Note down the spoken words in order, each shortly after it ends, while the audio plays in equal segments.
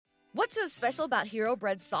What's so special about Hero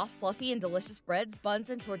Bread's soft, fluffy, and delicious breads, buns,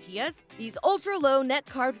 and tortillas? These ultra-low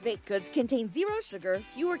net-carb baked goods contain zero sugar,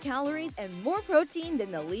 fewer calories, and more protein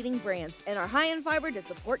than the leading brands, and are high in fiber to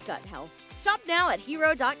support gut health. Shop now at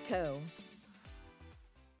hero.co.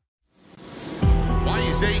 Why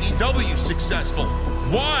is AEW successful?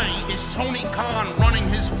 Why is Tony Khan running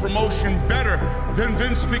his promotion better than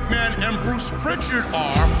Vince McMahon and Bruce Pritchard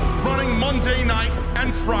are running Monday night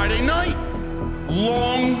and Friday night?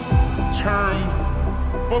 Long-term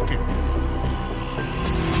booking.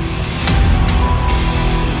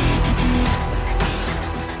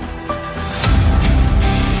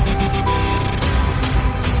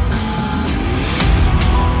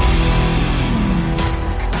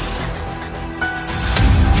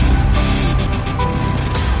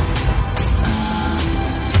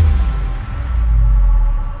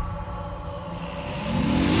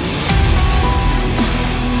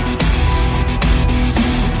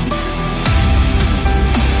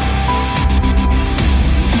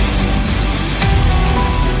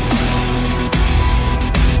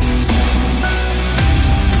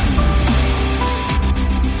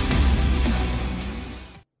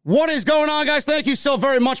 What is going on, guys? Thank you so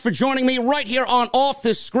very much for joining me right here on Off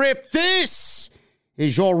the Script. This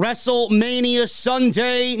is your WrestleMania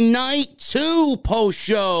Sunday Night 2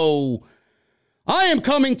 post-show. I am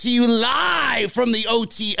coming to you live from the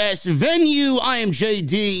OTS venue. I am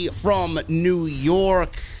JD from New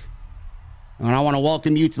York. And I want to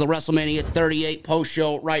welcome you to the WrestleMania 38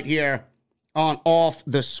 post-show right here on Off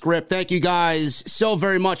the Script. Thank you guys so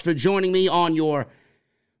very much for joining me on your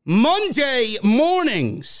Monday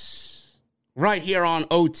mornings, right here on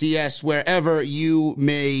OTS, wherever you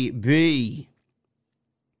may be.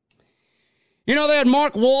 You know, they had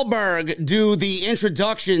Mark Wahlberg do the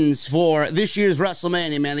introductions for this year's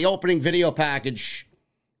WrestleMania, man, the opening video package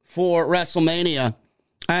for WrestleMania.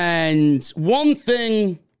 And one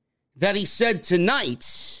thing that he said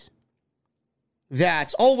tonight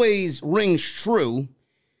that always rings true,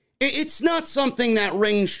 it's not something that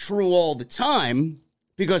rings true all the time,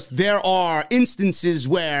 because there are instances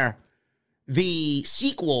where the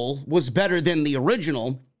sequel was better than the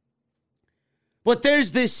original. But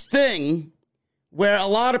there's this thing where a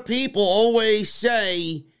lot of people always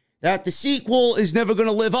say that the sequel is never going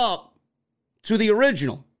to live up to the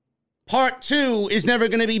original. Part 2 is never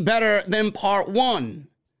going to be better than part 1.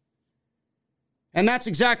 And that's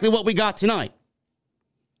exactly what we got tonight.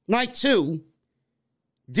 Night 2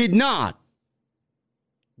 did not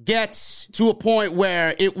get to a point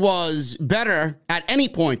where it was better at any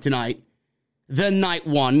point tonight than night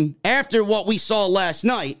 1. After what we saw last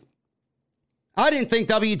night, I didn't think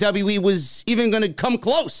WWE was even going to come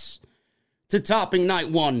close to topping night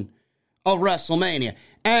 1 of WrestleMania.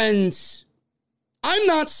 And I'm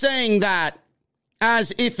not saying that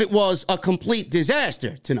as if it was a complete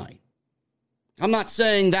disaster tonight. I'm not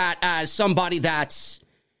saying that as somebody that's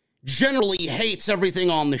generally hates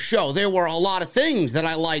everything on the show. There were a lot of things that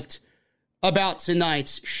I liked about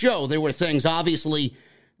tonight's show. There were things, obviously,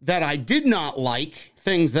 that I did not like,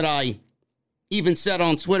 things that I even said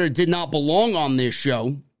on Twitter did not belong on this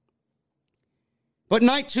show. But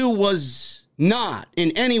night 2 was not,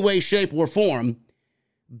 in any way, shape, or form,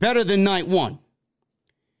 better than night 1.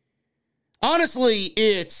 Honestly,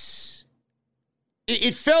 it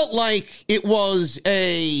felt like it was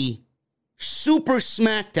a Super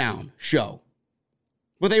SmackDown show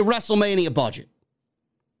with a WrestleMania budget.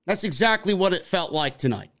 That's exactly what it felt like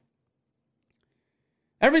tonight.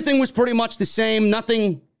 Everything was pretty much the same.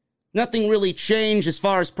 Nothing really changed as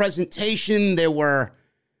far as presentation. There were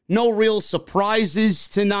no real surprises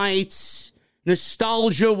tonight.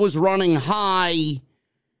 Nostalgia was running high.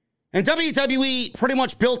 And WWE pretty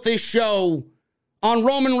much built this show on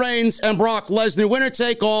Roman Reigns and Brock Lesnar. Winner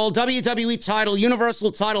take all, WWE title,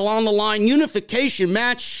 Universal title on the line, unification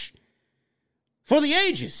match for the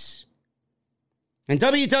ages. And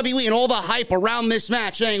WWE and all the hype around this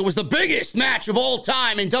match saying it was the biggest match of all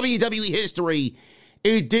time in WWE history.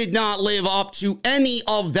 It did not live up to any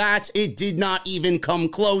of that. It did not even come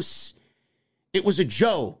close. It was a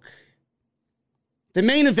joke. The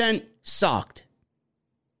main event sucked.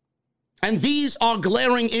 And these are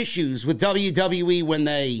glaring issues with WWE when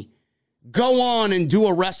they go on and do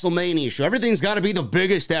a WrestleMania show. Everything's got to be the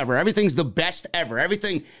biggest ever. Everything's the best ever.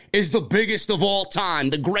 Everything is the biggest of all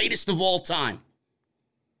time, the greatest of all time.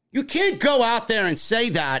 You can't go out there and say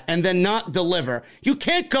that and then not deliver. You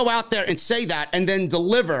can't go out there and say that and then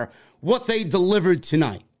deliver what they delivered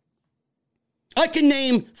tonight. I can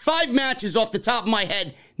name 5 matches off the top of my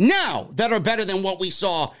head now that are better than what we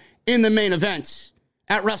saw in the main events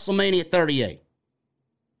at WrestleMania 38.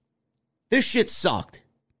 This shit sucked.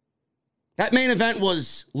 That main event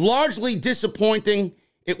was largely disappointing.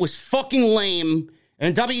 It was fucking lame.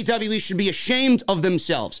 And WWE should be ashamed of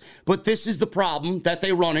themselves. But this is the problem that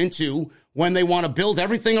they run into when they want to build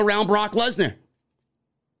everything around Brock Lesnar.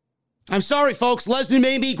 I'm sorry, folks. Lesnar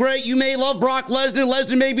may be great. You may love Brock Lesnar.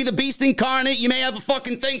 Lesnar may be the beast incarnate. You may have a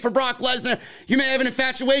fucking thing for Brock Lesnar. You may have an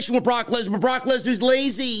infatuation with Brock Lesnar, but Brock Lesnar's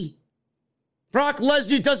lazy. Brock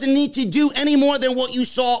Lesnar doesn't need to do any more than what you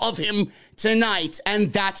saw of him tonight,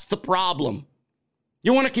 and that's the problem.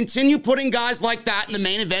 You want to continue putting guys like that in the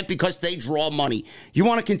main event because they draw money. You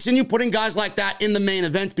want to continue putting guys like that in the main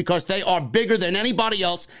event because they are bigger than anybody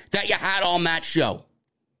else that you had on that show.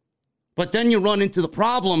 But then you run into the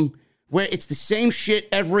problem where it's the same shit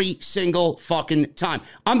every single fucking time.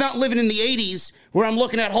 I'm not living in the 80s where I'm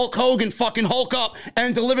looking at Hulk Hogan fucking Hulk up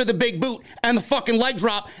and deliver the big boot and the fucking leg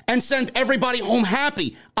drop and send everybody home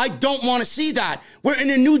happy. I don't want to see that. We're in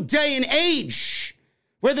a new day and age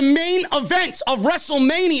where the main event of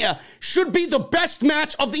WrestleMania should be the best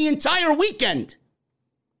match of the entire weekend.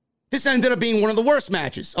 This ended up being one of the worst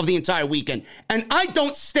matches of the entire weekend, and I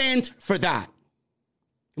don't stand for that.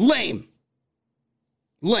 Lame.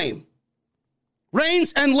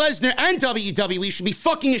 Reigns and Lesnar and WWE should be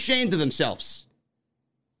fucking ashamed of themselves.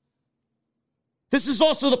 This is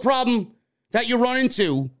also the problem that you run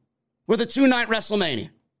into with a 2-night WrestleMania.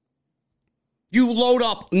 You load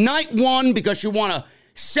up night one because you want to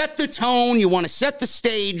set the tone, you want to set the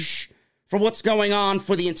stage for what's going on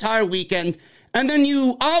for the entire weekend, and then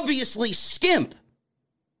you obviously skimp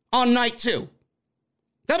on night two.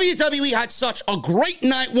 WWE had such a great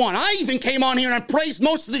night one. I even came on here and I praised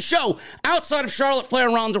most of the show outside of Charlotte Flair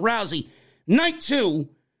and Ronda Rousey. Night two,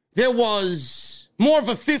 there was more of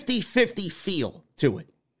a 50-50 feel to it.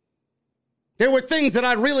 There were things that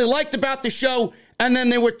I really liked about the show, and then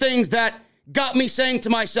there were things that got me saying to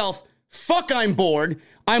myself, fuck, I'm bored.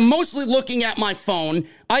 I'm mostly looking at my phone.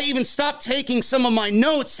 I even stopped taking some of my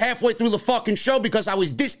notes halfway through the fucking show because I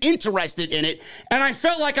was disinterested in it, and I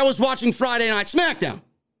felt like I was watching Friday Night SmackDown.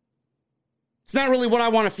 It's not really what I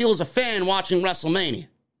want to feel as a fan watching WrestleMania.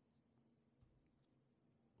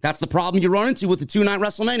 That's the problem you run into with the 2-night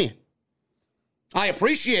WrestleMania. I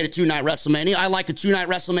appreciate a 2-night WrestleMania. I like a 2-night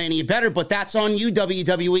WrestleMania better, but that's on you,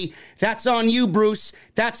 WWE. That's on you, Bruce.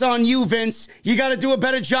 That's on you, Vince. You got to do a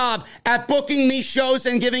better job at booking these shows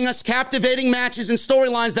and giving us captivating matches and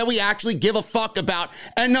storylines that we actually give a fuck about,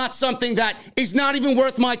 and not something that is not even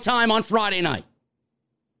worth my time on Friday night.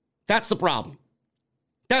 That's the problem.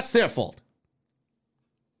 That's their fault.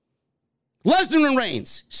 Lesnar and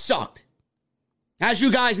Reigns sucked. As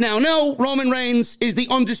you guys now know, Roman Reigns is the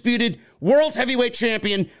undisputed World Heavyweight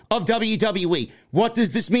Champion of WWE. What does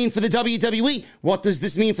this mean for the WWE? What does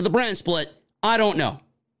this mean for the brand split? I don't know.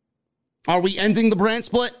 Are we ending the brand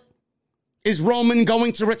split? Is Roman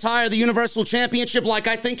going to retire the Universal Championship like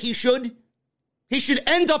I think he should? He should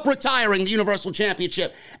end up retiring the Universal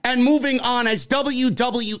Championship and moving on as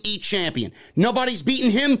WWE Champion. Nobody's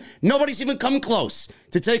beaten him. Nobody's even come close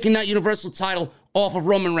to taking that Universal title off of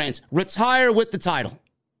Roman Reigns. Retire with the title.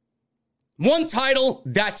 One title,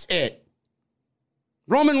 that's it.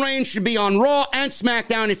 Roman Reigns should be on Raw and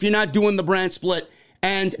SmackDown if you're not doing the brand split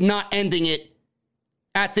and not ending it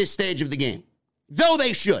at this stage of the game. Though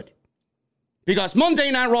they should. Because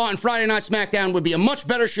Monday Night Raw and Friday Night SmackDown would be a much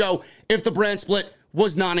better show if the brand split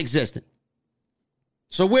was non-existent.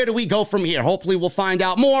 So where do we go from here? Hopefully we'll find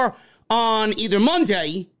out more on either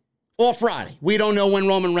Monday or Friday. We don't know when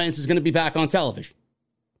Roman Reigns is going to be back on television.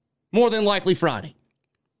 More than likely Friday.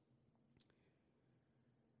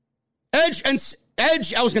 Edge and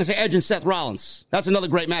Seth Rollins. That's another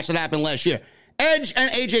great match that happened last year. Edge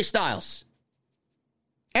and AJ Styles.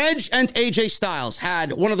 Edge and AJ Styles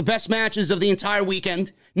had one of the best matches of the entire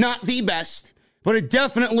weekend. Not the best, but it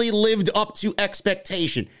definitely lived up to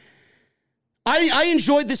expectation. I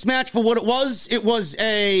enjoyed this match for what it was. It was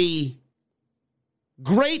a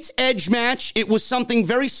great Edge match. It was something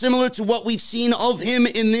very similar to what we've seen of him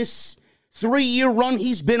in this 3-year run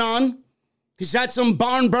he's been on. He's had some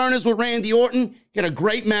barn burners with Randy Orton. He had a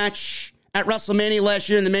great match at WrestleMania last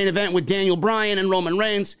year in the main event with Daniel Bryan and Roman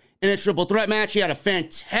Reigns. In a triple threat match, he had a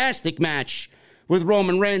fantastic match with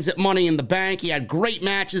Roman Reigns at Money in the Bank. He had great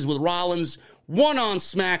matches with Rollins, one on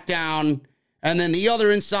SmackDown, and then the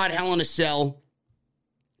other inside Hell in a Cell.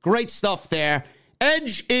 Great stuff there.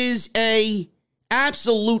 Edge is a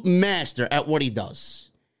absolute master at what he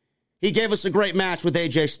does. He gave us a great match with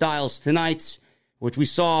AJ Styles tonight, which we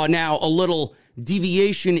saw now a little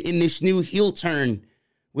deviation in this new heel turn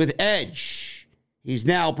with Edge. He's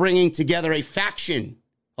now bringing together a faction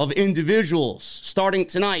of individuals, starting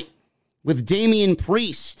tonight with Damian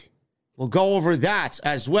Priest. We'll go over that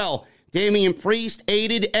as well. Damian Priest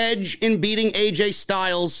aided Edge in beating AJ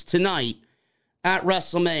Styles tonight at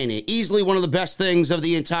WrestleMania. Easily one of the best things of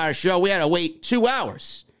the entire show. We had to wait 2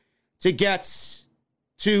 hours to get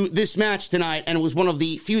to this match tonight, and it was one of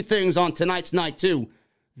the few things on tonight's night, too,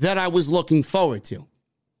 that I was looking forward to.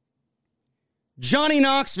 Johnny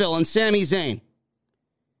Knoxville and Sami Zayn.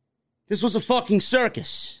 This was a fucking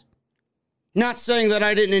circus. Not saying that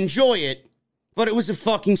I didn't enjoy it, but it was a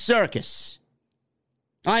fucking circus.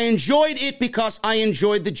 I enjoyed it because I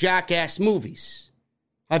enjoyed the Jackass movies.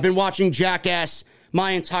 I've been watching Jackass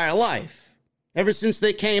my entire life. Ever since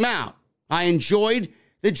they came out, I enjoyed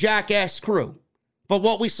the Jackass crew. But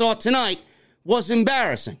what we saw tonight was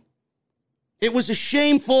embarrassing. It was a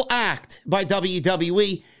shameful act by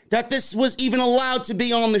WWE that this was even allowed to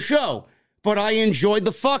be on the show. But I enjoyed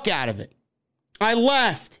the fuck out of it. I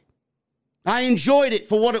laughed. I enjoyed it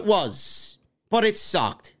for what it was. But it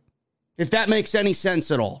sucked. If that makes any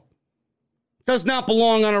sense at all. Does not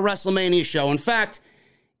belong on a WrestleMania show. In fact,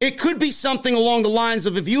 it could be something along the lines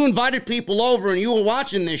of if you invited people over and you were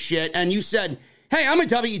watching this shit and you said, hey, I'm a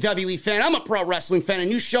WWE fan, I'm a pro wrestling fan,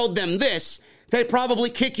 and you showed them this, they'd probably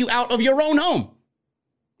kick you out of your own home.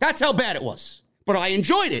 That's how bad it was. But I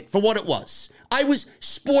enjoyed it for what it was. I was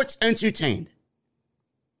sports entertained.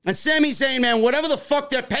 And Sami Zayn, man, whatever the fuck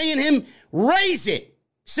they're paying him, raise it.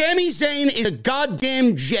 Sami Zayn is a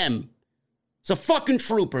goddamn gem. It's a fucking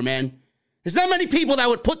trooper, man. There's not many people that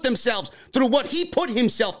would put themselves through what he put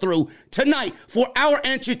himself through tonight for our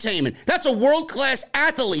entertainment. That's a world-class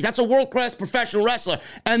athlete. That's a world-class professional wrestler.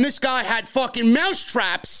 And this guy had fucking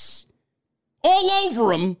mousetraps all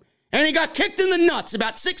over him, and he got kicked in the nuts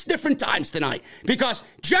about 6 different times tonight because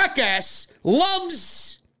Jackass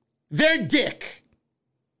loves their dick.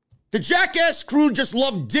 The Jackass crew just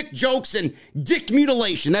loved dick jokes and dick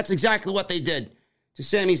mutilation. That's exactly what they did to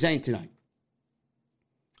Sami Zayn tonight.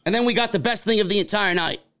 And then we got the best thing of the entire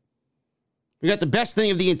night.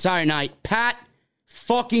 Pat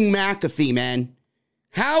fucking McAfee, man.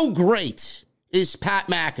 How great is Pat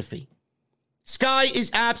McAfee? This guy is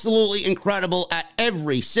absolutely incredible at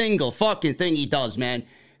every single fucking thing he does, man.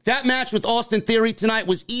 That match with Austin Theory tonight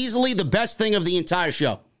was easily the best thing of the entire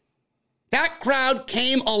show. That crowd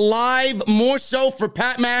came alive more so for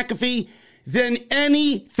Pat McAfee than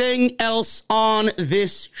anything else on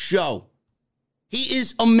this show. He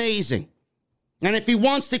is amazing. And if he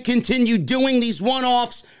wants to continue doing these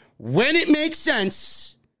one-offs when it makes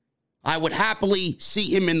sense, I would happily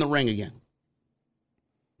see him in the ring again.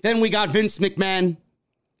 Then we got Vince McMahon.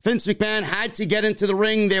 Vince McMahon had to get into the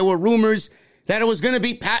ring. There were rumors that it was going to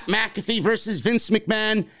be Pat McAfee versus Vince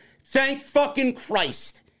McMahon. Thank fucking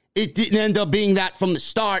Christ. It didn't end up being that from the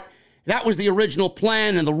start. That was the original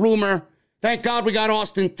plan and the rumor. Thank God we got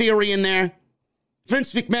Austin Theory in there.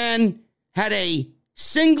 Vince McMahon had a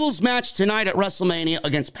singles match tonight at WrestleMania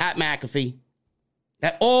against Pat McAfee.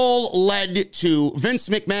 That all led to Vince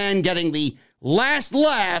McMahon getting the last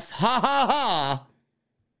laugh, ha ha ha,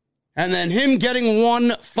 and then him getting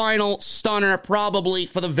one final stunner, probably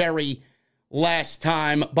for the very last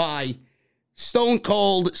time, by Stone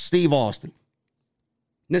Cold Steve Austin.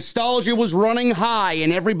 Nostalgia was running high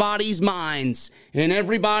in everybody's minds, in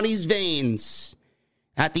everybody's veins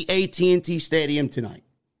at the AT&T Stadium tonight.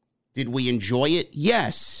 Did we enjoy it?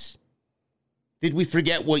 Yes. Did we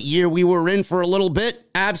forget what year we were in for a little bit?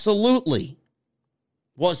 Absolutely.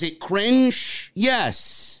 Was it cringe?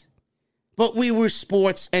 Yes. But we were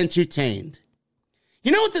sports entertained.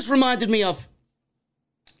 You know what this reminded me of?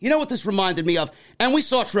 And we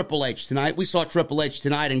saw Triple H tonight.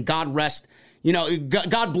 And God rest,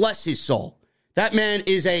 God bless his soul. That man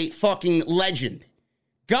is a fucking legend.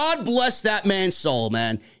 God bless that man's soul,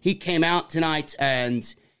 man. He came out tonight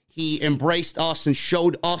and he embraced us and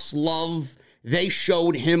showed us love. They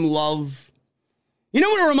showed him love. You know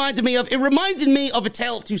what it reminded me of? It reminded me of A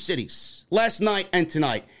Tale of Two Cities, last night and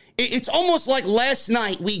tonight. It's almost like last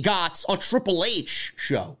night we got a Triple H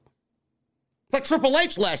show. It's like Triple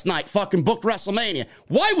H last night fucking booked WrestleMania.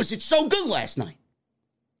 Why was it so good last night?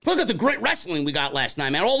 Look at the great wrestling we got last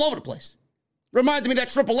night, man, all over the place. Reminded me that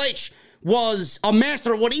Triple H was a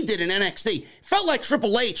master of what he did in NXT. Felt like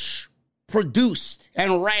Triple H produced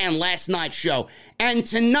and ran last night's show. And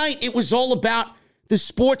tonight, it was all about the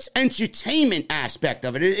sports entertainment aspect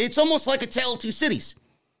of it. It's almost like A Tale of Two Cities.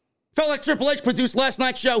 Felt like Triple H produced last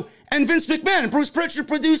night's show, and Vince McMahon and Bruce Pritchard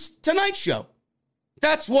produced tonight's show.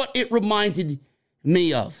 That's what it reminded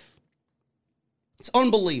me of. It's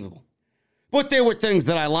unbelievable. But there were things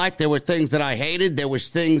that I liked. There were things that I hated. There was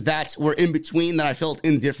things that were in between that I felt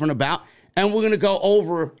indifferent about. And we're going to go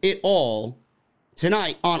over it all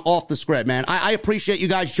tonight on Off the Script, man. I appreciate you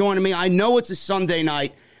guys joining me. I know it's a Sunday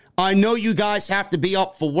night. I know you guys have to be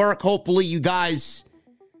up for work. Hopefully you guys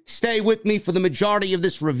stay with me for the majority of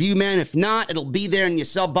this review, man. If not, it'll be there in your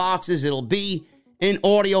sub boxes. It'll be in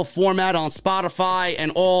audio format on Spotify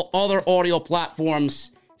and all other audio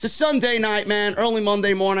platforms. It's a Sunday night, man. Early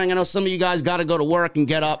Monday morning. I know some of you guys got to go to work and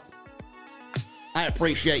get up. I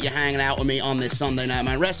appreciate you hanging out with me on this Sunday night,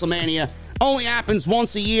 man. WrestleMania only happens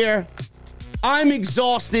once a year. I'm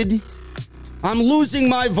exhausted. I'm losing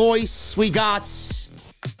my voice. We got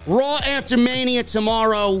Raw after Mania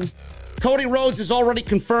tomorrow. Cody Rhodes is already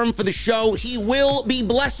confirmed for the show. He will be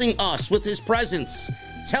blessing us with his presence,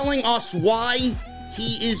 telling us why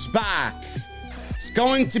he is back. It's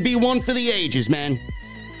going to be one for the ages, man.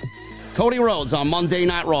 Cody Rhodes on Monday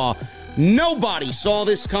Night Raw. Nobody saw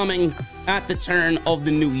this coming at the turn of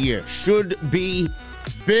the new year. Should be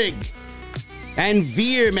big. And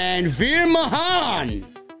Veer, man, Veer Mahan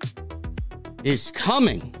is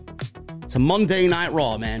coming to Monday Night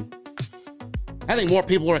Raw, man. I think more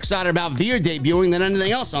people are excited about Veer debuting than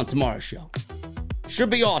anything else on tomorrow's show. Should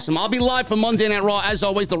be awesome. I'll be live for Monday Night Raw, as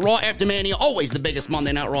always. The Raw After Mania, always the biggest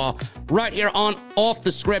Monday Night Raw, right here on Off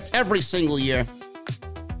the Script every single year.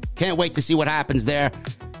 Can't wait to see what happens there.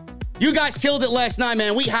 You guys killed it last night,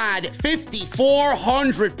 man. We had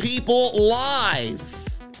 5,400 people live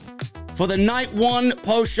for the night one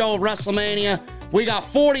post-show of WrestleMania. We got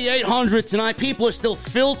 4,800 tonight. People are still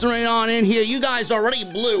filtering on in here. You guys already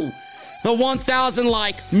blew the 1,000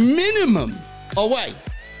 like minimum away.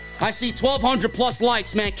 I see 1,200 plus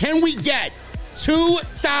likes, man. Can we get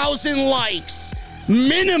 2,000 likes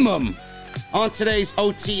minimum on today's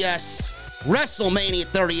OTS WrestleMania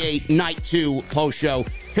 38 Night 2 post show?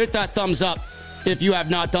 Hit that thumbs up if you have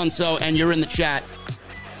not done so and you're in the chat.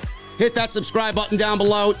 Hit that subscribe button down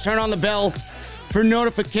below. Turn on the bell for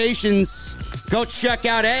notifications. Go check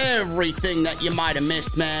out everything that you might have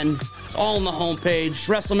missed, man. It's all on the homepage.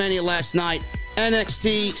 WrestleMania last night.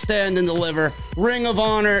 NXT Stand and Deliver. Ring of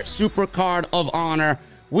Honor. Supercard of Honor.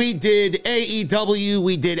 We did AEW.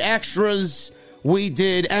 We did extras. We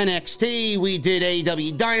did NXT. We did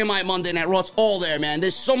AEW Dynamite, Monday Night Raw. It's all there, man.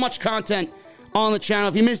 There's so much content on the channel.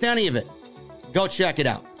 If you missed any of it, go check it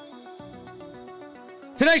out.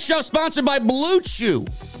 Today's show sponsored by Blue Chew.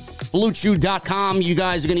 BlueChew.com. You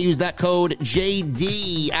guys are going to use that code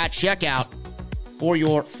JD at checkout for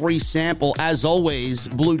your free sample. As always,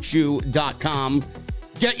 BlueChew.com.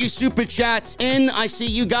 Get your super chats in. I see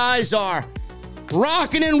you guys are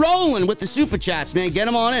rocking and rolling with the super chats, man. Get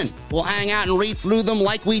them on in. We'll hang out and read through them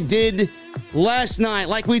like we did last night,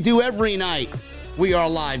 like we do every night we are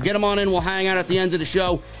live. Get them on in. We'll hang out at the end of the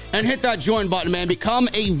show and hit that join button, man. Become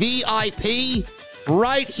a VIP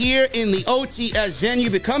right here in the OTS venue.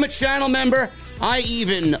 Become a channel member. I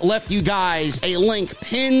even left you guys a link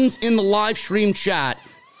pinned in the live stream chat,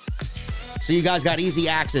 so you guys got easy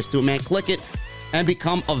access to it, man. Click it and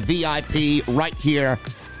become a VIP right here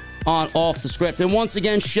on Off the Script. And once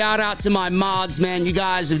again, shout out to my mods, man. You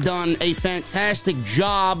guys have done a fantastic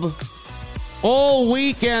job all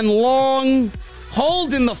weekend long,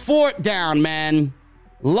 holding the fort down, man.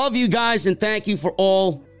 Love you guys and thank you for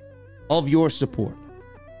all of your support.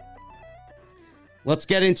 Let's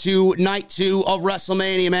get into night 2 of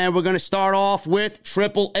WrestleMania, man. We're going to start off with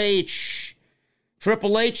Triple H.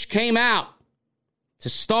 Triple H came out to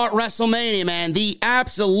start WrestleMania, man. The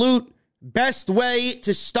absolute best way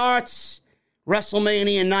to start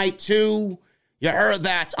WrestleMania night 2. You heard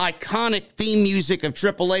that iconic theme music of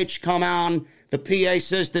Triple H come on the PA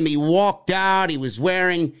system. He walked out. He was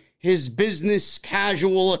wearing his business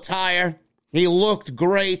casual attire. He looked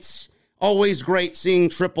great. Always great seeing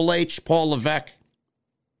Triple H, Paul Levesque.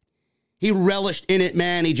 He relished in it,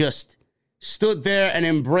 man. He just stood there and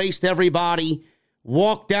embraced everybody,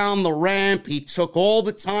 walked down the ramp. He took all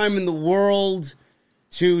the time in the world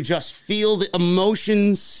to just feel the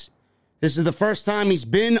emotions. This is the first time he's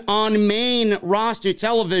been on main roster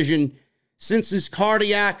television since his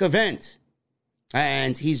cardiac event.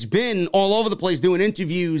 And he's been all over the place doing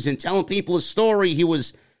interviews and telling people his story. He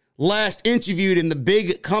was last interviewed in the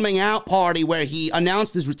big coming out party where he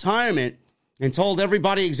announced his retirement and told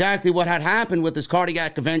everybody exactly what had happened with his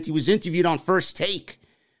cardiac event. He was interviewed on First Take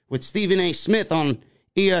with Stephen A. Smith on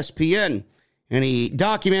ESPN, and he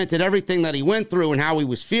documented everything that he went through and how he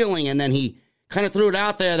was feeling, and then he kind of threw it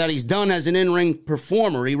out there that he's done as an in-ring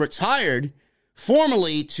performer. He retired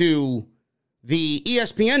formally to the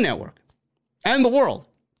ESPN network and the world.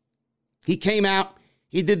 He came out,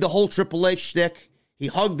 he did the whole Triple H shtick. He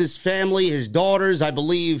hugged his family, his daughters. I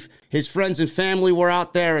believe his friends and family were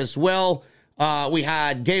out there as well. We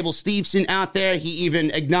had Gable Steveson out there. He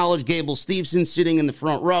even acknowledged Gable Steveson sitting in the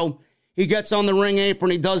front row. He gets on the ring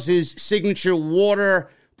apron. He does his signature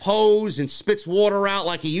water pose and spits water out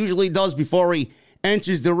like he usually does before he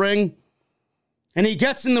enters the ring. And he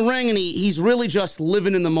gets in the ring and he's really just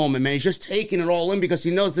living in the moment, man. He's just taking it all in because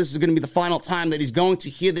he knows this is going to be the final time that he's going to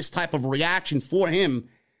hear this type of reaction for him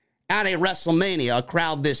at a WrestleMania, a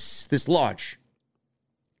crowd this large.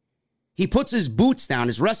 He puts his boots down,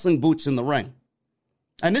 his wrestling boots in the ring.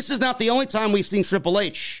 And this is not the only time we've seen Triple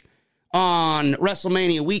H on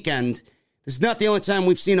WrestleMania weekend. This is not the only time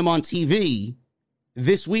we've seen him on TV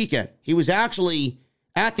this weekend. He was actually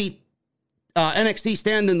at the NXT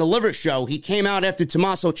Stand and Deliver show. He came out after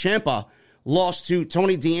Tommaso Ciampa lost to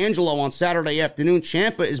Tony D'Angelo on Saturday afternoon.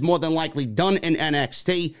 Ciampa is more than likely done in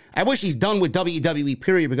NXT. I wish he's done with WWE,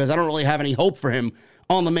 period, because I don't really have any hope for him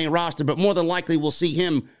on the main roster, but more than likely we'll see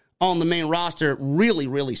him on the main roster really,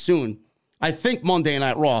 really soon. I think Monday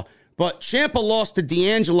Night Raw. But Ciampa lost to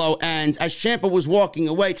D'Angelo, and as Ciampa was walking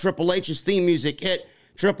away, Triple H's theme music hit.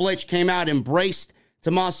 Triple H came out, embraced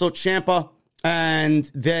Tommaso Ciampa, and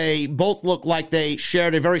they both looked like they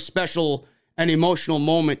shared a very special and emotional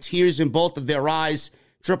moment, tears in both of their eyes.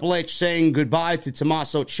 Triple H saying goodbye to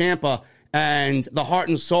Tommaso Ciampa, and the heart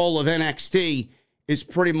and soul of NXT is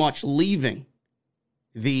pretty much leaving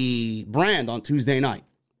the brand on Tuesday night.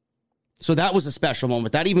 So that was a special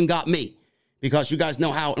moment. That even got me, because you guys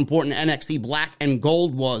know how important NXT Black and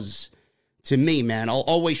Gold was to me, man. I'll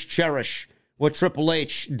always cherish what Triple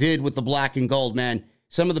H did with the Black and Gold, man.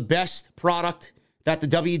 Some of the best product that the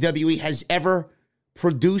WWE has ever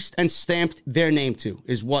produced and stamped their name to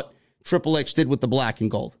is what Triple H did with the Black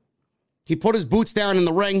and Gold. He put his boots down in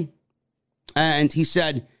the ring, and he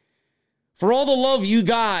said, "For all the love you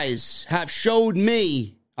guys have showed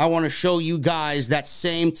me, I want to show you guys that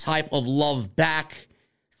same type of love back.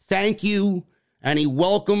 Thank you." And he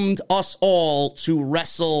welcomed us all to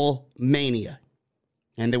WrestleMania.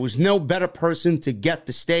 And there was no better person to get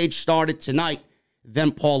the stage started tonight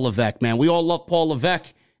than Paul Levesque, man. We all love Paul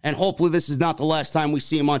Levesque, and hopefully this is not the last time we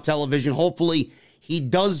see him on television. Hopefully he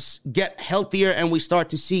does get healthier and we start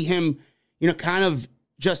to see him, kind of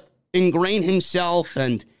just ingrain himself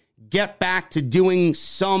and get back to doing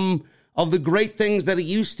some of the great things that he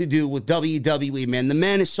used to do with WWE, man. The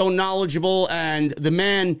man is so knowledgeable, and the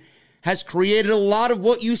man has created a lot of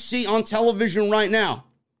what you see on television right now.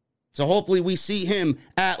 So hopefully we see him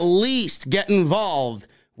at least get involved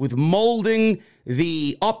with molding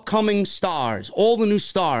the upcoming stars, all the new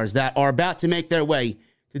stars that are about to make their way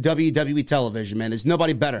to WWE television, man. There's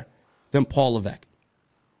nobody better than Paul Levesque.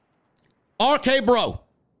 RK Bro,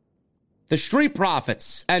 the Street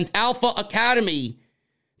Profits, and Alpha Academy.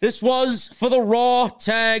 This was for the Raw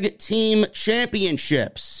Tag Team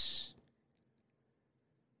Championships.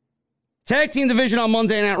 Tag Team division on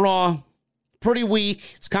Monday Night Raw, pretty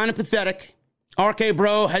weak. It's kind of pathetic. RK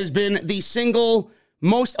Bro has been the single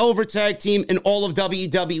most over tag team in all of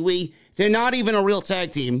WWE. They're not even a real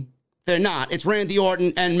tag team. They're not. It's Randy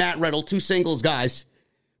Orton and Matt Riddle, two singles guys,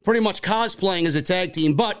 pretty much cosplaying as a tag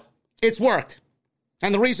team, but it's worked.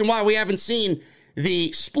 And the reason why we haven't seen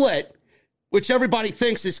the split, which everybody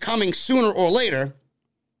thinks is coming sooner or later,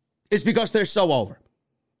 is because they're so over.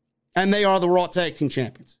 And they are the Raw Tag Team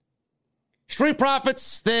Champions. Street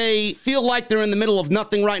Profits, they feel like they're in the middle of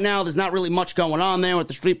nothing right now. There's not really much going on there with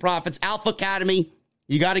the Street Profits. Alpha Academy,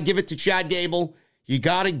 you got to give it to Chad Gable. You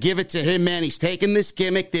got to give it to him, man. He's taking this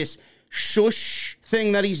gimmick, this shush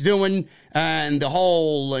thing that he's doing, and the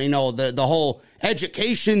whole, the whole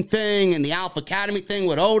education thing and the Alpha Academy thing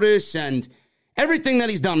with Otis and everything that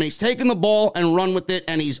he's done. He's taken the ball and run with it,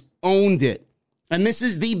 and he's owned it. And this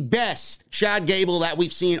is the best Chad Gable that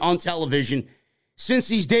we've seen on television since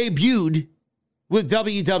he's debuted with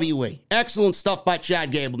WWE. Excellent stuff by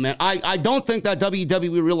Chad Gable, man. I don't think that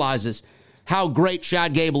WWE realizes how great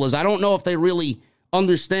Chad Gable is. I don't know if they really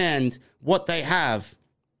understand what they have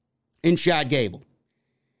in Chad Gable.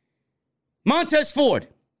 Montez Ford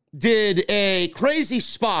did a crazy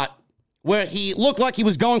spot where he looked like he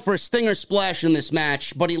was going for a stinger splash in this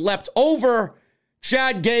match, but he leapt over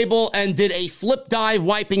Chad Gable and did a flip dive,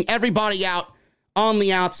 wiping everybody out on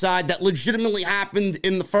the outside. That legitimately happened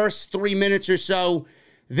in the first 3 minutes or so.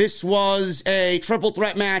 This was a triple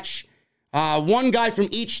threat match. One guy from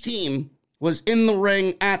each team was in the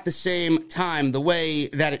ring at the same time, the way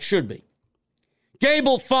that it should be.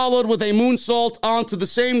 Gable followed with a moonsault onto the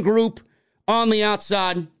same group on the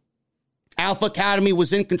outside. Alpha Academy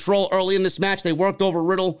was in control early in this match. They worked over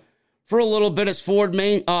Riddle for a little bit as Ford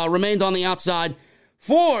remained on the outside.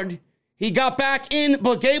 Ford, he got back in,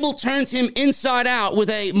 but Gable turned him inside out with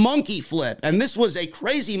a monkey flip. And this was a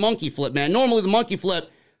crazy monkey flip, man. Normally the monkey flip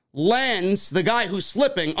lands the guy who's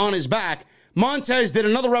slipping on his back. Montez did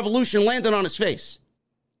another revolution, landed on his face.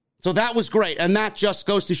 So that was great. And that just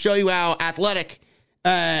goes to show you how athletic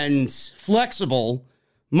and flexible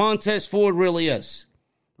Montez Ford really is.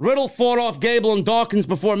 Riddle fought off Gable and Dawkins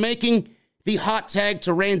before making the hot tag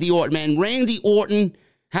to Randy Orton. Man, Randy Orton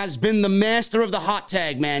has been the master of the hot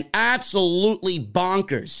tag, man. Absolutely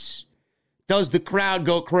bonkers. Does the crowd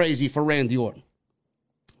go crazy for Randy Orton?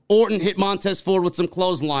 Orton hit Montez Ford with some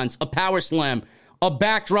clotheslines, a power slam, a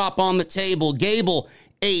backdrop on the table. Gable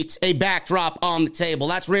ate a backdrop on the table.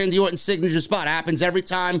 That's Randy Orton's signature spot. Happens every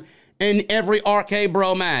time in every RK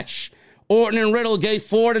Bro match. Orton and Riddle gave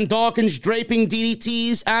Ford and Dawkins draping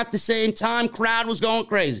DDTs at the same time. Crowd was going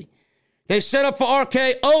crazy. They set up for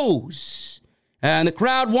RKOs, and the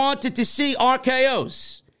crowd wanted to see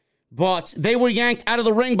RKOs, but they were yanked out of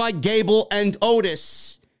the ring by Gable and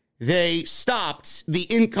Otis. They stopped the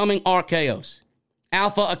incoming RKOs.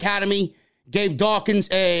 Alpha Academy gave Dawkins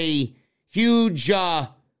a huge, I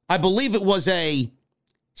believe it was a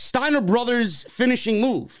Steiner Brothers finishing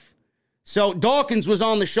move. So Dawkins was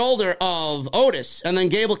on the shoulder of Otis, and then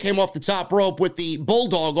Gable came off the top rope with the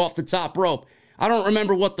Bulldog off the top rope. I don't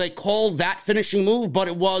remember what they called that finishing move, but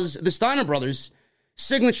it was the Steiner Brothers'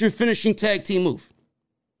 signature finishing tag team move.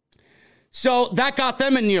 So that got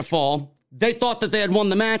them in near fall. They thought that they had won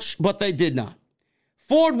the match, but they did not.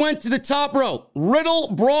 Ford went to the top rope.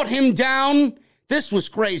 Riddle brought him down. This was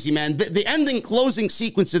crazy, man. The ending closing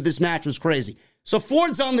sequence of this match was crazy. So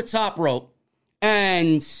Ford's on the top rope,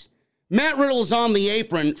 and Matt Riddle's on the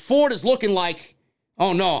apron. Ford is looking like,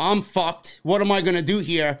 oh no, I'm fucked. What am I going to do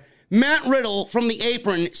here? Matt Riddle from the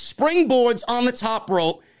apron springboards on the top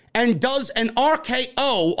rope and does an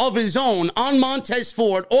RKO of his own on Montez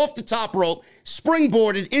Ford off the top rope,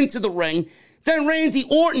 springboarded into the ring. Then Randy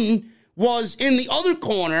Orton was in the other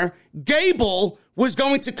corner. Gable was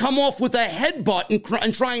going to come off with a headbutt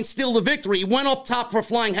and try and steal the victory. He went up top for a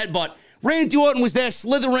flying headbutt. Randy Orton was there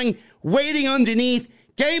slithering, waiting underneath.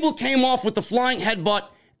 Gable came off with the flying headbutt,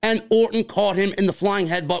 and Orton caught him in the flying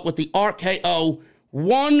headbutt with the RKO.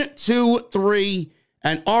 1, 2, 3,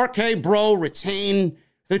 and RK Bro retain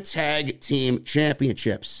the tag team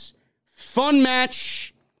championships. Fun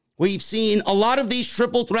match. We've seen a lot of these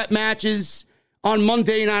triple threat matches on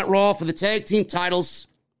Monday Night Raw for the tag team titles.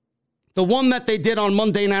 The one that they did on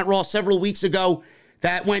Monday Night Raw several weeks ago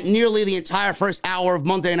that went nearly the entire first hour of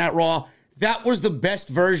Monday Night Raw, that was the best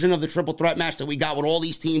version of the triple threat match that we got with all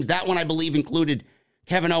these teams. That one, I believe, included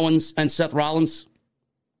Kevin Owens and Seth Rollins.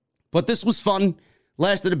 But this was fun.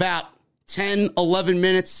 Lasted about 10, 11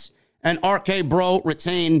 minutes, and RK Bro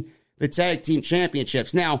retained the tag team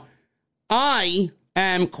championships. Now, I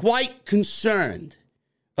am quite concerned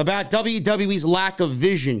about WWE's lack of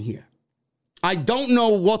vision here. I don't know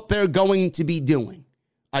what they're going to be doing.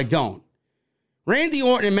 I don't. Randy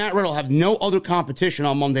Orton and Matt Riddle have no other competition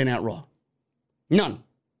on Monday Night Raw. None.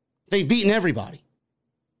 They've beaten everybody.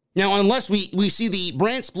 Now, unless we see the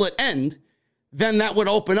brand split end, then that would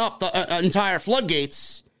open up the entire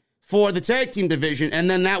floodgates for the tag team division, and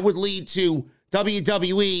then that would lead to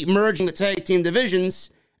WWE merging the tag team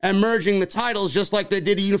divisions and merging the titles, just like they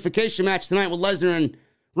did a unification match tonight with Lesnar and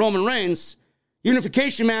Roman Reigns.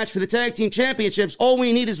 Unification match for the tag team championships. All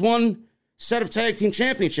we need is one set of tag team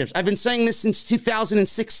championships. I've been saying this since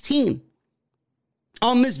 2016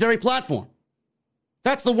 on this very platform.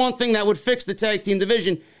 That's the one thing that would fix the tag team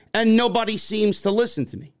division, and nobody seems to listen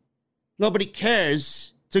to me. Nobody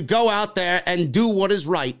cares to go out there and do what is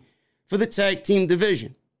right for the tag team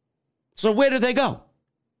division. So where do they go?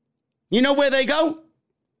 You know where they go?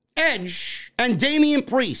 Edge and Damian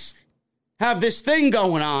Priest have this thing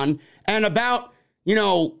going on, and about,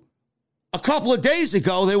 a couple of days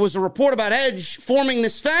ago, there was a report about Edge forming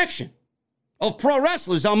this faction of pro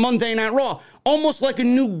wrestlers on Monday Night Raw, almost like a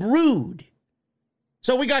new brood.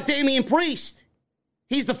 So we got Damian Priest.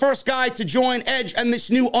 He's the first guy to join Edge and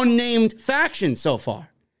this new unnamed faction so far.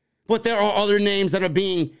 But there are other names that are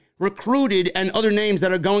being recruited and other names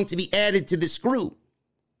that are going to be added to this group.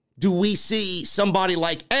 Do we see somebody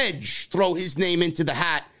like Edge throw his name into the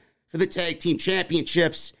hat for the tag team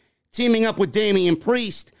championships, teaming up with Damian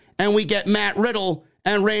Priest, and we get Matt Riddle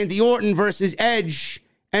and Randy Orton versus Edge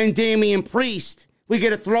and Damian Priest? We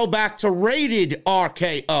get a throwback to Rated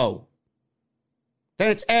RKO. Then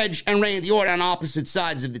it's Edge and Randy Orton on opposite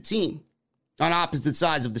sides of the team, on opposite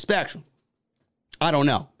sides of the spectrum. I don't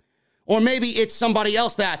know. Or maybe it's somebody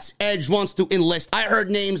else that Edge wants to enlist. I heard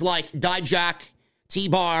names like Dijak,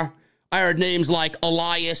 T-Bar. I heard names like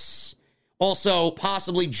Elias. Also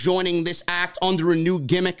possibly joining this act under a new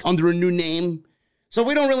gimmick, under a new name. So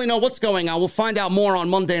we don't really know what's going on. We'll find out more on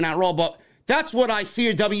Monday Night Raw, but that's what I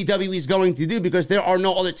fear WWE is going to do, because there are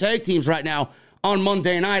no other tag teams right now on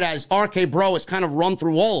Monday night, as RK Bro has kind of run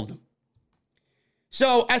through all of them.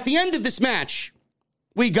 So at the end of this match,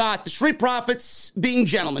 we got the Street Profits being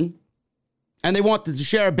gentlemen, and they wanted to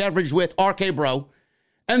share a beverage with RK Bro.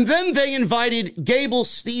 And then they invited Gable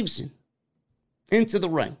Steveson into the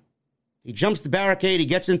ring. He jumps the barricade, he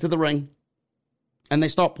gets into the ring, and they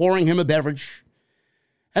start pouring him a beverage.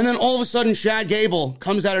 And then all of a sudden, Chad Gable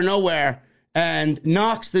comes out of nowhere and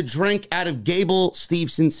knocks the drink out of Gable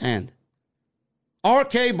Stevenson's hand.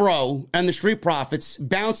 RK Bro and the Street Profits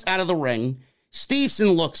bounce out of the ring. Stevenson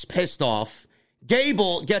looks pissed off.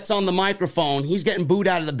 Gable gets on the microphone. He's getting booed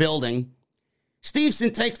out of the building.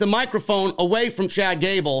 Stevenson takes the microphone away from Chad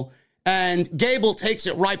Gable, and Gable takes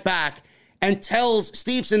it right back and tells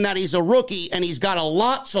Stevenson that he's a rookie and he's got a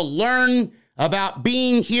lot to learn about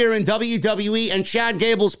being here in WWE, and Chad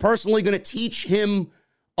Gable's personally going to teach him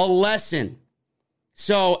a lesson.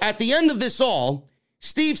 So at the end of this all,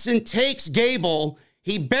 Stevenson takes Gable,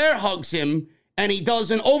 he bear hugs him, and he does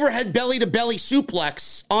an overhead belly-to-belly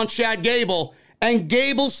suplex on Chad Gable, and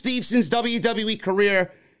Gable Stevenson's WWE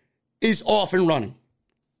career is off and running.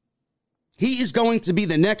 He is going to be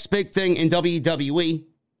the next big thing in WWE.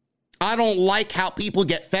 I don't like how people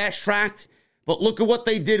get fast-tracked, but look at what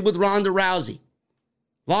they did with Ronda Rousey.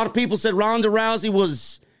 A lot of people said Ronda Rousey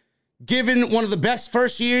was given one of the best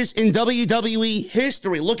first years in WWE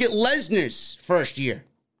history. Look at Lesnar's first year.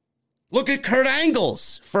 Look at Kurt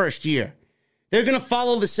Angle's first year. They're going to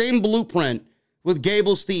follow the same blueprint with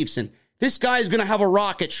Gable Steveson. This guy is going to have a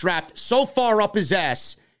rocket strapped so far up his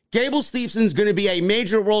ass. Gable Stevenson's going to be a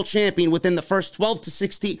major world champion within the first 12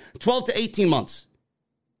 to 18 months.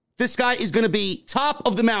 This guy is going to be top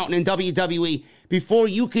of the mountain in WWE before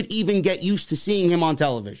you could even get used to seeing him on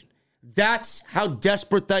television. That's how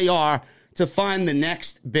desperate they are to find the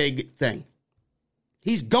next big thing.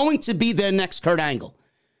 He's going to be their next Kurt Angle.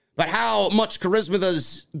 But how much charisma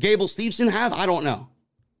does Gable Steveson have? I don't know.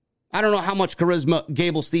 I don't know how much charisma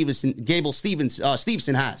Gable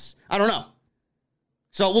Steveson has. I don't know.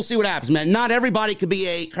 So we'll see what happens, man. Not everybody could be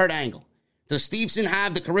a Kurt Angle. Does Steveson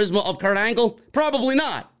have the charisma of Kurt Angle? Probably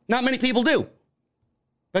not. Not many people do.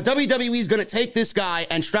 But WWE is going to take this guy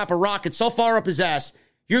and strap a rocket so far up his ass,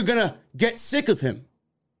 you're going to get sick of him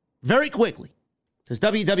very quickly. Because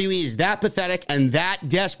WWE is that pathetic and that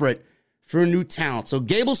desperate for new talent. So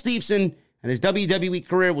Gable Steveson and his WWE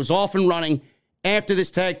career was off and running after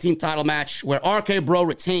this tag team title match where RK Bro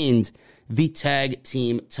retained the tag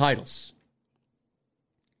team titles.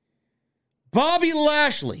 Bobby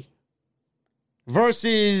Lashley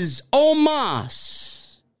versus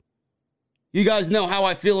Omos. You guys know how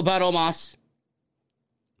I feel about Omos.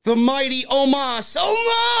 The mighty Omos.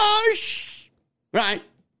 Omos! Right.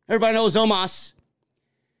 Everybody knows Omos.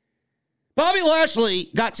 Bobby Lashley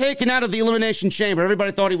got taken out of the Elimination Chamber.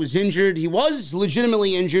 Everybody thought he was injured. He was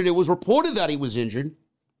legitimately injured. It was reported that he was injured.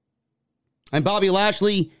 And Bobby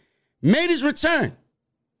Lashley made his return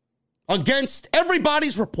against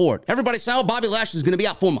everybody's report. Everybody said, oh, Bobby Lashley's going to be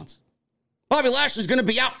out 4 months. Bobby Lashley's going to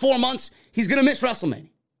be out 4 months. He's going to miss WrestleMania.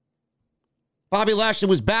 Bobby Lashley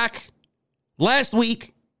was back last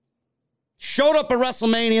week, showed up at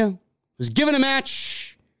WrestleMania, was given a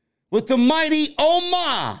match with the mighty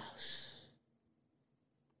Omos.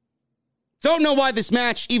 Don't know why this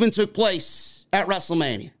match even took place at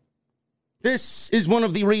WrestleMania. This is one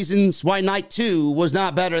of the reasons why Night 2 was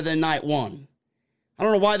not better than Night 1. I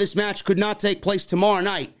don't know why this match could not take place tomorrow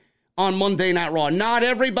night on Monday Night Raw. Not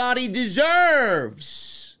everybody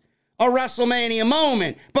deserves a WrestleMania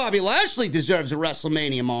moment. Bobby Lashley deserves a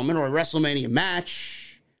WrestleMania moment or a WrestleMania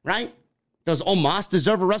match, right? Does Omos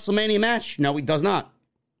deserve a WrestleMania match? No, he does not.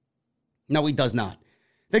 No, he does not.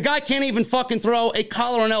 The guy can't even fucking throw a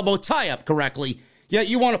collar and elbow tie-up correctly, yet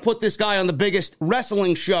you want to put this guy on the biggest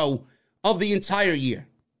wrestling show of the entire year.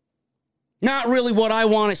 Not really what I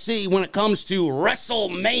want to see when it comes to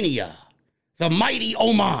WrestleMania. The mighty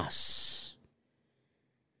Omos.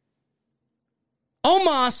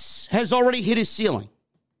 Omos has already hit his ceiling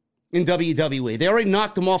in WWE. They already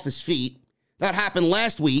knocked him off his feet. That happened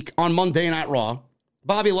last week on Monday Night Raw.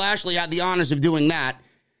 Bobby Lashley had the honors of doing that.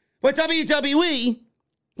 But WWE,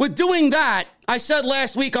 with doing that, I said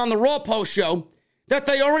last week on the Raw post show that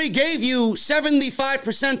they already gave you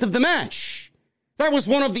 75% of the match. That was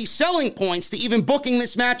one of the selling points to even booking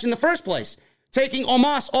this match in the first place, taking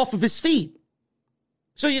Omos off of his feet.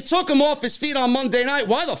 So you took him off his feet on Monday night.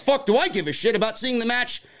 Why the fuck do I give a shit about seeing the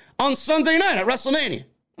match on Sunday night at WrestleMania?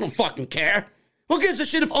 I don't fucking care. Who gives a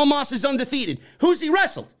shit if Omos is undefeated? Who's he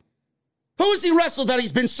wrestled? Who's he wrestled that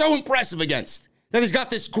he's been so impressive against? That he's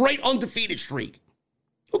got this great undefeated streak?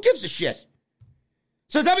 Who gives a shit?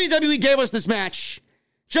 So WWE gave us this match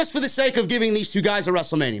just for the sake of giving these two guys a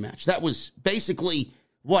WrestleMania match. That was basically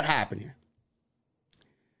what happened here.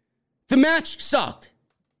 The match sucked.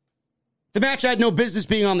 The match had no business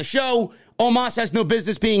being on the show. Omos has no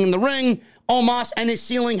business being in the ring. Omos and his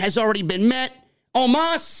ceiling has already been met.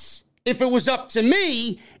 Omos, if it was up to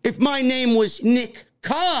me, if my name was Nick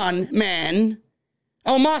Khan, man,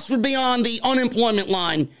 Omos would be on the unemployment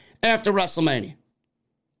line after WrestleMania.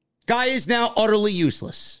 Guy is now utterly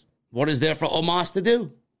useless. What is there for Omos to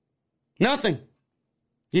do? Nothing.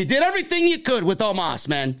 You did everything you could with Omos,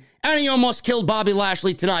 man. And he almost killed Bobby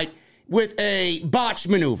Lashley tonight with a botched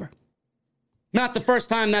maneuver. Not the first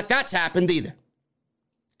time that's happened either.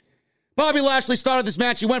 Bobby Lashley started this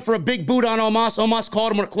match. He went for a big boot on Omos. Omos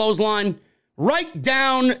caught him with a clothesline right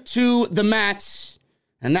down to the mats.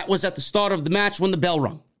 And that was at the start of the match when the bell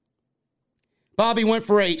rung. Bobby went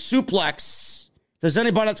for a suplex. If there's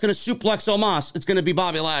anybody that's going to suplex Omos, it's going to be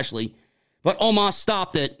Bobby Lashley. But Omos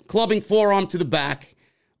stopped it, clubbing forearm to the back.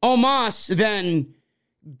 Omos then,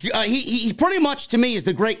 he pretty much to me is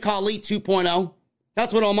the Great Khali 2.0.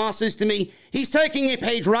 That's what Omos is to me. He's taking a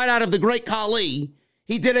page right out of the Great Khali.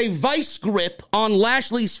 He did a vice grip on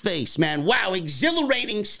Lashley's face, man. Wow,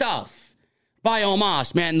 exhilarating stuff by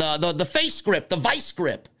Omos, man. The face grip, the vice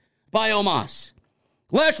grip by Omos.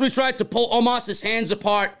 Lashley tried to pull Omos's hands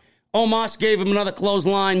apart. Omos gave him another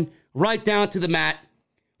clothesline right down to the mat.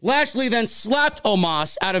 Lashley then slapped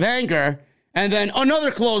Omos out of anger, and then another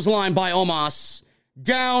clothesline by Omos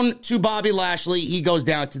down to Bobby Lashley. He goes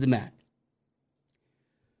down to the mat.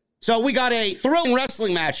 So we got a thrilling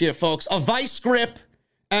wrestling match here, folks. A vice grip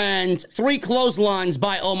and 3 clotheslines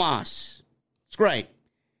by Omos. It's great.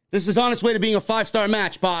 This is on its way to being a 5-star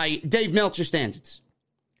match by Dave Meltzer standards.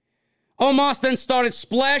 Omos then started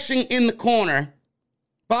splashing in the corner.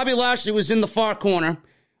 Bobby Lashley was in the far corner.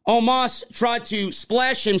 Omos tried to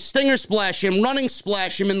splash him, stinger splash him, running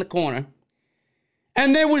splash him in the corner.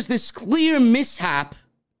 And there was this clear mishap.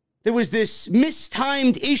 There was this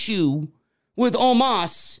mistimed issue with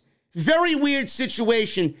Omos. Very weird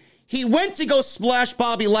situation. He went to go splash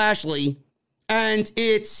Bobby Lashley, and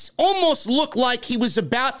it's almost looked like he was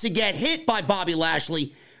about to get hit by Bobby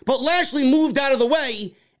Lashley, but Lashley moved out of the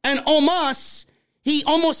way, and Omos, he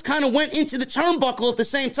almost kind of went into the turnbuckle at the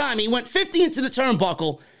same time. He went 50 into the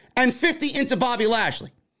turnbuckle and 50 into Bobby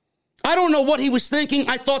Lashley. I don't know what he was thinking.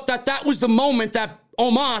 I thought that was the moment that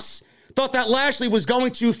Omos thought that Lashley was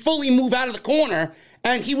going to fully move out of the corner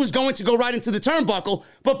and he was going to go right into the turnbuckle,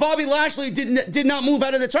 but Bobby Lashley did not move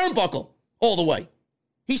out of the turnbuckle all the way.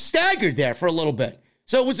 He staggered there for a little bit.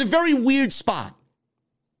 So it was a very weird spot.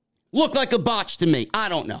 Looked like a botch to me. I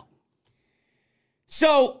don't know.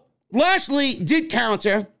 So Lashley did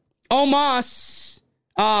counter. Omos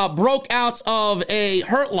broke out of a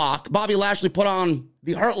hurt lock. Bobby Lashley put on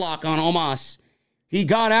the hurt lock on Omos. He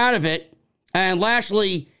got out of it, and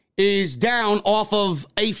Lashley is down off of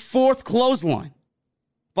a 4th clothesline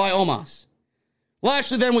by Omos.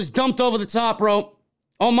 Lashley then was dumped over the top rope.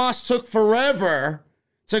 Omos took forever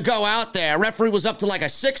to go out there. Referee was up to like a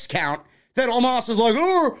 6 count. Then Omos is like,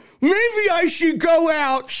 oh, maybe I should go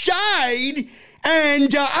outside.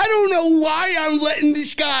 And I don't know why I'm letting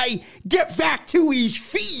this guy get back to his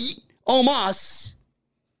feet. Omos.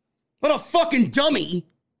 What a fucking dummy.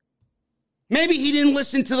 Maybe he didn't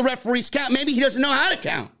listen to the referee's count. Maybe he doesn't know how to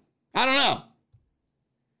count. I don't know.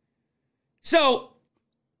 So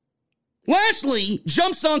Lashley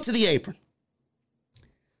jumps onto the apron.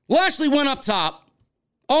 Lashley went up top.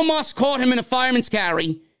 Omos caught him in a fireman's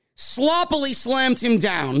carry, sloppily slammed him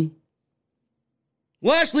down.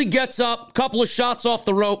 Lashley gets up, couple of shots off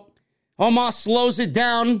the rope. Omos slows it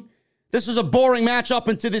down. This was a boring match up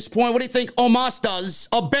until this point. What do you think Omos does?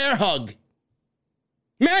 A bear hug.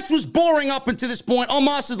 Match was boring up until this point.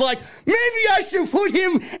 Omos is like, maybe I should put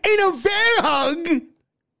him in a bear hug.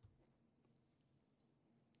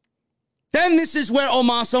 Then this is where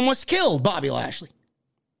Omos almost killed Bobby Lashley.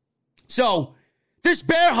 So this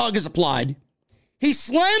bear hug is applied. He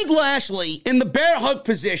slammed Lashley in the bear hug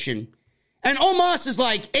position. And Omos is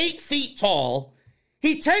like 8 feet tall.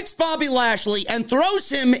 He takes Bobby Lashley and throws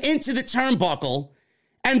him into the turnbuckle.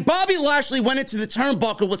 And Bobby Lashley went into the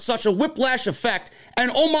turnbuckle with such a whiplash effect.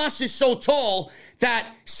 And Omos is so tall that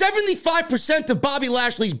 75% of Bobby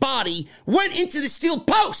Lashley's body went into the steel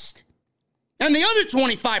post. And the other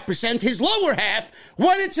 25%, his lower half,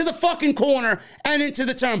 went into the fucking corner and into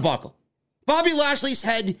the turnbuckle. Bobby Lashley's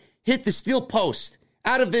head hit the steel post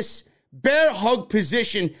out of this bear hug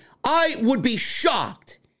position. I would be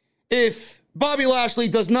shocked if Bobby Lashley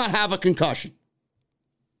does not have a concussion.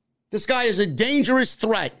 This guy is a dangerous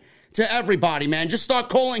threat to everybody, man. Just start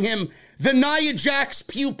calling him the Nia Jax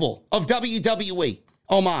pupil of WWE.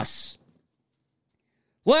 Omos.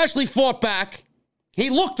 Lashley fought back. He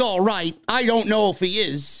looked all right. I don't know if he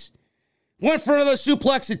is. Went for another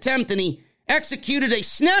suplex attempt, and he executed a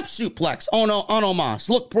snap suplex on Omos.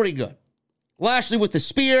 Looked pretty good. Lashley with the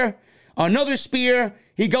spear. Another spear.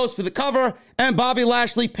 He goes for the cover, and Bobby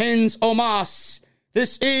Lashley pins Omos.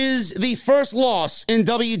 This is the first loss in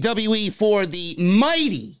WWE for the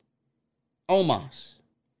mighty Omos.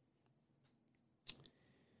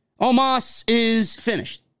 Omos is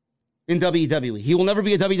finished in WWE. He will never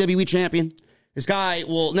be a WWE champion. This guy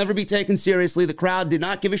will never be taken seriously. The crowd did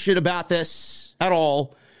not give a shit about this at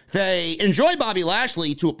all. They enjoy Bobby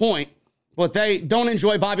Lashley to a point, but they don't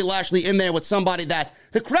enjoy Bobby Lashley in there with somebody that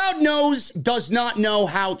the crowd knows does not know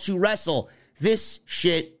how to wrestle. This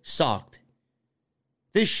shit sucked.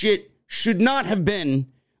 This shit should not have been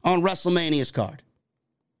on WrestleMania's card.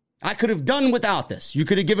 I could have done without this. You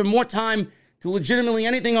could have given more time to legitimately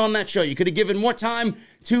anything on that show. You could have given more time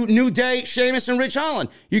to New Day, Sheamus, and Ridge Holland.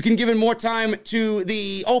 You can give more time to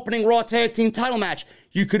the opening Raw Tag Team title match.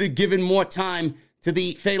 You could have given more time to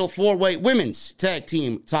the Fatal 4-Way Women's Tag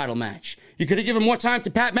Team title match. You could have given more time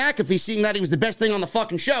to Pat McAfee, seeing that he was the best thing on the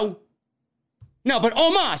fucking show. No, but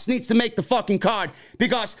Omos needs to make the fucking card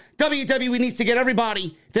because WWE needs to get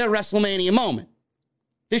everybody their WrestleMania moment.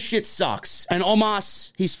 This shit sucks. And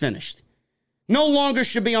Omos, he's finished. No longer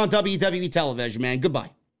should be on WWE television, man. Goodbye.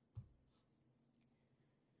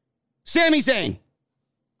 Sami Zayn.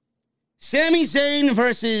 Sami Zayn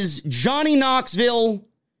versus Johnny Knoxville.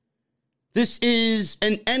 This is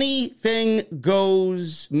an anything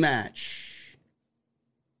goes match.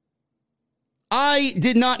 I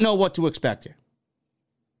did not know what to expect here.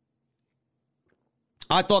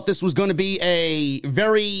 I thought this was going to be a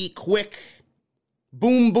very quick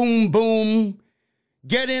boom, boom, boom,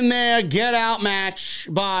 get in there, get out match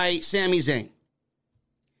by Sami Zayn.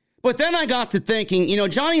 But then I got to thinking,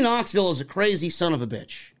 Johnny Knoxville is a crazy son of a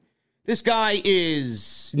bitch. This guy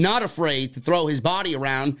is not afraid to throw his body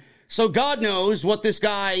around, so God knows what this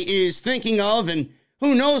guy is thinking of, and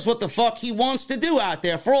who knows what the fuck he wants to do out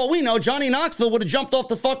there. For all we know, Johnny Knoxville would have jumped off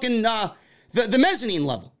the fucking, the mezzanine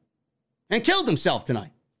level and killed himself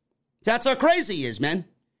tonight. That's how crazy he is, man.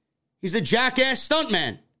 He's a jackass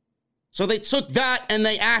stuntman. So they took that and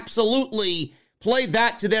they absolutely played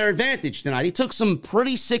that to their advantage tonight. He took some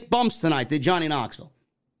pretty sick bumps tonight, did Johnny Knoxville.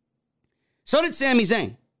 So did Sami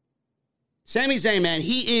Zayn. Sami Zayn, man,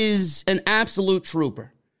 he is an absolute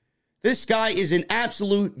trooper. This guy is an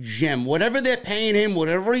absolute gem. Whatever they're paying him,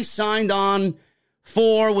 whatever he signed on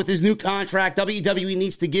for with his new contract, WWE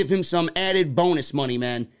needs to give him some added bonus money,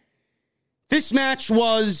 man. This match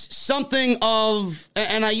was something of,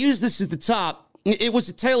 and I use this at the top, it was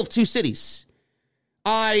a tale of two cities.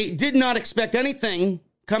 I did not expect anything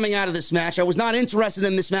coming out of this match. I was not interested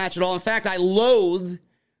in this match at all. In fact, I loathe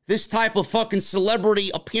this type of fucking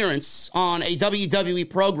celebrity appearance on a WWE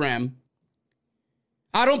program.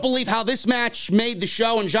 I don't believe how this match made the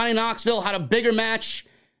show, and Johnny Knoxville had a bigger match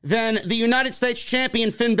than the United States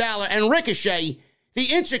champion Finn Balor and Ricochet, the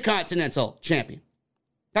Intercontinental champion.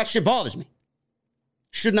 That shit bothers me.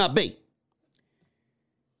 Should not be.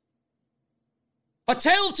 A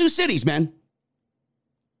tale of two cities, man.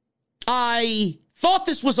 I thought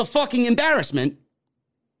this was a fucking embarrassment,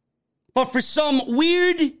 but for some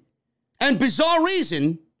weird and bizarre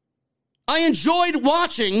reason, I enjoyed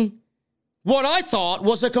watching what I thought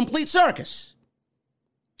was a complete circus.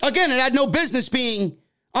 Again, it had no business being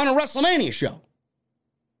on a WrestleMania show.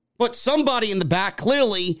 But somebody in the back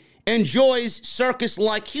clearly enjoys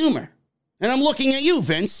circus-like humor. And I'm looking at you,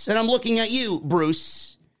 Vince, and I'm looking at you,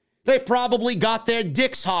 Bruce. They probably got their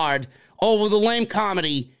dicks hard over the lame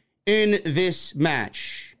comedy in this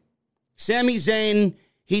match. Sami Zayn,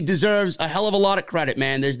 he deserves a hell of a lot of credit,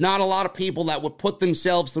 man. There's not a lot of people that would put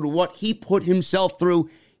themselves through what he put himself through.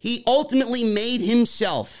 He ultimately made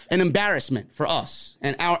himself an embarrassment for us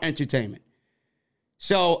and our entertainment.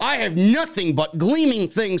 So I have nothing but gleaming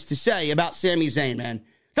things to say about Sami Zayn, man.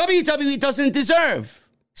 WWE doesn't deserve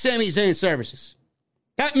Sami Zayn services.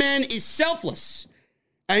 That man is selfless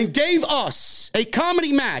and gave us a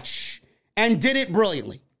comedy match and did it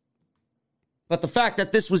brilliantly. But the fact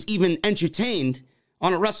that this was even entertained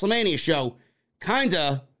on a WrestleMania show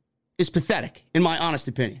kinda is pathetic, in my honest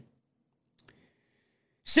opinion.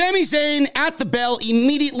 Sami Zayn at the bell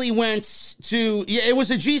immediately went to, it was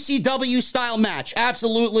a GCW style match.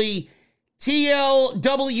 Absolutely.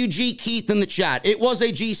 TLWG Keith in the chat. It was a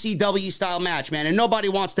GCW style match, man. And nobody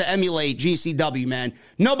wants to emulate GCW, man.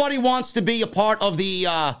 Nobody wants to be a part of the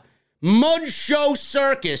mud show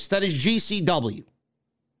circus that is GCW.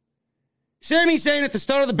 Sami Zayn at the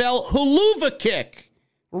start of the bell, haluva kick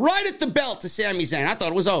right at the belt to Sami Zayn. I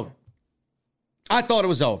thought it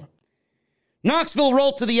was over. Knoxville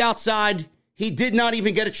rolled to the outside. He did not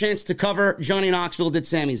even get a chance to cover. Johnny Knoxville did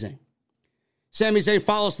Sami Zayn. Sami Zayn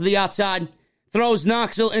follows to the outside, throws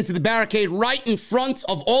Knoxville into the barricade right in front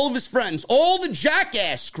of all of his friends. All the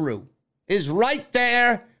Jackass crew is right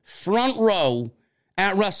there, front row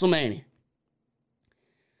at WrestleMania.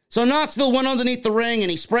 So Knoxville went underneath the ring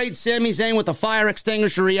and he sprayed Sami Zayn with a fire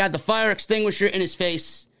extinguisher. He had the fire extinguisher in his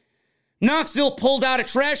face. Knoxville pulled out a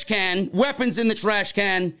trash can, weapons in the trash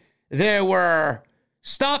can. There were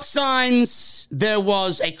stop signs. There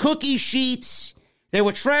was a cookie sheet. There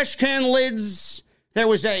were trash can lids. There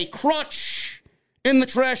was a crutch in the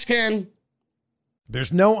trash can.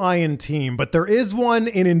 There's no I in team, but there is one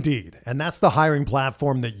in Indeed, and that's the hiring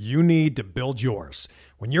platform that you need to build yours.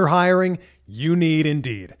 When you're hiring, you need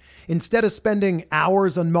Indeed. Instead of spending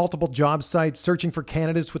hours on multiple job sites searching for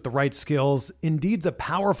candidates with the right skills, Indeed's a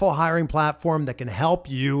powerful hiring platform that can help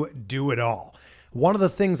you do it all. One of the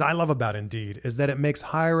things I love about Indeed is that it makes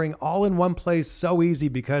hiring all in one place so easy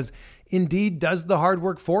because Indeed does the hard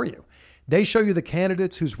work for you. They show you the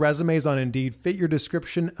candidates whose resumes on Indeed fit your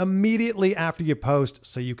description immediately after you post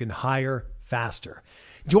so you can hire faster.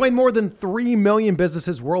 Join more than 3 million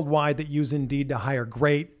businesses worldwide that use Indeed to hire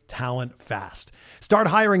great talent fast. Start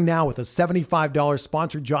hiring now with a $75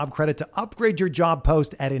 sponsored job credit to upgrade your job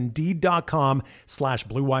post at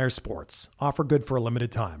Indeed.com/Blue Wire Sports. Offer good for a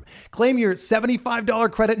limited time. Claim your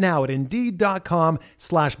 $75 credit now at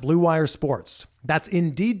Indeed.com/Blue Wire Sports. That's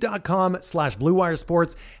Indeed.com/Blue Wire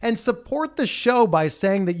Sports, and support the show by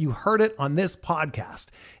saying that you heard it on this podcast.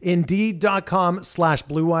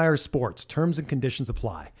 Indeed.com/Blue Wire Sports. Terms and conditions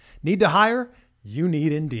apply. Need to hire? You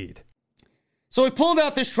need Indeed. So he pulled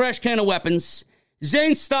out this trash can of weapons.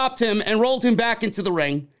 Zayn stopped him and rolled him back into the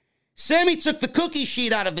ring. Sami took the cookie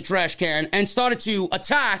sheet out of the trash can and started to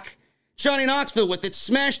attack Johnny Knoxville with it,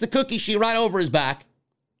 smashed the cookie sheet right over his back.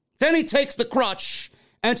 Then he takes the crutch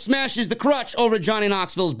and smashes the crutch over Johnny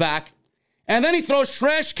Knoxville's back. And then he throws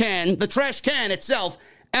the trash can itself,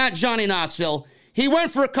 at Johnny Knoxville. He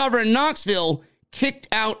went for a cover and Knoxville kicked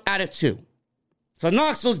out at it too. So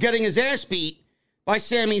Knoxville's getting his ass beat by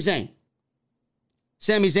Sami Zayn.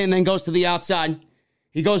 Sami Zayn then goes to the outside.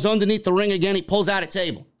 He goes underneath the ring again. He pulls out a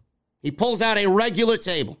table. He pulls out a regular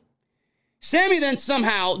table. Sami then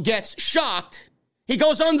somehow gets shocked. He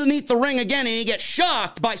goes underneath the ring again and he gets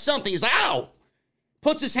shocked by something. He's like, ow!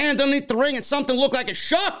 Puts his hand underneath the ring and something looked like it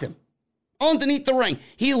shocked him. Underneath the ring.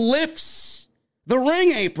 He lifts the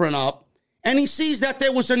ring apron up and he sees that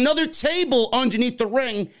there was another table underneath the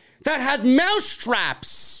ring that had mouse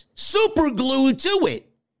traps super glued to it.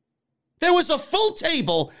 There was a full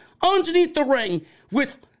table underneath the ring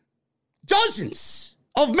with dozens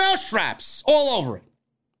of mouse traps all over it.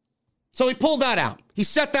 So he pulled that out. He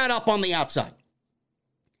set that up on the outside.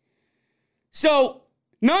 So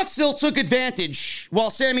Knoxville took advantage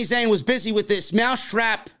while Sami Zayn was busy with this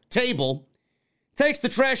mousetrap table, takes the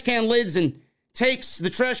trash can lids and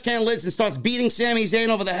starts beating Sami Zayn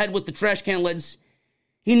over the head with the trash can lids.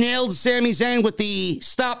 He nailed Sami Zayn with the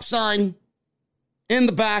stop sign in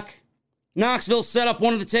the back. Knoxville set up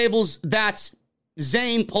one of the tables that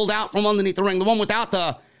Zayn pulled out from underneath the ring, the one without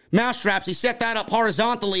the mousetraps. He set that up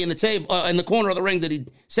horizontally in the table, in the corner of the ring that he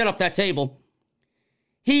set up that table.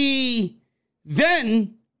 He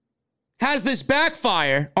then has this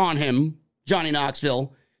backfire on him, Johnny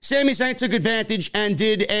Knoxville. Sami Zayn took advantage and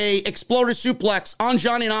did a exploder suplex on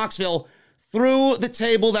Johnny Knoxville through the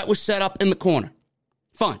table that was set up in the corner.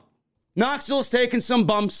 Fine. Knoxville's taking some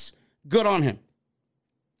bumps. Good on him.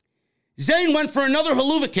 Zayn went for another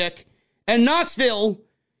haluva kick, and Knoxville,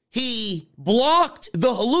 he blocked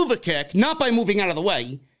the haluva kick, not by moving out of the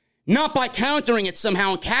way, not by countering it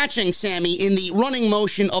somehow and catching Sami in the running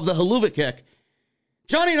motion of the haluva kick.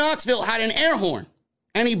 Johnny Knoxville had an air horn,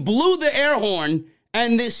 and he blew the air horn,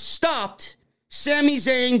 and this stopped Sami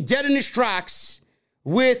Zayn dead in his tracks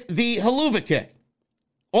with the haluva kick.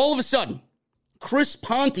 All of a sudden, Chris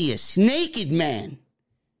Pontius, naked man,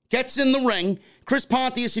 gets in the ring. Chris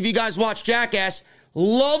Pontius, if you guys watch Jackass,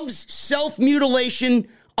 loves self-mutilation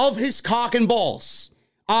of his cock and balls.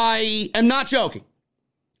 I am not joking.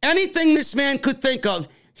 Anything this man could think of,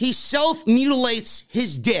 he self-mutilates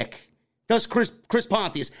his dick, does Chris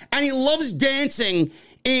Pontius. And he loves dancing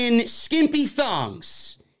in skimpy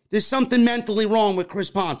thongs. There's something mentally wrong with Chris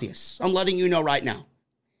Pontius. I'm letting you know right now.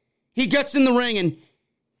 He gets in the ring and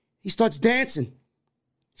he starts dancing.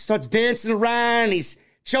 He starts dancing around. He's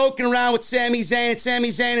choking around with Sami Zayn. And Sami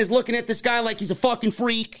Zayn is looking at this guy like he's a fucking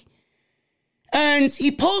freak. And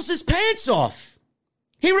he pulls his pants off.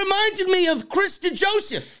 He reminded me of Chris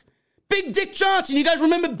DeJoseph Big Dick Johnson. You guys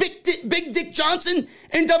remember Big Dick Johnson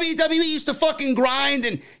in WWE? Used to fucking grind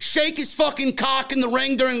and shake his fucking cock in the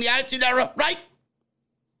ring during the Attitude Era, right?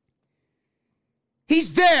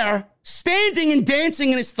 He's there, standing and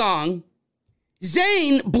dancing in his thong.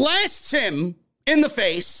 Zayn blasts him in the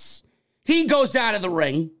face. He goes out of the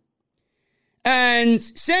ring. And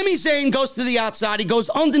Sami Zayn goes to the outside. He goes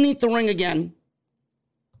underneath the ring again.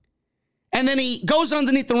 And then he goes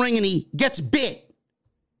underneath the ring and he gets bit.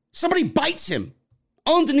 Somebody bites him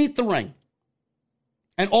underneath the ring.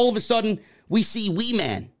 And all of a sudden, we see Wee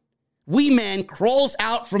Man. Wee Man crawls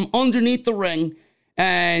out from underneath the ring,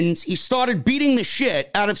 and he started beating the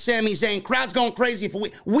shit out of Sami Zayn. Crowd's going crazy for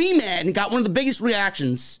Wee Man. Got one of the biggest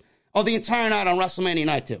reactions of the entire night on WrestleMania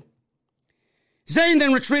Night 2. Zayn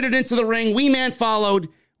then retreated into the ring. Wee Man followed.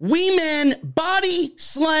 Wee Man body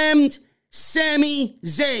slammed Sami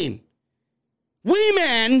Zayn. Wee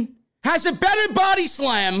Man has a better body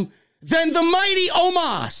slam than the mighty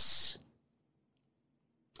Omos.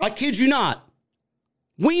 I kid you not.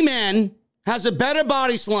 Wee Man has a better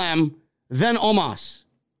body slam than Omos.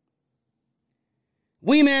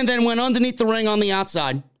 Wee Man then went underneath the ring on the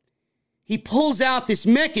outside. He pulls out this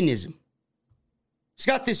mechanism. He's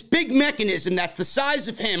got this big mechanism that's the size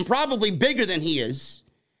of him, probably bigger than he is.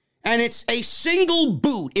 And it's a single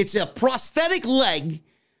boot. It's a prosthetic leg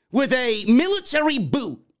with a military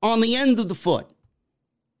boot on the end of the foot.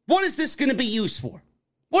 What is this going to be used for?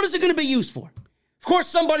 What is it going to be used for? Of course,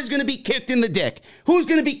 somebody's going to be kicked in the dick. Who's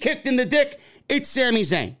going to be kicked in the dick? It's Sami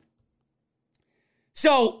Zayn.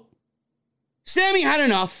 So, Sami had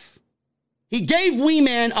enough. He gave Wee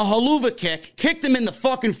Man a haluva kick, kicked him in the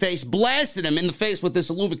fucking face, blasted him in the face with this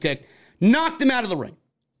haluva kick, knocked him out of the ring.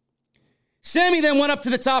 Sami then went up to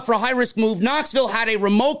the top for a high-risk move. Knoxville had a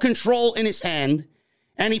remote control in his hand,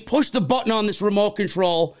 and he pushed the button on this remote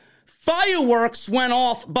control. Fireworks went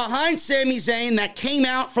off behind Sami Zayn that came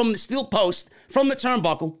out from the steel post, from the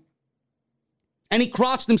turnbuckle, and he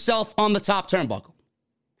crotched himself on the top turnbuckle.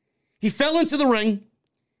 He fell into the ring.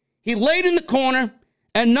 He laid in the corner,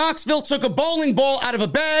 and Knoxville took a bowling ball out of a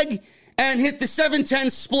bag and hit the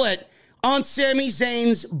 7-10 split on Sami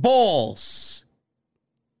Zayn's balls.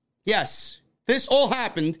 Yes, this all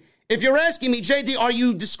happened. If you're asking me, JD, are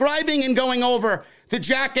you describing and going over the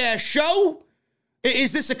Jackass show?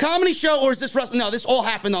 Is this a comedy show or is this wrestling? No, this all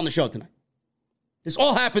happened on the show tonight. This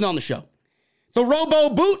all happened on the show. The robo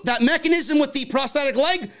boot, that mechanism with the prosthetic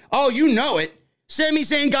leg, oh, you know it. Sami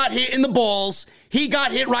Zayn got hit in the balls. He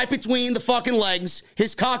got hit right between the fucking legs.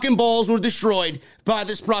 His cock and balls were destroyed by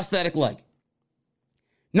this prosthetic leg.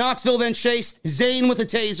 Knoxville then chased Zayn with a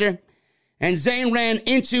taser, and Zayn ran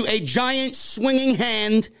into a giant swinging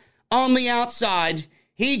hand on the outside.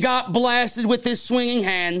 He got blasted with this swinging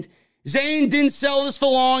hand. Zayn didn't sell this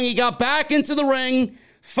for long. He got back into the ring,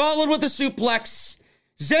 followed with a suplex.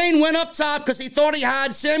 Zayn went up top because he thought he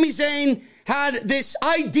had. Sami Zayn had this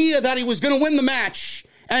idea that he was going to win the match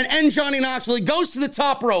and end Johnny Knoxville. He goes to the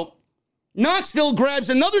top rope. Knoxville grabs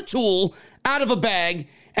another tool out of a bag,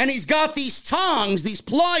 and he's got these tongs, these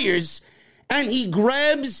pliers, and he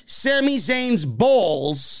grabs Sami Zayn's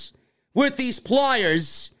balls with these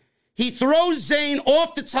pliers. He throws Zayn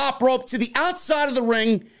off the top rope to the outside of the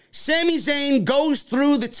ring. Sami Zayn goes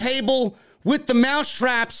through the table with the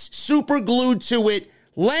mousetraps super glued to it,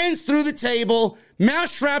 lands through the table,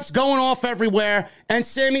 mousetraps going off everywhere, and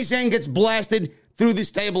Sami Zayn gets blasted through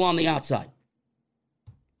this table on the outside.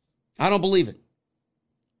 I don't believe it.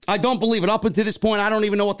 I don't believe it. Up until this point, I don't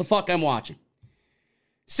even know what the fuck I'm watching.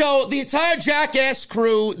 So the entire Jackass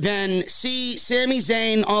crew then see Sami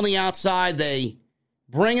Zayn on the outside. They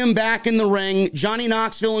bring him back in the ring. Johnny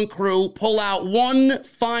Knoxville and crew pull out one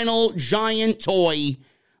final giant toy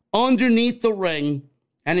underneath the ring,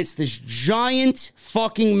 and it's this giant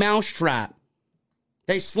fucking mousetrap.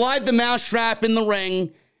 They slide the mousetrap in the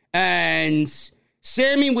ring, and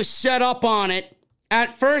Sami was set up on it.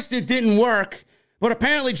 At first, it didn't work, but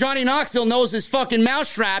apparently Johnny Knoxville knows his fucking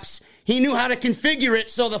mousetraps. He knew how to configure it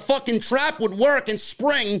so the fucking trap would work and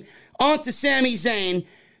spring onto Sami Zayn.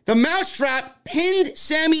 The mousetrap pinned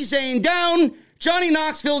Sami Zayn down. Johnny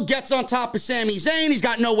Knoxville gets on top of Sami Zayn. He's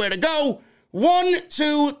got nowhere to go. 1,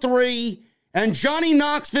 2, 3. And Johnny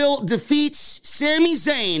Knoxville defeats Sami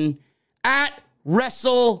Zayn at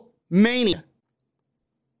WrestleMania.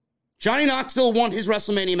 Johnny Knoxville won his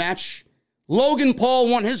WrestleMania match. Logan Paul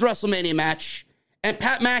won his WrestleMania match. And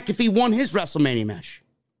Pat McAfee won his WrestleMania match.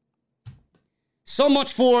 So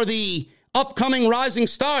much for the upcoming rising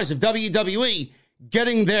stars of WWE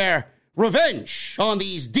getting their revenge on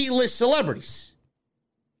these D-list celebrities.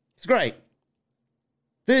 It's great.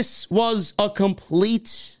 This was a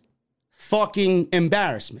complete fucking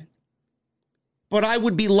embarrassment. but I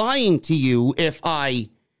would be lying to you if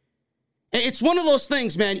it's one of those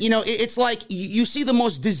things, man. You know, it's like you see the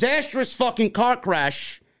most disastrous fucking car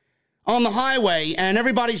crash on the highway and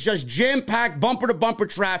everybody's just jam-packed bumper-to-bumper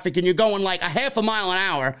traffic and you're going like a half a mile an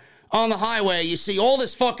hour on the highway. You see all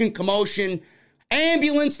this fucking commotion,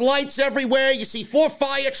 ambulance lights everywhere. You see 4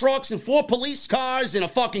 fire trucks and 4 police cars and a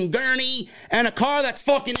fucking gurney and a car that's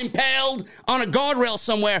fucking impaled on a guardrail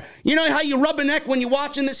somewhere. You know how you rub a neck when you're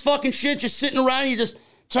watching this fucking shit, just sitting around, you just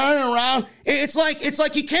turning around. It's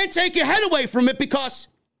like you can't take your head away from it because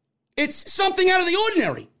it's something out of the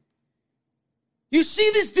ordinary. You see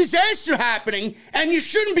this disaster happening and you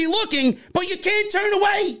shouldn't be looking, but you can't turn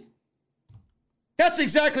away. That's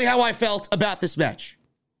exactly how I felt about this match.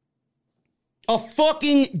 A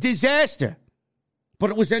fucking disaster. But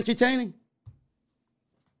it was entertaining.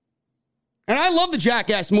 And I love the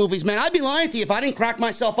Jackass movies, man. I'd be lying to you if I didn't crack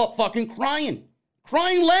myself up fucking crying,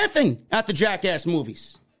 laughing at the Jackass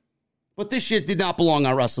movies. But this shit did not belong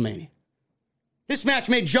on WrestleMania. This match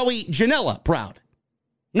made Joey Janela proud.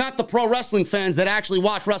 Not the pro wrestling fans that actually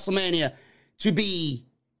watch WrestleMania to be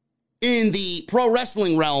in the pro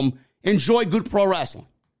wrestling realm, enjoy good pro wrestling.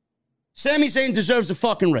 Sami Zayn deserves a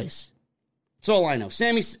fucking race. That's all I know.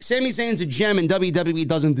 Sami Zayn's a gem and WWE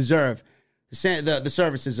doesn't deserve the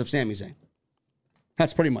services of Sami Zayn.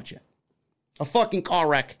 That's pretty much it. A fucking car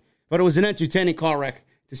wreck, but it was an entertaining car wreck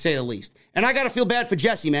to say the least. And I got to feel bad for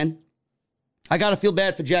Jesse, man. I got to feel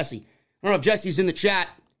bad for Jesse. I don't know if Jesse's in the chat.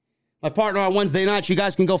 My partner on Wednesday nights, you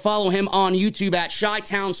guys can go follow him on YouTube at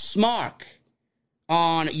Chi-Town Smark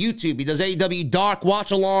on YouTube. He does AEW Dark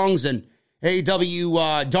watch-alongs and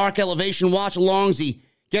AEW Dark Elevation watch-alongs. He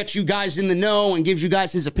gets you guys in the know and gives you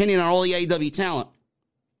guys his opinion on all the AEW talent.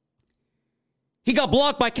 He got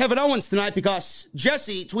blocked by Kevin Owens tonight because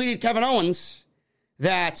Jesse tweeted Kevin Owens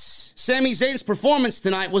that Sami Zayn's performance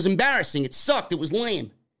tonight was embarrassing. It sucked. It was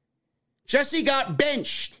lame. Jesse got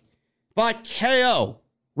benched by KO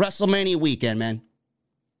WrestleMania weekend, man.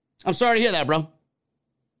 I'm sorry to hear that, bro.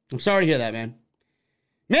 I'm sorry to hear that, man.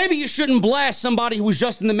 Maybe you shouldn't blast somebody who was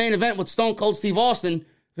just in the main event with Stone Cold Steve Austin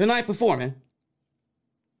the night before, man.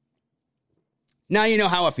 Now you know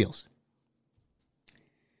how it feels.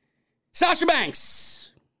 Sasha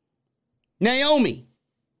Banks, Naomi,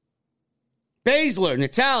 Baszler,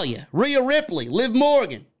 Natalya, Rhea Ripley, Liv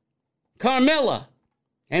Morgan, Carmella,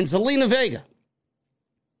 and Zelina Vega.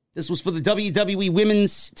 This was for the WWE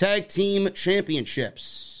Women's Tag Team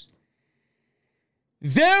Championships.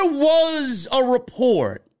 There was a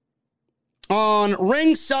report on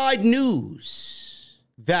Ringside News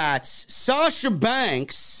that Sasha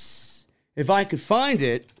Banks, if I could find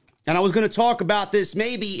it, and I was going to talk about this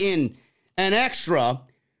maybe in an extra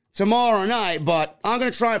tomorrow night, but I'm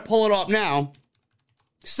going to try and pull it up now.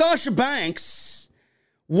 Sasha Banks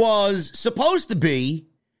was supposed to be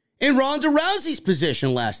in Ronda Rousey's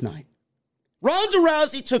position last night. Ronda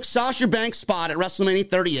Rousey took Sasha Banks' spot at WrestleMania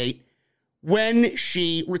 38 when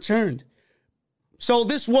she returned. So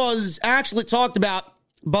this was actually talked about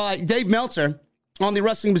by Dave Meltzer on the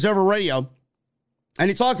Wrestling Observer Radio, and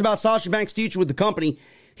he talked about Sasha Banks' future with the company.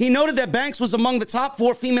 He noted that Banks was among the top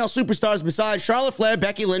 4 female superstars besides Charlotte Flair,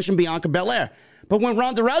 Becky Lynch, and Bianca Belair. But when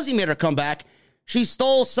Ronda Rousey made her comeback, she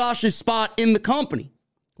stole Sasha's spot in the company,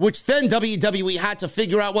 which then WWE had to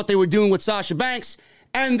figure out what they were doing with Sasha Banks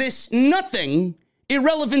and this nothing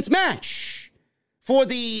irrelevant match for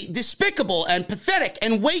the despicable and pathetic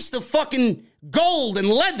and waste of fucking gold and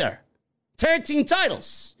leather tag team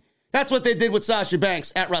titles. That's what they did with Sasha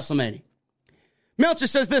Banks at WrestleMania. Meltzer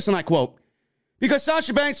says this, and I quote, "Because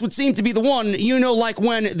Sasha Banks would seem to be the one, like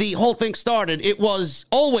when the whole thing started, it was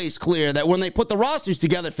always clear that when they put the rosters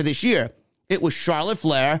together for this year, it was Charlotte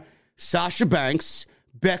Flair, Sasha Banks,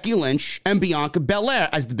 Becky Lynch, and Bianca Belair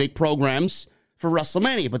as the big programs for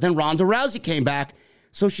WrestleMania. But then Ronda Rousey came back,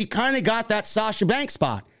 so she kind of got that Sasha Banks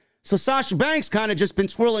spot. So Sasha Banks kind of just been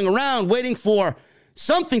twirling around, waiting for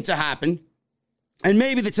something to happen. And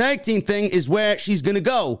maybe the tag team thing is where she's going to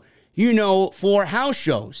go, for house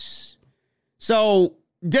shows." So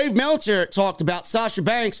Dave Meltzer talked about Sasha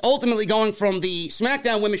Banks ultimately going from the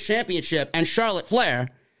SmackDown Women's Championship and Charlotte Flair,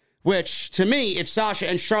 which to me, if Sasha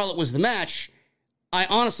and Charlotte was the match, I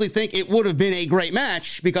honestly think it would have been a great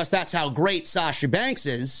match because that's how great Sasha Banks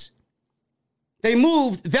is. They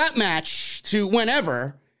moved that match to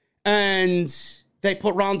whenever, and they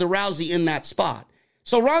put Ronda Rousey in that spot.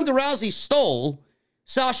 So Ronda Rousey stole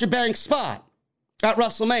Sasha Banks' spot at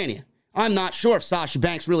WrestleMania. I'm not sure if Sasha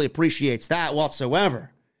Banks really appreciates that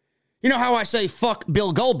whatsoever. You know how I say fuck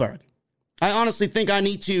Bill Goldberg? I honestly think I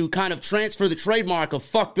need to kind of transfer the trademark of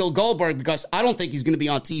fuck Bill Goldberg because I don't think he's going to be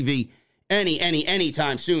on TV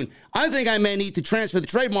anytime soon. I think I may need to transfer the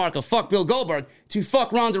trademark of fuck Bill Goldberg to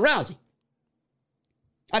fuck Ronda Rousey.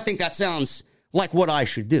 I think that sounds like what I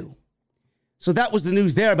should do. So that was the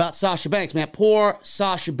news there about Sasha Banks, man. Poor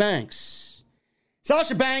Sasha Banks.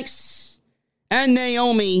 Sasha Banks and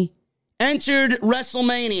Naomi entered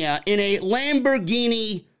WrestleMania in a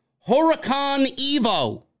Lamborghini Huracan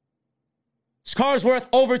Evo. This car's worth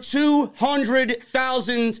over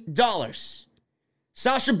 $200,000.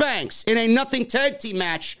 Sasha Banks, in a nothing tag team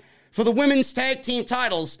match for the women's tag team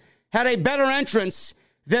titles, had a better entrance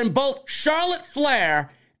than both Charlotte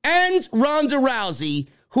Flair and Ronda Rousey,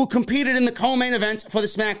 who competed in the co-main event for the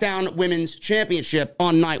SmackDown Women's Championship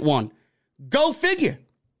on night one. Go figure.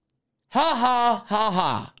 Ha ha ha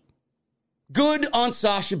ha. Good on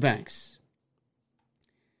Sasha Banks.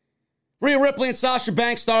 Rhea Ripley and Sasha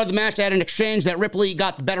Banks started the match. They had an exchange that Ripley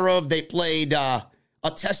got the better of. They played a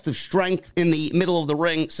test of strength in the middle of the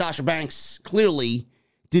ring. Sasha Banks clearly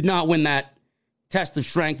did not win that test of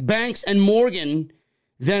strength. Banks and Morgan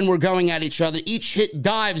then were going at each other. Each hit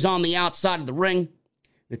dives on the outside of the ring.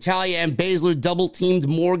 Natalya and Baszler double-teamed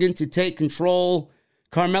Morgan to take control.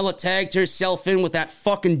 Carmella tagged herself in with that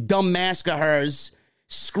fucking dumb mask of hers,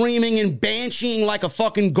 screaming and bansheeing like a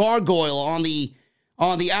fucking gargoyle on the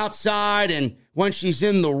outside. And when she's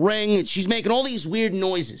in the ring, she's making all these weird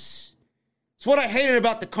noises. It's what I hated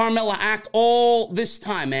about the Carmella act all this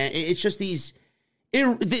time, man. It's just these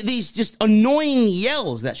just annoying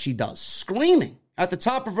yells that she does, screaming at the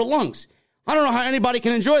top of her lungs. I don't know how anybody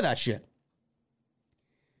can enjoy that shit.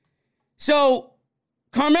 So,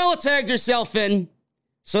 Carmella tagged herself in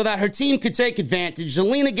so that her team could take advantage.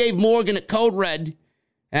 Zelina gave Morgan a code red,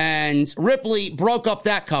 and Ripley broke up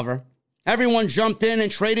that cover. Everyone jumped in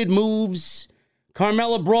and traded moves.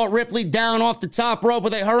 Carmella brought Ripley down off the top rope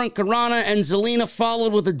with a Hurricanrana, and Zelina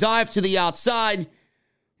followed with a dive to the outside.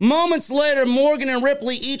 Moments later, Morgan and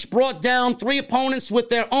Ripley each brought down 3 opponents with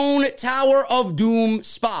their own Tower of Doom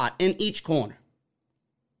spot in each corner.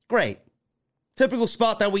 Great. Typical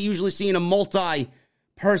spot that we usually see in a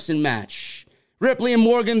multi-person match. Ripley and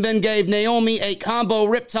Morgan then gave Naomi a combo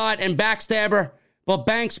riptide and backstabber, but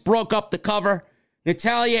Banks broke up the cover.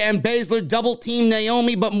 Natalya and Baszler double-teamed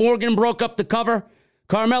Naomi, but Morgan broke up the cover.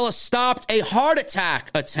 Carmella stopped a heart attack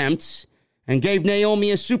attempt and gave Naomi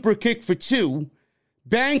a super kick for 2.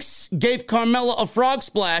 Banks gave Carmella a frog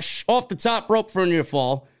splash off the top rope for a near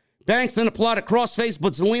fall. Banks then applied a crossface,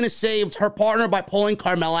 but Zelina saved her partner by pulling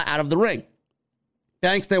Carmella out of the ring.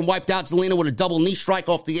 Banks then wiped out Zelina with a double knee strike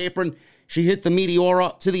off the apron. She hit the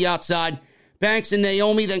Meteora to the outside. Banks and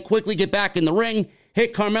Naomi then quickly get back in the ring,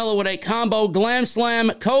 hit Carmella with a combo glam slam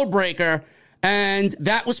codebreaker, and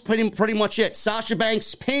that was pretty much it. Sasha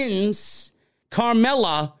Banks pins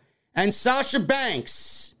Carmella, and Sasha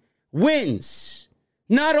Banks wins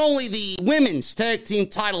not only the women's tag team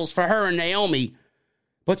titles for her and Naomi,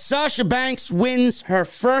 but Sasha Banks wins her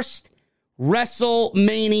first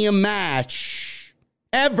WrestleMania match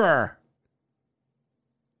ever.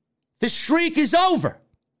 The streak is over.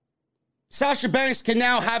 Sasha Banks can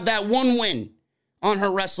now have that one win on her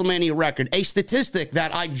WrestleMania record, a statistic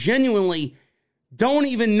that I genuinely don't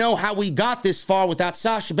even know how we got this far without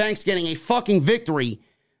Sasha Banks getting a fucking victory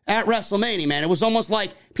at WrestleMania, man. It was almost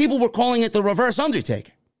like people were calling it the reverse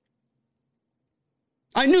Undertaker.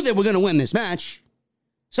 I knew they were going to win this match.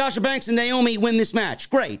 Sasha Banks and Naomi win this match.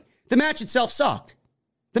 Great. The match itself sucked.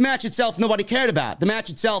 The match itself, nobody cared about. The match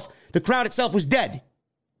itself, the crowd itself was dead.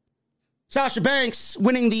 Sasha Banks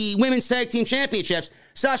winning the Women's Tag Team Championships.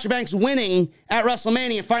 Sasha Banks winning at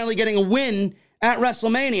WrestleMania, finally getting a win at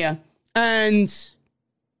WrestleMania. And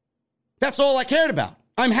that's all I cared about.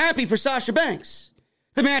 I'm happy for Sasha Banks.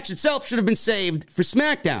 The match itself should have been saved for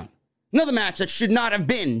SmackDown. Another match that should not have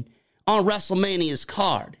been on WrestleMania's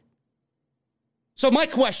card. So my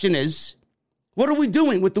question is, what are we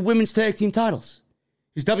doing with the Women's Tag Team titles?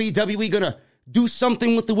 Is WWE going to do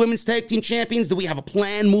something with the Women's Tag Team Champions? Do we have a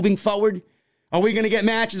plan moving forward? Are we going to get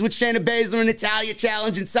matches with Shayna Baszler and Natalya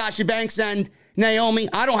challenging Sasha Banks and Naomi?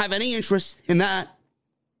 I don't have any interest in that.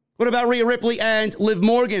 What about Rhea Ripley and Liv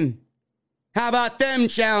Morgan? How about them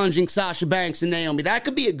challenging Sasha Banks and Naomi? That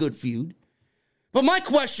could be a good feud. But my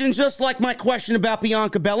question, just like my question about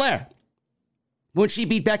Bianca Belair, when she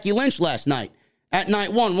beat Becky Lynch last night at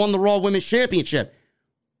night 1, won the Raw Women's Championship,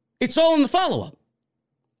 it's all in the follow-up.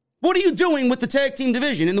 What are you doing with the tag team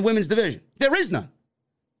division in the women's division? There is none.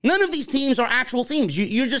 None of these teams are actual teams.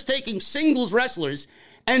 You're just taking singles wrestlers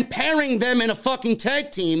and pairing them in a fucking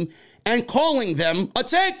tag team and calling them a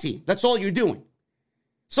tag team. That's all you're doing.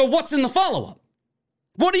 So what's in the follow-up?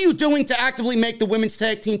 What are you doing to actively make the women's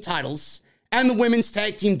tag team titles and the women's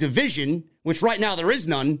tag team division, which right now there is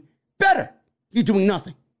none, Better. You're doing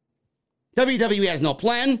nothing. WWE has no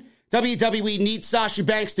plan. WWE needs Sasha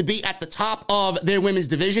Banks to be at the top of their women's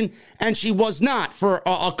division, and she was not for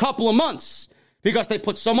a couple of months because they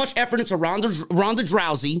put so much effort into Ronda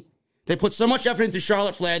Rousey. They put so much effort into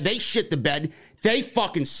Charlotte Flair. They shit the bed. They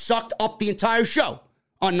fucking sucked up the entire show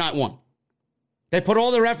on night one. They put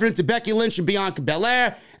all their effort into Becky Lynch and Bianca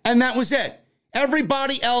Belair, and that was it.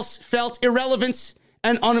 Everybody else felt irrelevant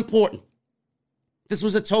and unimportant. This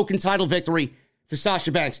was a token title victory for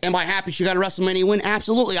Sasha Banks. Am I happy she got a WrestleMania win?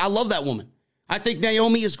 Absolutely. I love that woman. I think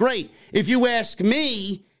Naomi is great. If you ask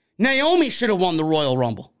me, Naomi should have won the Royal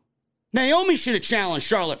Rumble. Naomi should have challenged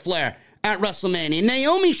Charlotte Flair at WrestleMania.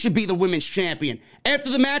 Naomi should be the women's champion. After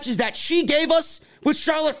the matches that she gave us with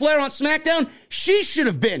Charlotte Flair on SmackDown, she should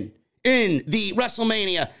have been in the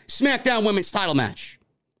WrestleMania SmackDown women's title match.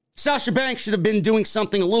 Sasha Banks should have been doing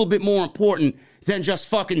something a little bit more important than just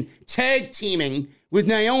fucking tag teaming with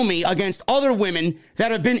Naomi against other women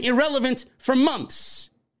that have been irrelevant for months.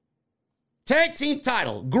 Tag team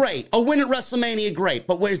title, great. A win at WrestleMania, great.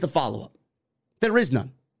 But where's the follow-up? There is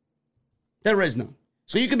none. There is none.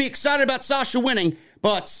 So you can be excited about Sasha winning,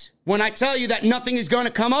 but when I tell you that nothing is going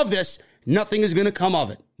to come of this, nothing is going to come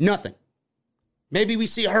of it. Nothing. Maybe we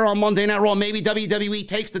see her on Monday Night Raw. Maybe WWE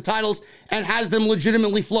takes the titles and has them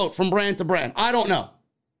legitimately float from brand to brand. I don't know.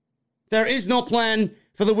 There is no plan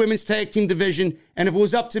for the women's tag team division, and if it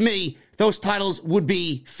was up to me, those titles would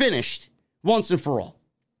be finished once and for all.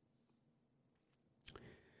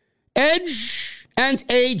 Edge and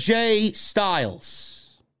AJ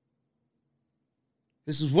Styles.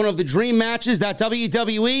 This is one of the dream matches that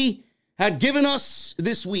WWE had given us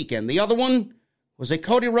this weekend. The other one was a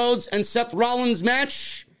Cody Rhodes and Seth Rollins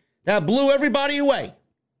match that blew everybody away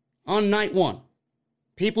on night one.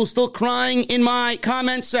 People still crying in my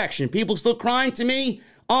comment section. People still crying to me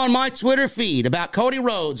on my Twitter feed about Cody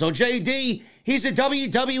Rhodes. Oh, JD, he's a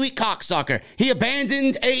WWE cocksucker. He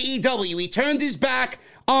abandoned AEW. He turned his back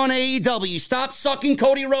on AEW. Stop sucking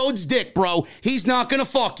Cody Rhodes' dick, bro. He's not going to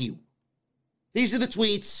fuck you. These are the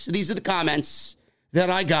tweets. These are the comments that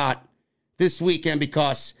I got this weekend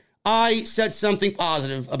because I said something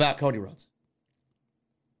positive about Cody Rhodes.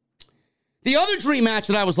 The other dream match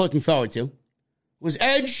that I was looking forward to was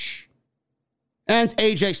Edge and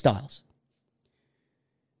AJ Styles.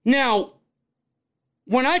 Now,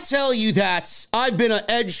 when I tell you that I've been an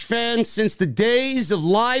Edge fan since the days of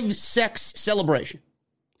live sex celebration,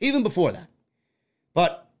 even before that,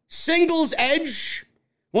 but singles Edge,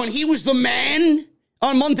 when he was the man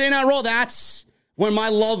on Monday Night Raw, that's when my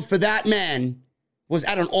love for that man was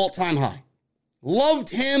at an all-time high.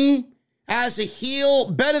 Loved him as a heel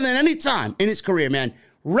better than any time in his career, man.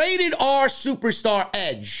 Rated R superstar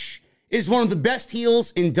Edge is one of the best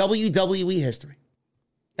heels in WWE history.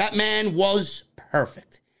 That man was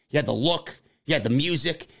perfect. He had the look. He had the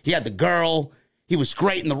music. He had the girl. He was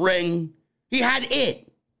great in the ring. He had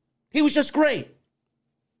it. He was just great.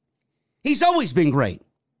 He's always been great.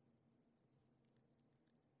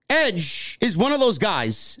 Edge is one of those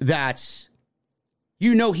guys that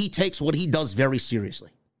you know he takes what he does very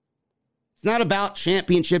seriously. It's not about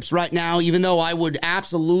championships right now, even though I would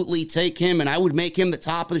absolutely take him and I would make him the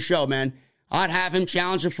top of the show, man. I'd have him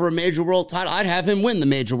challenging for a major world title. I'd have him win the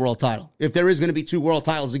major world title. If there is going to be 2 world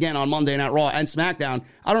titles again on Monday Night Raw and SmackDown,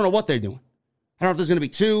 I don't know what they're doing. I don't know if there's going to be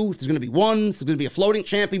 2, if there's going to be 1, if there's going to be a floating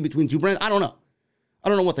champion between 2 brands. I don't know. I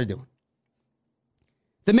don't know what they're doing.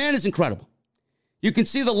 The man is incredible. You can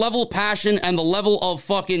see the level of passion and the level of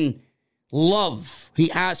fucking love he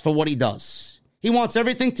has for what he does. He wants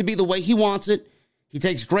everything to be the way he wants it. He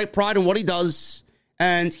takes great pride in what he does.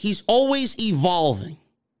 And he's always evolving.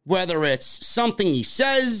 Whether it's something he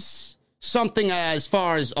says, something as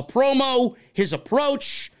far as a promo, his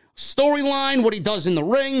approach, storyline, what he does in the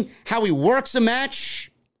ring, how he works a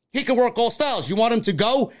match. He can work all styles. You want him to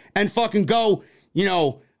go and fucking go, you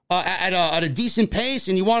know, at a decent pace,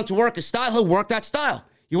 and you want him to work a style, he'll work that style.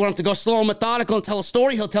 You want him to go slow and methodical and tell a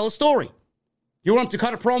story, he'll tell a story. You want him to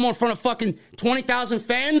cut a promo in front of fucking 20,000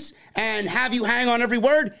 fans and have you hang on every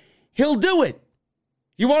word, he'll do it.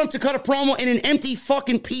 You want him to cut a promo in an empty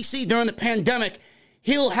fucking PC during the pandemic,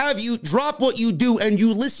 he'll have you drop what you do and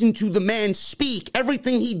you listen to the man speak.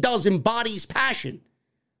 Everything he does embodies passion.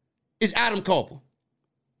 Is Adam Cole.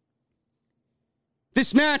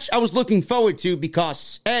 This match I was looking forward to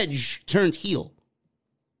because Edge turned heel.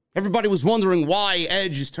 Everybody was wondering why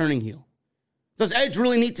Edge is turning heel. Does Edge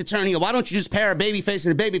really need to turn heel? Why don't you just pair a babyface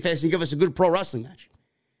and a babyface and give us a good pro wrestling match?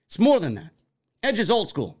 It's more than that. Edge is old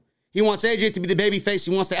school. He wants AJ to be the babyface.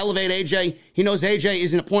 He wants to elevate AJ. He knows AJ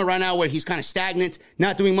is in a point right now where he's kind of stagnant,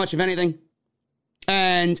 not doing much of anything.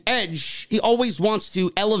 And Edge, he always wants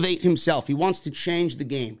to elevate himself. He wants to change the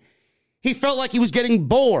game. He felt like he was getting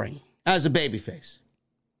boring as a babyface.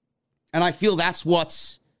 And I feel that's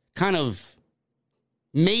what's kind of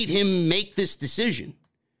made him make this decision.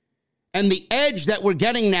 And the Edge that we're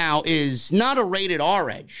getting now is not a rated R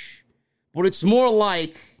Edge, but it's more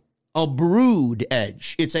like a brood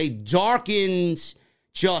Edge. It's a darkened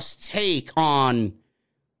just take on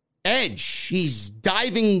Edge. He's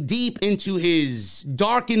diving deep into his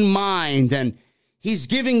darkened mind, and he's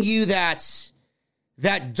giving you that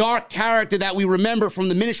dark character that we remember from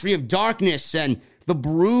the Ministry of Darkness and the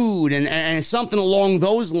Brood and something along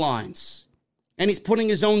those lines. And he's putting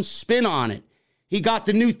his own spin on it. He got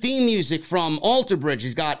the new theme music from Alter Bridge.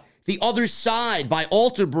 He's got The Other Side by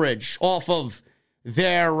Alter Bridge off of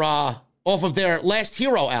their Last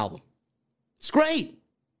Hero album. It's great.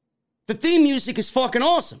 The theme music is fucking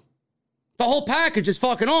awesome. The whole package is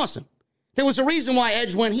fucking awesome. There was a reason why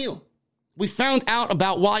Edge went heel. We found out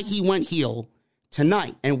about why he went heel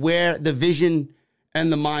tonight and where the vision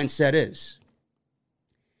and the mindset is.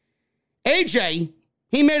 AJ,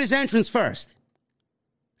 he made his entrance first.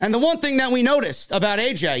 And the one thing that we noticed about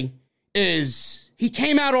AJ is he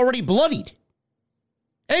came out already bloodied.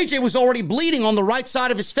 AJ was already bleeding on the right side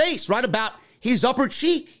of his face, right about his upper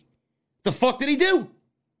cheek. The fuck did he do?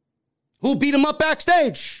 Who beat him up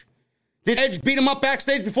backstage? Did Edge beat him up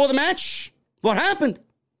backstage before the match? What happened?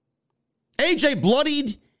 AJ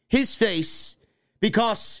bloodied his face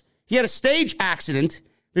because he had a stage accident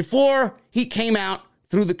before he came out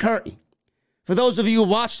through the curtain. For those of you who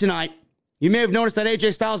watched tonight, you may have noticed that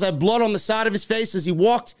AJ Styles had blood on the side of his face as he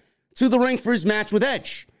walked to the ring for his match with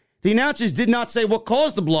Edge. The announcers did not say what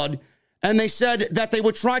caused the blood, and they said that they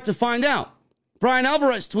would try to find out. Brian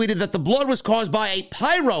Alvarez tweeted that the blood was caused by a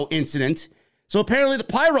pyro incident, so apparently the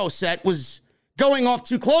pyro set was going off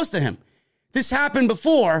too close to him. This happened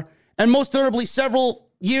before, and most notably several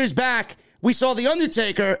years back, we saw The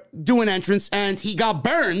Undertaker do an entrance, and he got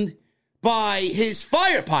burned by his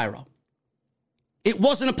fire pyro. It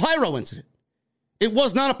wasn't a pyro incident. It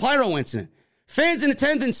was not a pyro incident. Fans in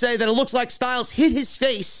attendance say that it looks like Styles hit his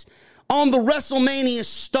face on the WrestleMania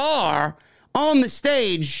star on the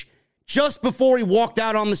stage just before he walked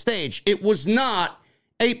out on the stage. It was not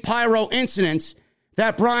a pyro incident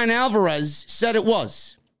that Brian Alvarez said it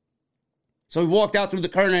was. So he walked out through the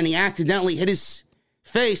curtain and he accidentally hit his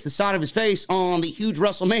face, the side of his face, on the huge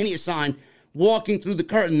WrestleMania sign walking through the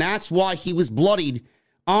curtain. That's why he was bloodied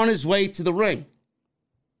on his way to the ring.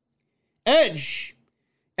 Edge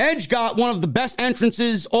got one of the best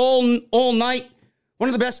entrances all night, one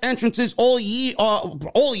of the best entrances all year,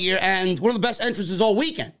 and one of the best entrances all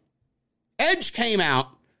weekend. Edge came out,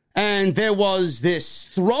 and there was this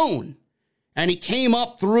throne, and he came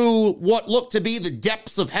up through what looked to be the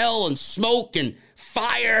depths of hell and smoke and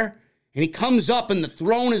fire, and he comes up, and the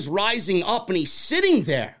throne is rising up, and he's sitting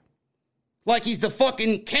there like he's the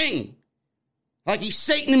fucking king, like he's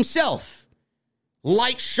Satan himself.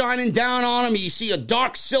 Light shining down on him. You see a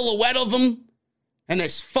dark silhouette of him. And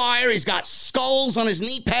there's fire. He's got skulls on his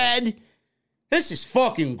knee pad. This is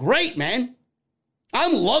fucking great, man.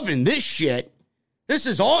 I'm loving this shit. This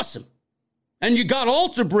is awesome. And you got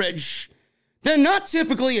Alter Bridge. They're not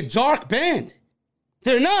typically a dark band.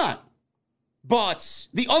 They're not. But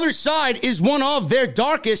The Other Side is one of their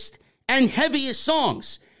darkest and heaviest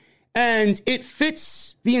songs. And it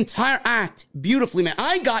fits the entire act beautifully, man.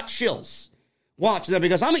 I got chills watching that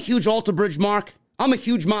because I'm a huge Alter Bridge mark. I'm a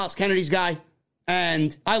huge Miles Kennedy's guy,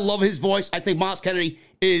 and I love his voice. I think Miles Kennedy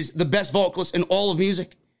is the best vocalist in all of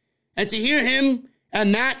music. And to hear him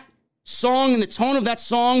and that song and the tone of that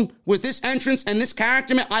song with this entrance and this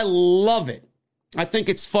character, man, I love it. I think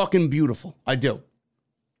it's fucking beautiful. I do.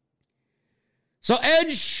 So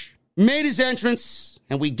Edge made his entrance,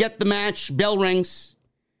 and we get the match. Bell rings.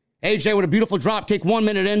 AJ with a beautiful drop kick 1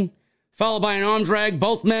 minute in, followed by an arm drag.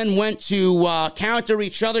 Both men went to counter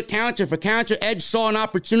each other, counter for counter. Edge saw an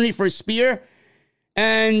opportunity for a spear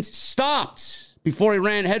and stopped before he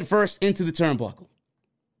ran headfirst into the turnbuckle.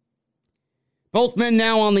 Both men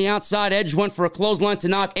now on the outside. Edge went for a clothesline to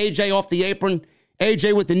knock AJ off the apron.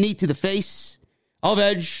 AJ with the knee to the face of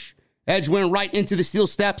Edge. Edge went right into the steel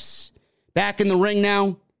steps. Back in the ring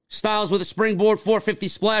now. Styles with a springboard 450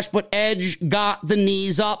 splash, but Edge got the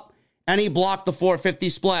knees up. And he blocked the 450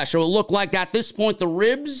 splash. So it looked like at this point the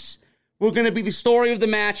ribs were going to be the story of the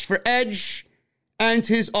match for Edge and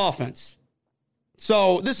his offense.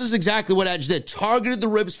 So this is exactly what Edge did. Targeted the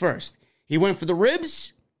ribs first. He went for the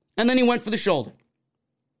ribs, and then he went for the shoulder.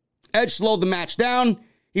 Edge slowed the match down.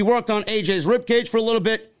 He worked on AJ's ribcage for a little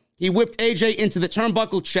bit. He whipped AJ into the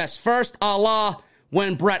turnbuckle chest first, a la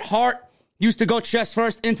when Bret Hart used to go chest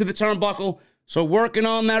first into the turnbuckle, so working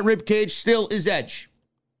on that rib cage still is Edge.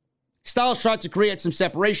 Styles tried to create some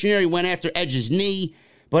separation here. He went after Edge's knee,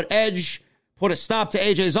 but Edge put a stop to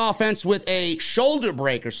AJ's offense with a shoulder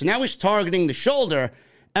breaker. So now he's targeting the shoulder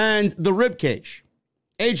and the rib cage.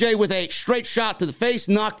 AJ with a straight shot to the face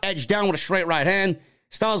knocked Edge down with a straight right hand.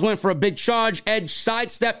 Styles went for a big charge. Edge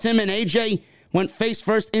sidestepped him, and AJ went face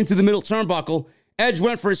first into the middle turnbuckle. Edge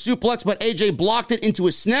went for a suplex, but AJ blocked it into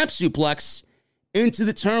a snap suplex into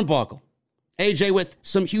the turnbuckle. AJ with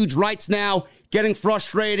some huge rights now, getting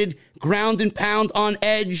frustrated, ground and pound on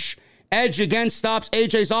Edge. Edge again stops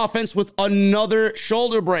AJ's offense with another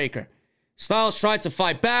shoulder breaker. Styles tried to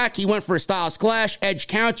fight back. He went for a Styles clash. Edge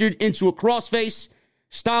countered into a crossface.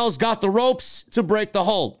 Styles got the ropes to break the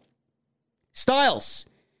hold. Styles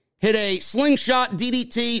hit a slingshot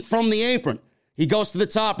DDT from the apron. He goes to the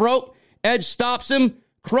top rope. Edge stops him,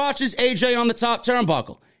 crotches AJ on the top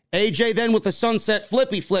turnbuckle. AJ then with the sunset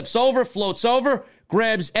flip, he flips over, floats over,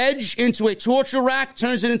 grabs Edge into a torture rack,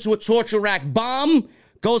 turns it into a torture rack bomb,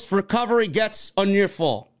 goes for a cover, he gets a near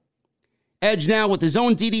fall. Edge now with his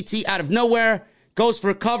own DDT out of nowhere, goes for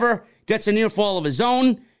a cover, gets a near fall of his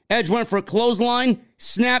own. Edge went for a clothesline,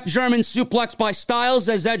 snap German suplex by Styles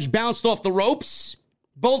as Edge bounced off the ropes.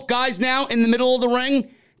 Both guys now in the middle of the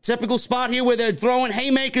ring. Typical spot here where they're throwing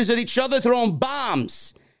haymakers at each other, throwing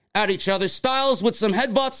bombs at each other. Styles with some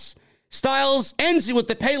headbutts. Styles ends it with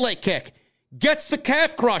the Pele kick. Gets the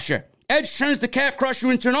calf crusher. Edge turns the calf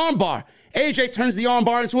crusher into an armbar. AJ turns the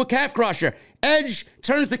armbar into a calf crusher. Edge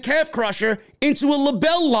turns the calf crusher into a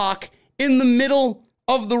label lock in the middle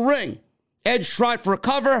of the ring. Edge tried for a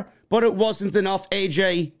cover, but it wasn't enough.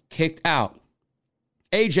 AJ kicked out.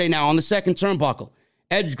 AJ now on the second turnbuckle.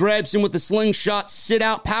 Edge grabs him with a slingshot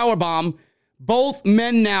sit-out powerbomb. Both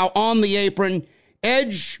men now on the apron.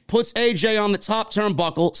 Edge puts AJ on the top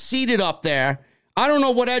turnbuckle, seated up there. I don't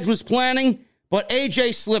know what Edge was planning, but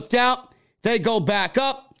AJ slipped out. They go back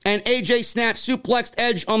up, and AJ snaps suplexed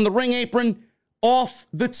Edge on the ring apron off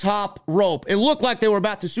the top rope. It looked like they were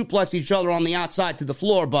about to suplex each other on the outside to the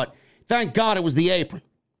floor, but thank God it was the apron.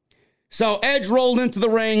 So Edge rolled into the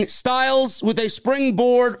ring. Styles with a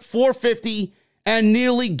springboard 450 and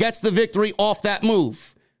nearly gets the victory off that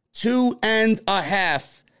move.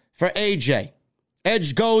 2.5 for AJ.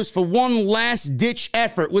 Edge goes for one last-ditch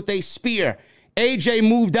effort with a spear. AJ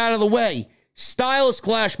moved out of the way. Styles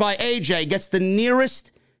clash by AJ gets the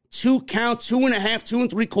nearest 2 count, 2.5, 2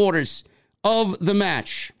 3/4 of the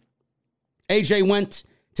match. AJ went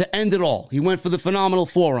to end it all. He went for the phenomenal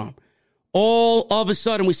forearm. All of a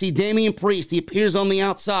sudden, we see Damian Priest. He appears on the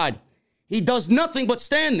outside. He does nothing but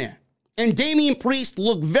stand there. And Damian Priest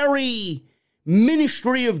looked very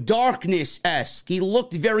Ministry of Darkness-esque. He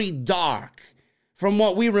looked very dark from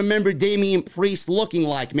what we remember Damian Priest looking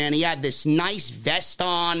like, man. He had this nice vest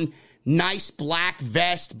on, nice black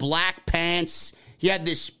vest, black pants. He had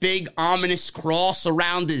this big ominous cross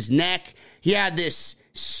around his neck. He had this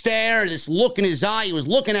stare, this look in his eye. He was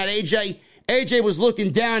looking at AJ. AJ was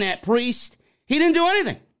looking down at Priest. He didn't do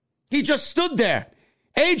anything. He just stood there.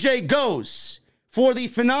 AJ goes for the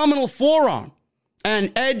phenomenal forearm,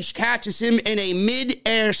 and Edge catches him in a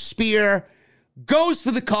mid-air spear, goes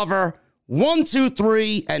for the cover, 1, 2,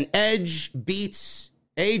 3, and Edge beats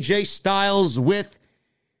AJ Styles with,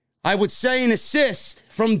 I would say, an assist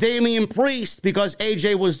from Damian Priest because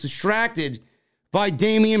AJ was distracted by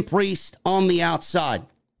Damian Priest on the outside.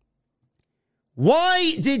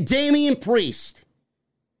 Why did Damian Priest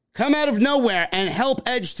come out of nowhere and help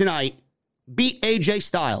Edge tonight beat AJ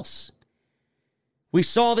Styles? We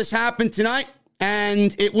saw this happen tonight,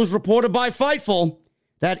 and it was reported by Fightful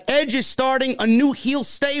that Edge is starting a new heel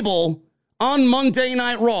stable on Monday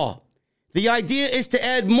Night Raw. The idea is to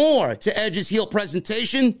add more to Edge's heel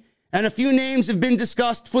presentation, and a few names have been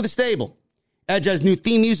discussed for the stable. Edge has new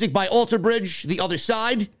theme music by Alter Bridge, The Other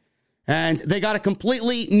Side, and they got a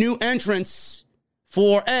completely new entrance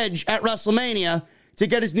for Edge at WrestleMania to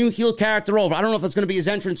get his new heel character over. I don't know if it's going to be his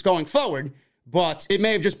entrance going forward, but it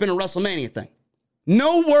may have just been a WrestleMania thing.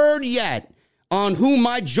 No word yet on who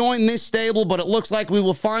might join this stable, but it looks like we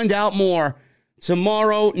will find out more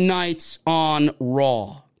tomorrow night on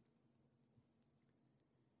Raw.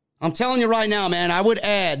 I'm telling you right now, man, I would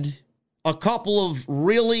add a couple of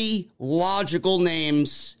really logical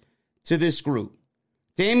names to this group.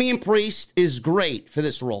 Damian Priest is great for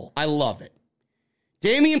this role. I love it.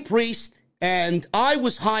 Damian Priest, and I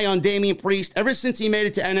was high on Damian Priest ever since he made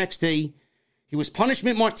it to NXT. He was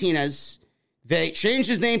Punishment Martinez. They changed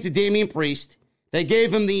his name to Damian Priest. They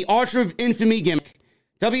gave him the Archer of Infamy gimmick.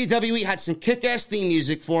 WWE had some kick-ass theme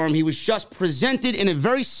music for him. He was just presented in a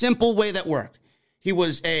very simple way that worked. He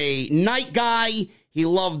was a night guy. He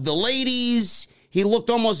loved the ladies. He looked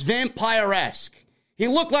almost vampire-esque. He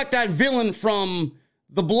looked like that villain from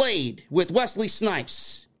The Blade with Wesley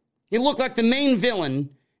Snipes. He looked like the main villain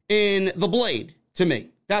in The Blade to me.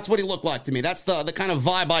 That's what he looked like to me. That's the kind of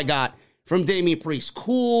vibe I got from Damian Priest.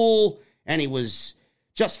 Cool, and he was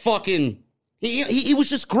just fucking... He was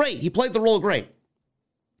just great. He played the role great.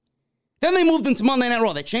 Then they moved him to Monday Night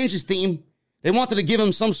Raw. They changed his theme. They wanted to give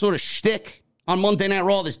him some sort of shtick on Monday Night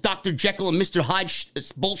Raw, this Dr. Jekyll and Mr. Hyde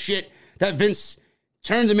bullshit that Vince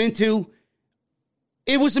turned him into.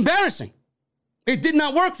 It was embarrassing. It did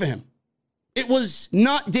not work for him. It was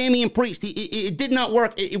not Damian Priest. It did not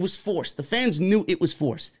work. It was forced. The fans knew it was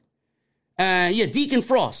forced. Deacon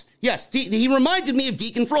Frost. Yes, he reminded me of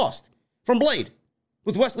Deacon Frost from Blade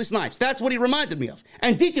with Wesley Snipes. That's what he reminded me of.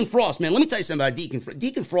 And Deacon Frost, man, let me tell you something about Deacon Frost.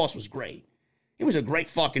 Deacon Frost was great. He was a great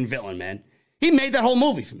fucking villain, man. He made that whole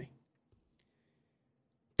movie for me.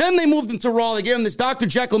 Then they moved him to Raw. They gave him this Dr.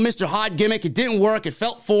 Jekyll, Mr. Hyde gimmick. It didn't work. It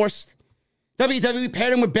felt forced. WWE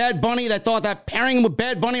paired him with Bad Bunny. They thought that pairing him with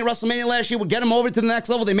Bad Bunny at WrestleMania last year would get him over to the next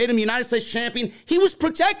level. They made him United States champion. He was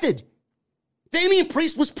protected. Damian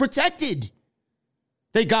Priest was protected.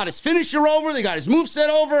 They got his finisher over. They got his moveset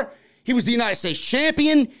over. He was the United States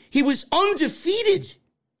champion. He was undefeated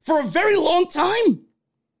for a very long time.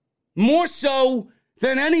 More so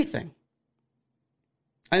than anything.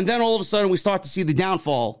 And then all of a sudden we start to see the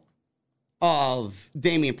downfall of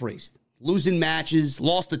Damian Priest. Losing matches,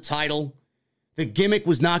 lost the title. The gimmick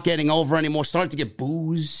was not getting over anymore. Started to get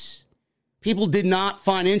boos. People did not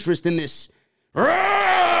find interest in this.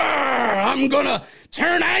 I'm gonna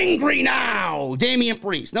turn angry now, Damian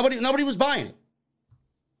Priest. Nobody was buying it.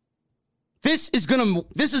 This is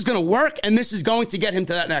gonna work, and this is going to get him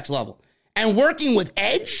to that next level. And working with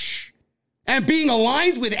Edge and being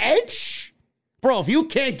aligned with Edge, bro. If you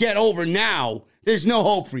can't get over now, there's no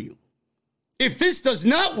hope for you. If this does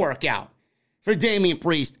not work out for Damian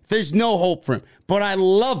Priest, there's no hope for him. But I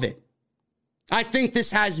love it. I think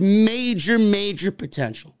this has major, major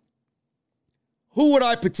potential. Who would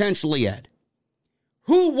I potentially add?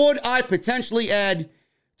 Who would I potentially add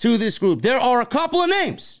to this group? There are a couple of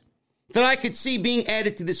names that I could see being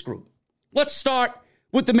added to this group. Let's start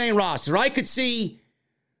with the main roster. I could see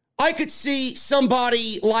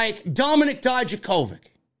somebody like Dominic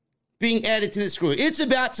Dijakovic being added to this group. It's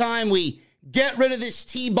about time we get rid of this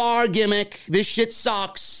T-bar gimmick. This shit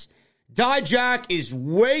sucks. Dijak is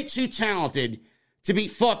way too talented to be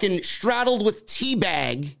fucking straddled with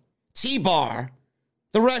T-bar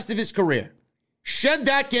the rest of his career. Shed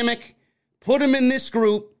that gimmick, put him in this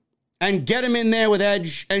group, and get him in there with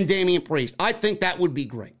Edge and Damian Priest. I think that would be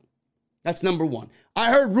great. That's number one.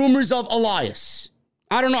 I heard rumors of Elias.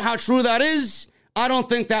 I don't know how true that is. I don't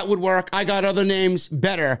think that would work. I got other names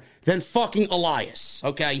better than fucking Elias,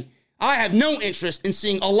 okay? I have no interest in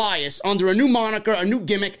seeing Elias under a new moniker, a new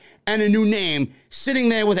gimmick, and a new name sitting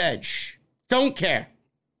there with Edge. Don't care.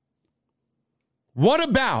 What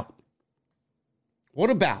about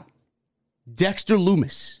Dexter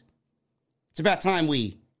Lumis? It's about time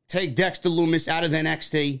we take Dexter Lumis out of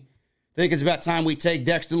NXT. I think it's about time we take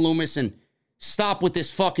Dexter Lumis and stop with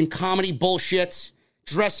this fucking comedy bullshit,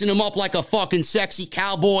 dressing him up like a fucking sexy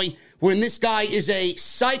cowboy, when this guy is a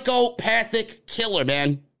psychopathic killer,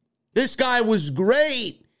 man. This guy was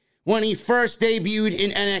great when he first debuted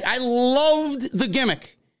in NXT. I loved the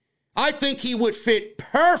gimmick. I think he would fit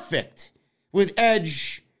perfect with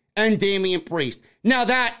Edge and Damian Priest. Now,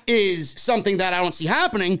 that is something that I don't see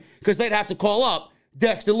happening because they'd have to call up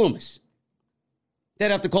Dexter Lumis.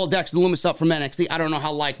 They'd have to call Dexter Lumis up from NXT. I don't know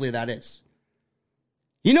how likely that is.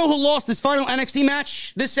 You know who lost his final NXT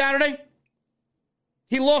match this Saturday?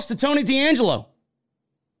 He lost to Tony D'Angelo.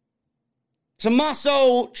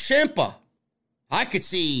 Tommaso Ciampa. I could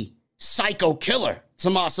see Psycho Killer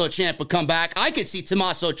Tommaso Ciampa come back. I could see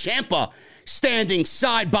Tommaso Ciampa standing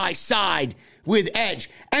side by side with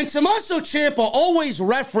Edge. And Tommaso Ciampa always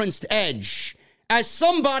referenced Edge as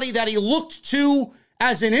somebody that he looked to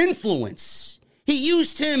as an influence. He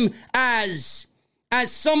used him as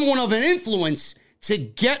someone of an influence to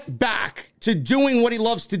get back to doing what he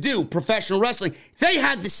loves to do, professional wrestling. They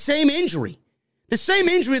had the same injury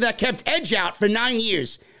that kept Edge out for 9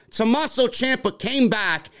 years. Tommaso Ciampa came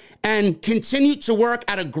back and continued to work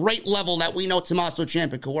at a great level that we know Tommaso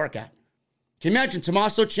Ciampa could work at. Can you imagine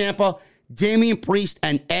Tommaso Ciampa, Damian Priest,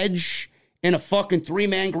 and Edge in a fucking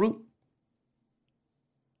 3-man group?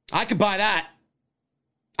 I could buy that.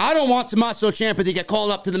 I don't want Tommaso Ciampa to get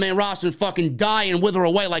called up to the main roster and fucking die and wither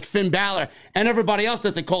away like Finn Balor and everybody else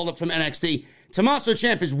that they called up from NXT. Tommaso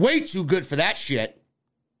Ciampa is way too good for that shit.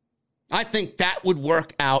 I think that would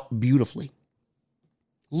work out beautifully.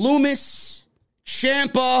 Loomis,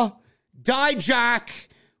 Ciampa, Dijak,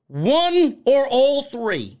 one or all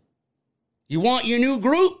three. You want your new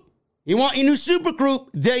group? You want your new super group?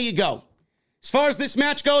 There you go. As far as this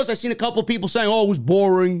match goes, I've seen a couple people saying, oh, it was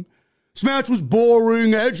boring. This match was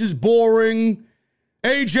boring. Edge is boring.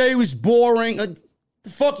 AJ was boring. The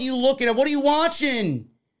fuck are you looking at? What are you watching?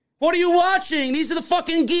 What are you watching? These are the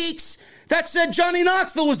fucking geeks that said Johnny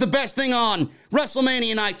Knoxville was the best thing on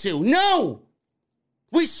WrestleMania Night 2. No!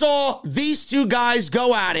 We saw these two guys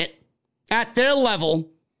go at it at their level.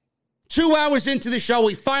 2 hours into the show,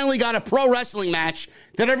 we finally got a pro wrestling match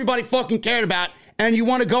that everybody fucking cared about, and you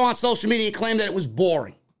want to go on social media and claim that it was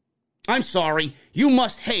boring. I'm sorry. You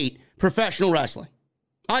must hate professional wrestling.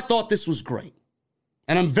 I thought this was great.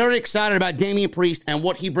 And I'm very excited about Damian Priest and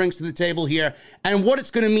what he brings to the table here and what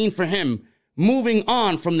it's going to mean for him moving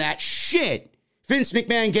on from that shit Vince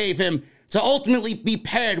McMahon gave him to ultimately be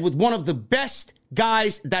paired with one of the best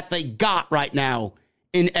guys that they got right now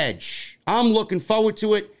in Edge. I'm looking forward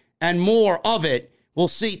to it, and more of it we'll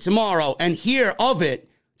see tomorrow and hear of it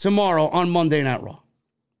tomorrow on Monday Night Raw.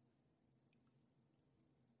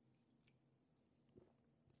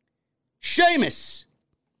 Sheamus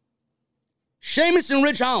and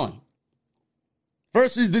Ridge Holland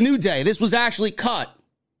versus The New Day. This was actually cut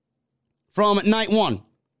from night one.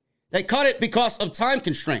 They cut it because of time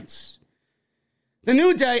constraints. The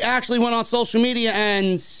New Day actually went on social media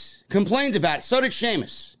and complained about it. So did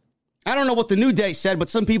Sheamus. I don't know what The New Day said, but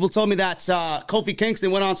some people told me that Kofi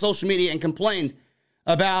Kingston went on social media and complained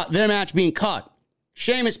about their match being cut.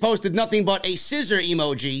 Sheamus posted nothing but a scissor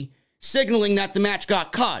emoji signaling that the match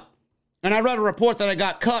got cut. And I read a report that I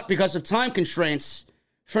got cut because of time constraints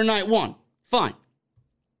for night one. Fine.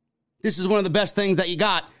 This is one of the best things that you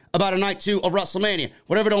got about a night 2 of WrestleMania.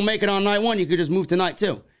 Whatever don't make it on night 1, you could just move to night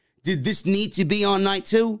 2. Did this need to be on night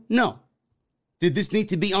 2? No. Did this need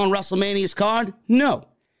to be on WrestleMania's card? No.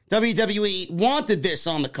 WWE wanted this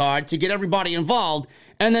on the card to get everybody involved,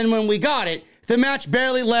 and then when we got it, the match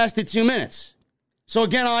barely lasted 2 minutes. So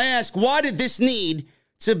again, I ask, why did this need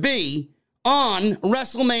to be on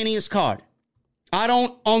WrestleMania's card? I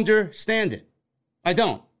don't understand it. I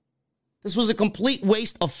don't. This was a complete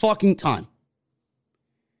waste of fucking time.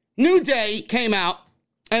 New Day came out,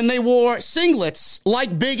 and they wore singlets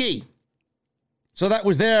like Big E. So that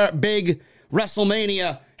was their big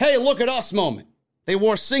WrestleMania, hey, look at us moment. They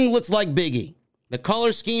wore singlets like Big E. The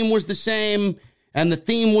color scheme was the same, and the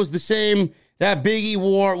theme was the same that Big E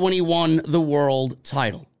wore when he won the world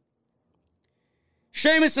title.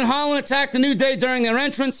 Sheamus and Holland attacked the New Day during their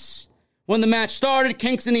entrance. When the match started,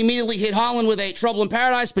 Kingston immediately hit Holland with a Trouble in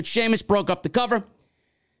Paradise, but Sheamus broke up the cover.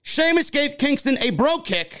 Sheamus gave Kingston a bro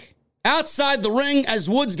kick outside the ring as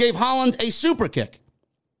Woods gave Holland a super kick.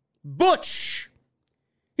 Butch,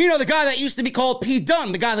 you know, the guy that used to be called P.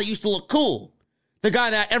 Dunne, the guy that used to look cool, the guy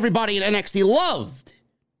that everybody at NXT loved.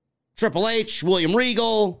 Triple H, William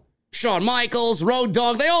Regal, Shawn Michaels, Road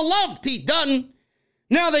Dogg, they all loved Pete Dunne.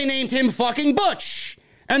 Now they named him fucking Butch,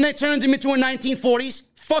 and they turned him into a 1940s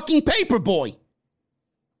fucking paper boy.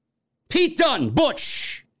 Pete Dunne,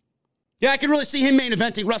 Butch. Yeah, I could really see him main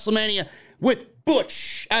eventing WrestleMania with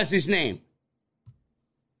Butch as his name.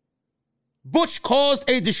 Butch caused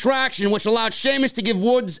a distraction, which allowed Sheamus to give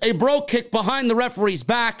Woods a bro kick behind the referee's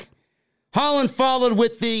back. Holland followed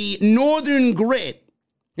with the Northern Grit,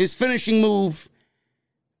 his finishing move,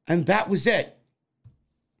 and that was it.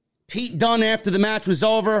 Pete Dunne, after the match was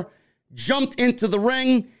over, jumped into the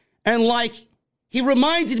ring, and he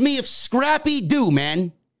reminded me of Scrappy Doo,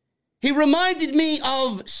 man. He reminded me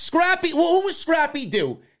of Scrappy. Well, who was Scrappy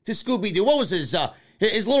Doo to Scooby Doo? What was his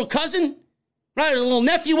little cousin? Right, his little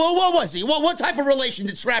nephew? What was he? What type of relation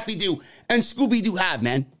did Scrappy Doo and Scooby Doo have,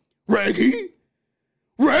 man? Raggy?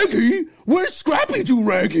 Where's Scrappy Doo,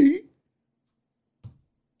 Raggy?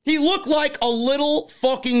 He looked like a little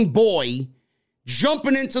fucking boy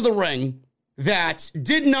jumping into the ring that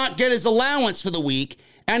did not get his allowance for the week,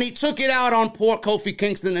 and he took it out on poor Kofi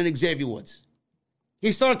Kingston and Xavier Woods.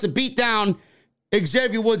 He started to beat down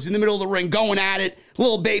Xavier Woods in the middle of the ring, going at it,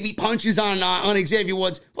 little baby punches on Xavier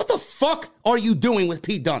Woods. What the fuck are you doing with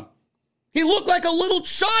Pete Dunne? He looked like a little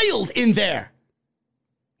child in there.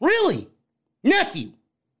 Really? Nephew.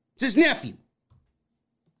 It's his nephew.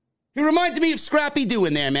 He reminded me of Scrappy Doo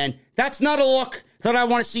in there, man. That's not a look that I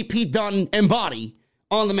want to see Pete Dunne embody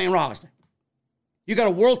on the main roster. You got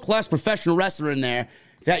a world-class professional wrestler in there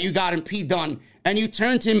that you got in Pete Dunne, and you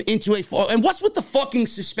turned him into a... And what's with the fucking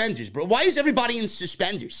suspenders, bro? Why is everybody in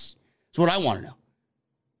suspenders? That's what I want to know.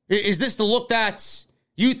 Is this the look that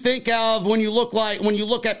you think of when you look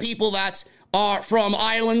at people that are from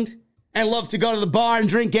Ireland? and love to go to the bar and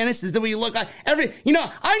drink Guinness? Is that what you look like?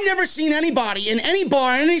 I've never seen anybody in any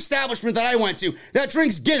bar, in any establishment that I went to that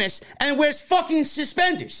drinks Guinness and wears fucking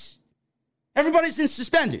suspenders. Everybody's in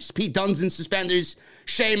suspenders. Pete Dunne's in suspenders.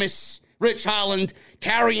 Sheamus, Rich Holland,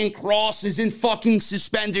 Karrion Kross is in fucking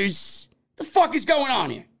suspenders. The fuck is going on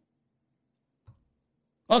here?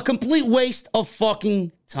 A complete waste of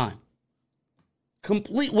fucking time.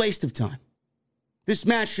 Complete waste of time. This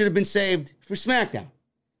match should have been saved for SmackDown.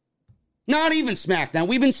 Not even SmackDown.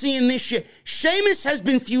 We've been seeing this shit. Sheamus has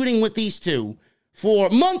been feuding with these two for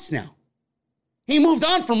months now. He moved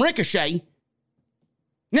on from Ricochet.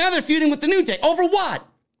 Now they're feuding with the New Day. Over what?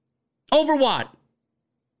 Over what?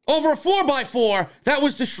 Over a 4x4 that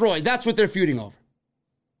was destroyed. That's what they're feuding over.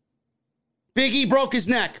 Big E broke his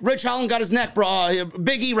neck. Rich Holland got his neck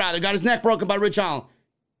Big E got his neck broken by Rich Holland.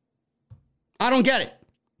 I don't get it.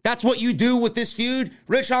 That's what you do with this feud?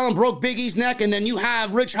 Rich Holland broke Big E's neck, and then you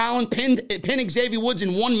have Rich Holland pin Xavier Woods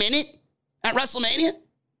in 1 minute at WrestleMania?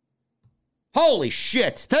 Holy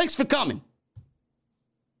shit. Thanks for coming.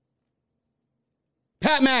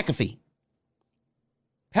 Pat McAfee.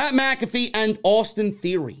 Pat McAfee and Austin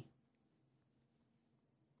Theory.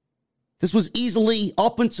 This was easily,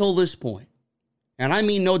 up until this point, and I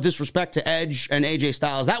mean no disrespect to Edge and AJ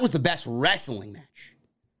Styles, that was the best wrestling match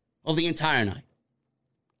of the entire night.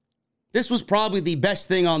 This was probably the best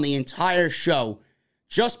thing on the entire show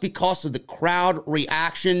just because of the crowd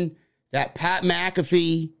reaction that Pat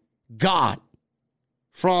McAfee got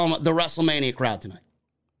from the WrestleMania crowd tonight.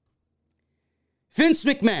 Vince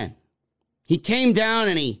McMahon, he came down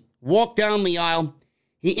and he walked down the aisle.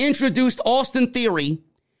 He introduced Austin Theory,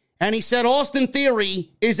 and he said Austin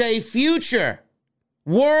Theory is a future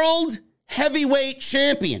world heavyweight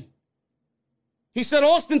champion. He said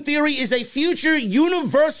Austin Theory is a future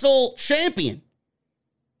Universal Champion.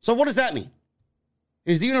 So what does that mean?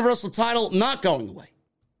 Is the Universal title not going away?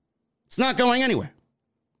 It's not going anywhere.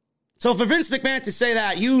 So for Vince McMahon to say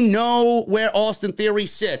that, you know where Austin Theory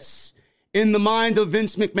sits in the mind of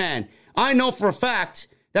Vince McMahon. I know for a fact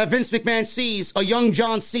that Vince McMahon sees a young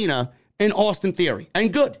John Cena in Austin Theory.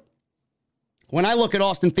 And good. When I look at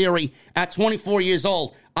Austin Theory at 24 years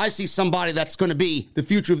old, I see somebody that's going to be the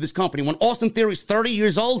future of this company. When Austin Theory's 30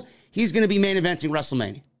 years old, he's going to be main eventing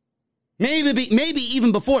WrestleMania. Maybe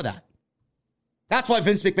even before that. That's why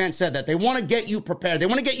Vince McMahon said that. They want to get you prepared. They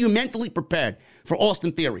want to get you mentally prepared for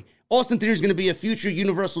Austin Theory. Austin Theory is going to be a future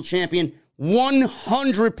Universal Champion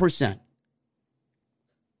 100%.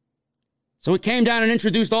 So he came down and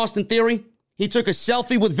introduced Austin Theory. He took a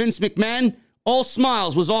selfie with Vince McMahon. All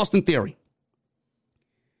smiles was Austin Theory.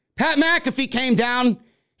 Pat McAfee came down.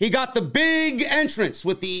 He got the big entrance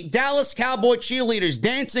with the Dallas Cowboy cheerleaders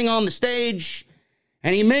dancing on the stage.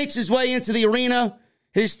 And he makes his way into the arena.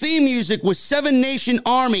 His theme music was Seven Nation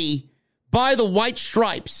Army by the White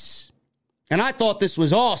Stripes. And I thought this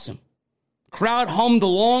was awesome. Crowd hummed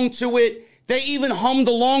along to it. They even hummed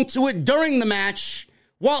along to it during the match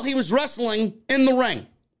while he was wrestling in the ring.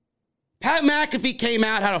 Pat McAfee came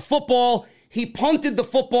out, had a football. He punted the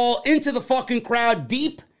football into the fucking crowd,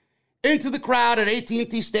 deep into the crowd at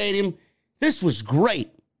AT&T Stadium. This was great.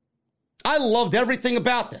 I loved everything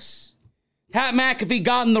about this. Pat McAfee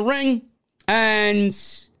got in the ring, and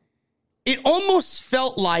it almost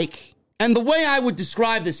felt like, and the way I would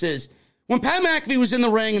describe this is, when Pat McAfee was in the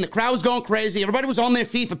ring and the crowd was going crazy, everybody was on their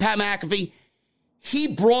feet for Pat McAfee, he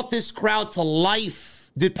brought this crowd to life,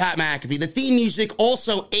 did Pat McAfee. The theme music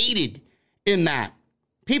also aided in that.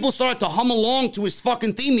 People started to hum along to his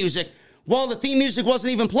fucking theme music while the theme music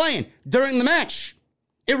wasn't even playing during the match.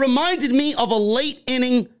 It reminded me of a late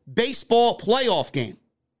inning baseball playoff game.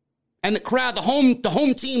 And the crowd, the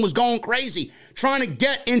home team was going crazy, trying to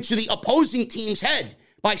get into the opposing team's head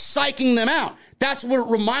by psyching them out. That's what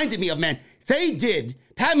it reminded me of, man.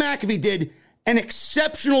 Pat McAfee did an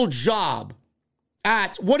exceptional job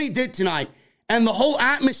at what he did tonight. And the whole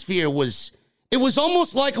atmosphere it was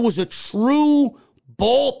almost like it was a true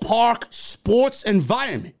ballpark sports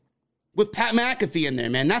environment with Pat McAfee in there,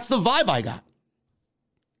 man. That's the vibe I got.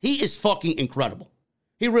 He is fucking incredible.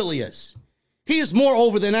 He really is. He is more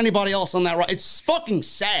over than anybody else on that roster. It's fucking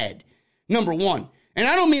sad, number one. And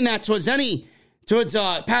I don't mean that towards Pat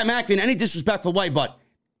McAfee in any disrespectful way, but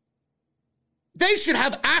they should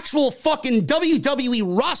have actual fucking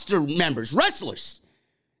WWE roster members, wrestlers,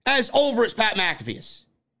 as over as Pat McAfee is.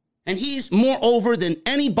 And he's more over than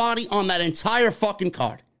anybody on that entire fucking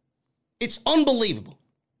card. It's unbelievable.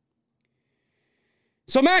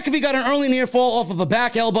 So McAfee got an early near fall off of a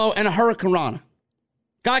back elbow and a hurricanrana.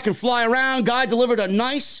 Guy can fly around. Guy delivered a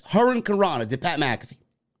nice hurricanrana to Pat McAfee.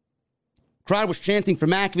 Crowd was chanting for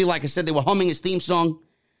McAfee. Like I said, they were humming his theme song.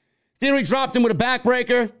 Theory dropped him with a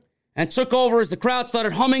backbreaker and took over as the crowd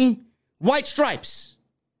started humming White Stripes.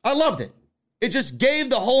 I loved it. It just gave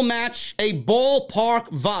the whole match a ballpark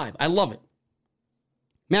vibe. I love it.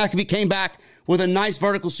 McAfee came back with a nice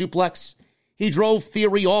vertical suplex. He drove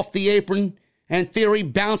Theory off the apron, and Theory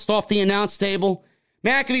bounced off the announce table.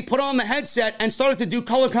 McAfee put on the headset and started to do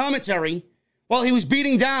color commentary while he was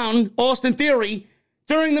beating down Austin Theory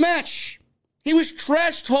during the match. He was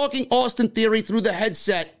trash-talking Austin Theory through the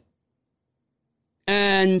headset,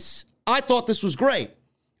 and I thought this was great.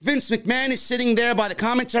 Vince McMahon is sitting there by the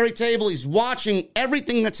commentary table. He's watching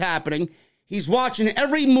everything that's happening. He's watching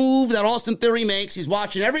every move that Austin Theory makes. He's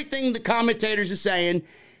watching everything the commentators are saying.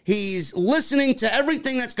 He's listening to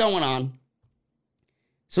everything that's going on.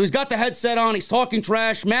 So he's got the headset on. He's talking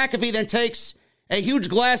trash. McAfee then takes a huge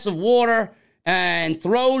glass of water and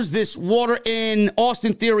throws this water in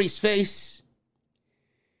Austin Theory's face.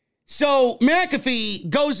 So McAfee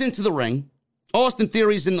goes into the ring. Austin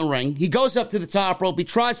Theory's in the ring. He goes up to the top rope. He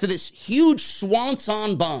tries for this huge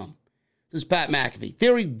swanton bomb. This is Pat McAfee.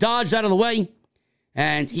 Theory dodged out of the way,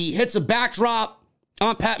 and he hits a backdrop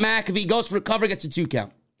on Pat McAfee, goes for a cover, gets a 2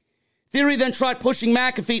 count. Theory then tried pushing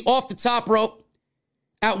McAfee off the top rope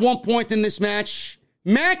at one point in this match.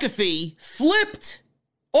 McAfee flipped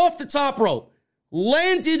off the top rope,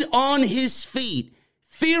 landed on his feet.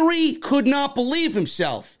 Theory could not believe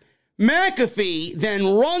himself. McAfee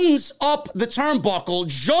then runs up the turnbuckle,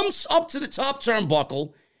 jumps up to the top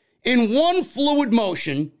turnbuckle in one fluid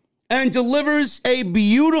motion, and delivers a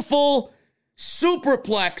beautiful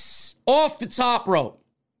superplex off the top rope.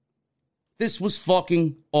 This was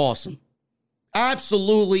fucking awesome.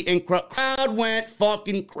 Absolutely incredible. Crowd went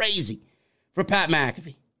fucking crazy for Pat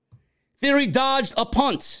McAfee. Theory dodged a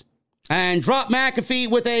punt and dropped McAfee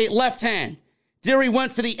with a left hand. Theory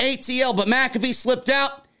went for the ATL, but McAfee slipped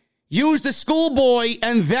out, used the schoolboy,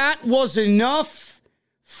 and that was enough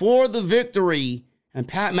for the victory. And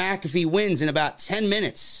Pat McAfee wins in about 10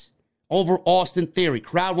 minutes over Austin Theory.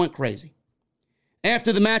 Crowd went crazy.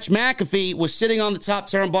 After the match, McAfee was sitting on the top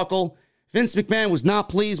turnbuckle. Vince McMahon was not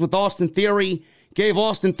pleased with Austin Theory, gave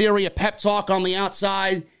Austin Theory a pep talk on the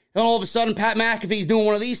outside. Then all of a sudden, Pat McAfee's doing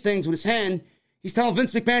one of these things with his hand. He's telling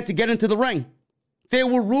Vince McMahon to get into the ring. There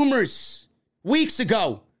were rumors weeks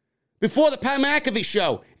ago, before the Pat McAfee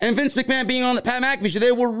show, and Vince McMahon being on the Pat McAfee show,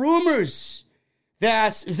 there were rumors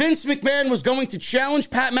that Vince McMahon was going to challenge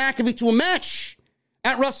Pat McAfee to a match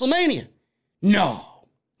at WrestleMania. No,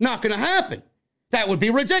 not going to happen. That would be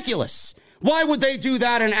ridiculous. Why would they do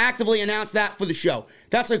that and actively announce that for the show?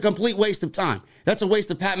 That's a complete waste of time. That's a waste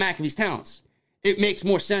of Pat McAfee's talents. It makes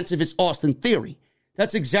more sense if it's Austin Theory.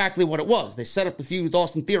 That's exactly what it was. They set up the feud with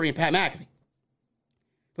Austin Theory and Pat McAfee.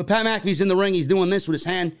 But Pat McAfee's in the ring. He's doing this with his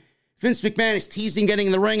hand. Vince McMahon is teasing getting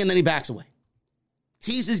in the ring, and then he backs away.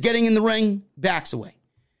 Teases getting in the ring, backs away.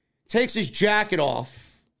 Takes his jacket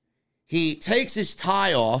off. He takes his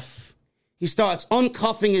tie off. He starts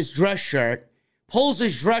uncuffing his dress shirt. Pulls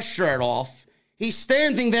his dress shirt off. He's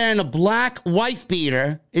standing there in a black wife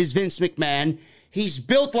beater, is Vince McMahon. He's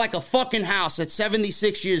built like a fucking house at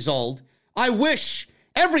 76 years old. I wish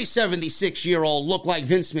every 76-year-old looked like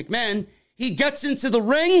Vince McMahon. He gets into the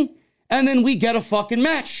ring, and then we get a fucking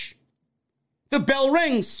match. The bell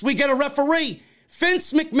rings. We get a referee.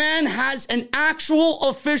 Vince McMahon has an actual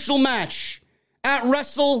official match at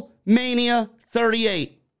WrestleMania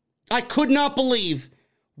 38. I could not believe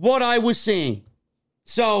what I was seeing.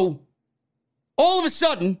 So, all of a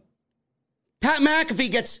sudden, Pat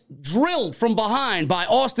McAfee gets drilled from behind by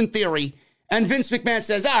Austin Theory, and Vince McMahon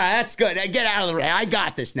says, all right, that's good. Get out of the ring. I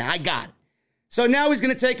got this now. I got it. So now he's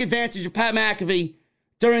going to take advantage of Pat McAfee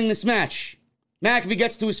during this match. McAfee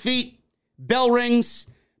gets to his feet. Bell rings.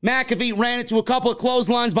 McAfee ran into a couple of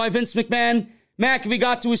clotheslines by Vince McMahon. McAfee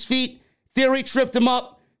got to his feet. Theory tripped him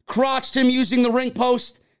up, crotched him using the ring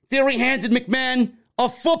post. Theory handed McMahon a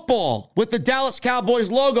football with the Dallas Cowboys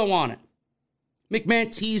logo on it.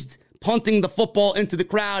 McMahon teased punting the football into the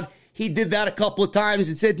crowd. He did that a couple of times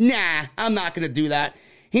and said, nah, I'm not going to do that.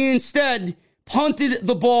 He instead punted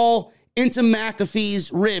the ball into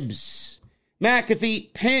McAfee's ribs. Vince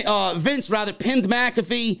pinned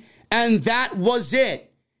McAfee, and that was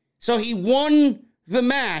it. So he won the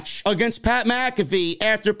match against Pat McAfee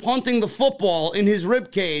after punting the football in his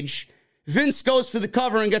ribcage. Vince goes for the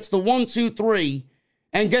cover and gets the 1, 2, 3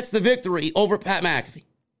 and gets the victory over Pat McAfee.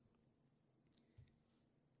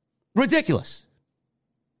 Ridiculous.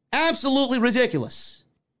 Absolutely ridiculous.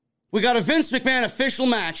 We got a Vince McMahon official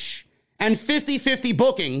match and 50-50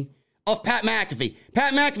 booking of Pat McAfee.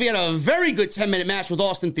 Pat McAfee had a very good 10-minute match with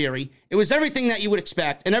Austin Theory. It was everything that you would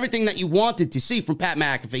expect and everything that you wanted to see from Pat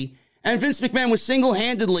McAfee. And Vince McMahon was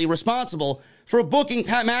single-handedly responsible for booking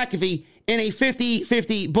Pat McAfee in a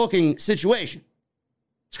 50-50 booking situation.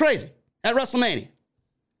 It's crazy. At WrestleMania.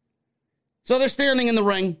 So they're standing in the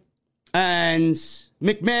ring, and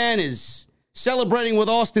McMahon is celebrating with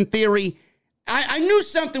Austin Theory. I knew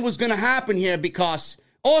something was going to happen here because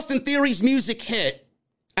Austin Theory's music hit,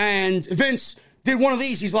 and Vince did one of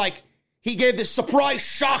these. He gave this surprise,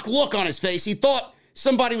 shock look on his face. He thought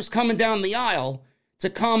somebody was coming down the aisle to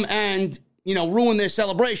come and, ruin their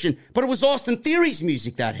celebration. But it was Austin Theory's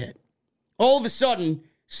music that hit. All of a sudden,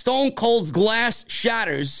 Stone Cold's glass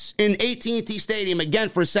shatters in AT&T Stadium again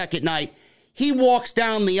for a second night. He walks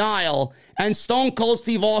down the aisle, and Stone Cold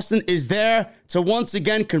Steve Austin is there to once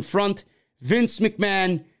again confront Vince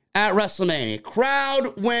McMahon at WrestleMania.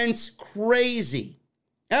 Crowd went crazy.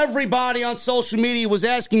 Everybody on social media was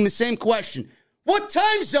asking the same question. What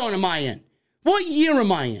time zone am I in? What year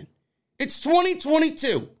am I in? It's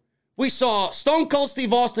 2022. We saw Stone Cold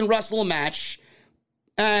Steve Austin wrestle a match,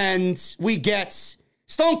 and we get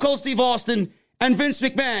Stone Cold Steve Austin and Vince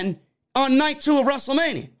McMahon on night 2 of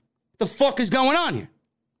WrestleMania. The fuck is going on here?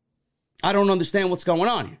 I don't understand what's going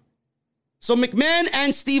on here. So McMahon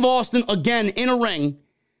and Steve Austin again in a ring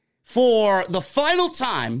for the final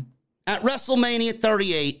time at WrestleMania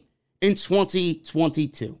 38 in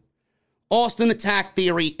 2022. Austin attacked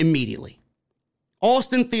Theory immediately.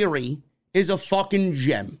 Austin Theory is a fucking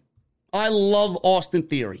gem. I love Austin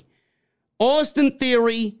Theory. Austin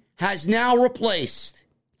Theory has now replaced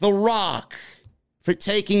The Rock for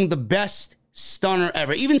taking the best stunner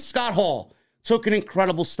ever. Even Scott Hall took an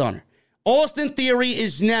incredible stunner. Austin Theory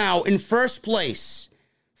is now in first place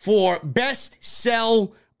for best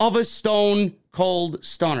sell of a Stone Cold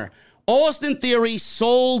stunner. Austin Theory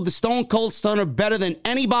sold the Stone Cold stunner better than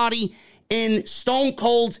anybody in Stone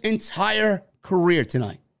Cold's entire career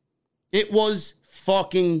tonight. It was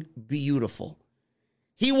fucking beautiful.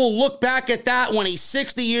 He will look back at that when he's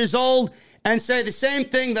 60 years old and say the same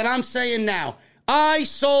thing that I'm saying now. I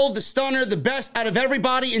sold the stunner the best out of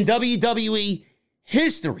everybody in WWE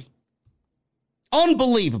history.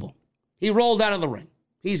 Unbelievable. He rolled out of the ring.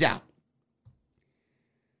 He's out.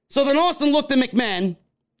 So then Austin looked at McMahon,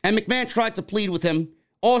 and McMahon tried to plead with him.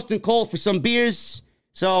 Austin called for some beers.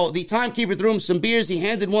 So the timekeeper threw him some beers. He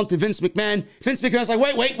handed one to Vince McMahon. Vince McMahon's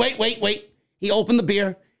like, wait. He opened the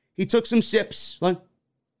beer. He took some sips.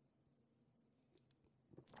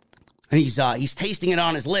 And he's tasting it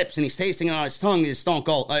on his lips, and he's tasting it on his tongue. Is Stone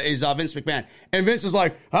Cold, Vince McMahon. And Vince was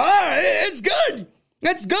like, it's good.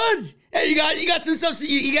 That's good. Hey, you got some stuff.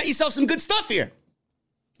 You got yourself some good stuff here.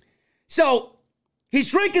 So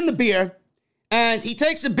he's drinking the beer, and he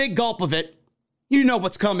takes a big gulp of it. You know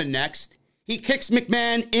what's coming next. He kicks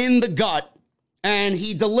McMahon in the gut, and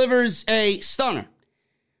he delivers a stunner.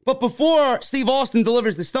 But before Steve Austin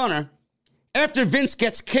delivers the stunner, after Vince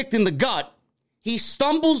gets kicked in the gut, he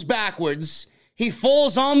stumbles backwards. He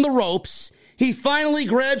falls on the ropes. He finally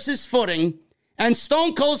grabs his footing. And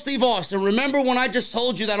Stone Cold Steve Austin, remember when I just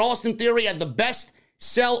told you that Austin Theory had the best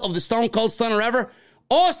sell of the Stone Cold Stunner ever?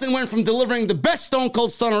 Austin went from delivering the best Stone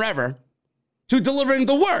Cold Stunner ever to delivering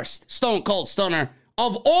the worst Stone Cold Stunner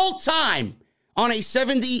of all time on a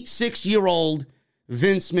 76-year-old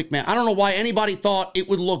Vince McMahon. I don't know why anybody thought it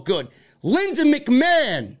would look good. Linda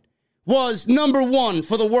McMahon was number 1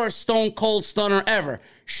 for the worst Stone Cold Stunner ever.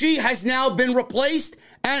 She has now been replaced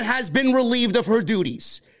and has been relieved of her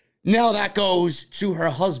duties. Now that goes to her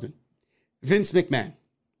husband, Vince McMahon.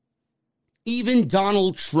 Even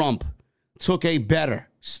Donald Trump took a better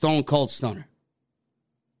Stone Cold Stunner.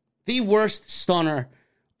 The worst stunner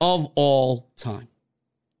of all time.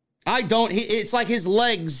 It's like his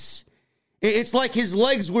legs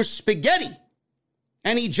were spaghetti.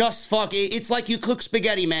 And he just it's like you cook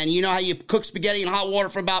spaghetti, man. You know how you cook spaghetti in hot water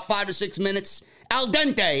for about 5 to 6 minutes? Al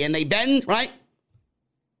dente, and they bend, right?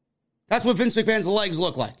 That's what Vince McMahon's legs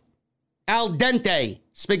look like. Al dente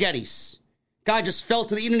spaghettis. Guy just fell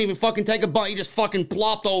he didn't even fucking take a bite. He just fucking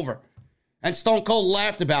plopped over. And Stone Cold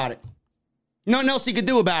laughed about it. Nothing else he could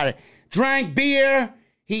do about it. Drank beer.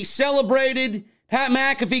 He celebrated. Pat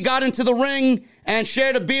McAfee got into the ring and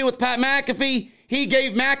shared a beer with Pat McAfee. He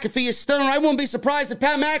gave McAfee a stunner. I wouldn't be surprised if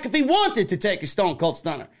Pat McAfee wanted to take a Stone Cold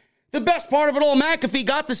Stunner. The best part of it all, McAfee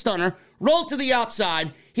got the stunner, rolled to the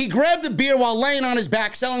outside. He grabbed a beer while laying on his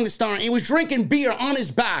back, selling the stunner. He was drinking beer on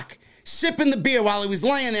his back, sipping the beer while he was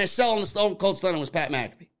laying there selling the Stone Cold Stunner was Pat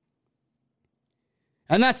McAfee.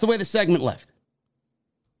 And that's the way the segment left.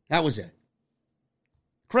 That was it.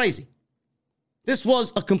 Crazy. This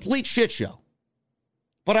was a complete shit show.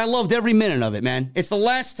 But I loved every minute of it, man. It's the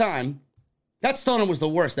last time. That stunner was the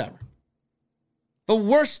worst ever. The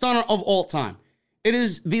worst stunner of all time. It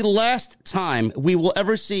is the last time we will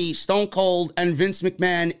ever see Stone Cold and Vince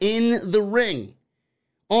McMahon in the ring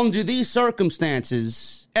under these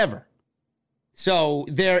circumstances ever. So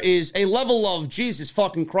there is a level of, Jesus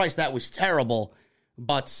fucking Christ, that was terrible.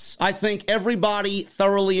 But I think everybody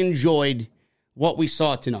thoroughly enjoyed what we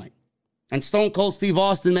saw tonight. And Stone Cold Steve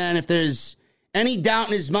Austin, man, if there's any doubt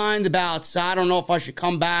in his mind about, I don't know if I should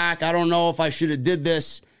come back, I don't know if I should have did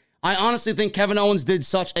this, I honestly think Kevin Owens did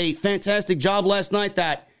such a fantastic job last night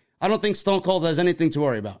that I don't think Stone Cold has anything to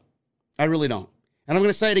worry about. I really don't. And I'm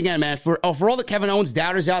going to say it again, man. For all the Kevin Owens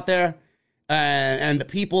doubters out there and the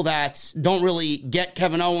people that don't really get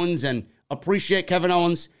Kevin Owens and appreciate Kevin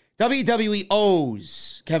Owens, WWE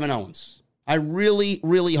owes Kevin Owens. I really,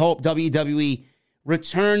 really hope WWE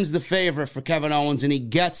returns the favor for Kevin Owens and he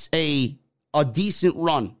gets a decent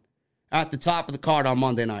run at the top of the card on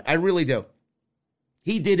Monday night. I really do.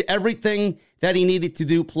 He did everything that he needed to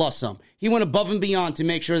do, plus some. He went above and beyond to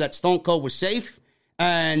make sure that Stone Cold was safe,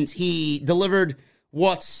 and he delivered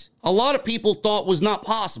what a lot of people thought was not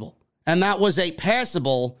possible, and that was a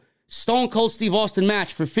passable Stone Cold Steve Austin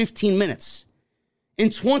match for 15 minutes in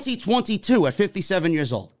 2022 at 57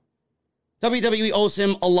 years old. WWE owes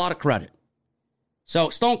him a lot of credit. So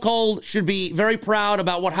Stone Cold should be very proud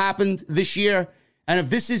about what happened this year, and if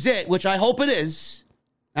this is it, which I hope it is,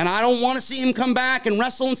 and I don't want to see him come back and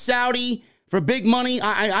wrestle in Saudi for big money.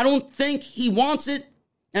 I don't think he wants it,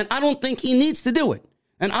 and I don't think he needs to do it.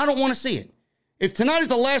 And I don't want to see it. If tonight is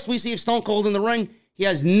the last we see of Stone Cold in the ring, he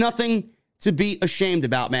has nothing to be ashamed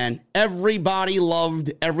about, man. Everybody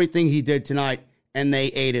loved everything he did tonight, and they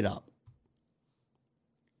ate it up.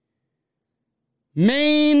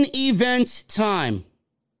 Main event time.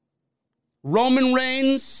 Roman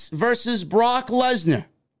Reigns versus Brock Lesnar.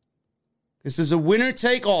 This is a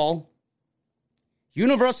winner-take-all,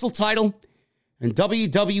 Universal title, and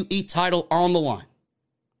WWE title on the line.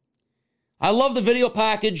 I love the video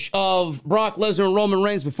package of Brock Lesnar and Roman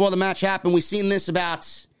Reigns before the match happened. We've seen this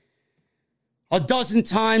about a dozen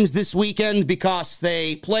times this weekend because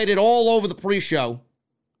they played it all over the pre-show.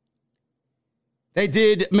 They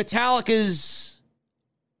did Metallica's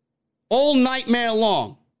All Nightmare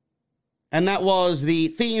Long, and that was the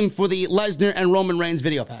theme for the Lesnar and Roman Reigns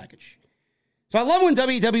video package. So I love when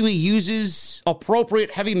WWE uses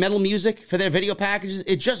appropriate heavy metal music for their video packages.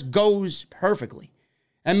 It just goes perfectly.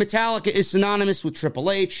 And Metallica is synonymous with Triple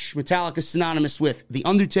H. Metallica is synonymous with The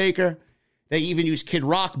Undertaker. They even use Kid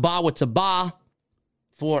Rock, Ba Wata Ba,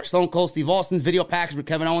 for Stone Cold Steve Austin's video package with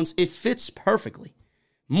Kevin Owens. It fits perfectly.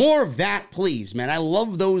 More of that, please, man. I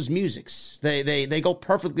love those musics. They go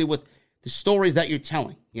perfectly with the stories that you're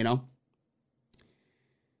telling, you know?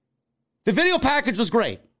 The video package was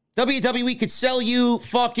great. WWE could sell you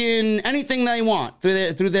fucking anything they want through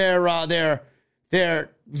their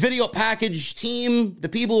video package team. The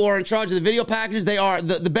people who are in charge of the video packages, they are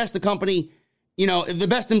the best the company, you know, the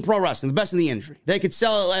best in pro wrestling, the best in the industry. They could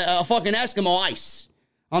sell a fucking Eskimo ice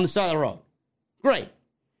on the side of the road. Great.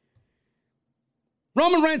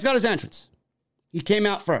 Roman Reigns got his entrance. He came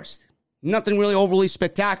out first. Nothing really overly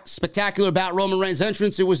spectacular about Roman Reigns'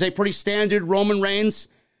 entrance. It was a pretty standard Roman Reigns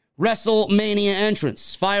Wrestlemania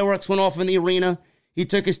entrance. Fireworks went off in the arena. He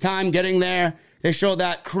took his time getting there. They showed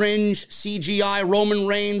that cringe CGI Roman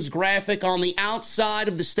Reigns graphic on the outside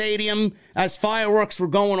of the stadium as fireworks were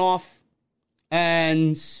going off.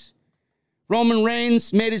 And Roman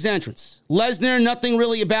Reigns made his entrance. Lesnar, nothing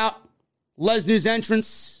really about Lesnar's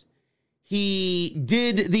entrance. He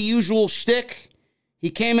did the usual shtick.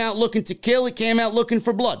 He came out looking to kill. He came out looking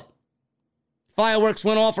for blood. Fireworks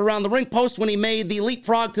went off around the ring post when he made the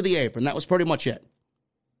leapfrog to the apron. That was pretty much it.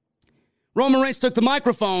 Roman Reigns took the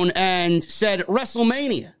microphone and said,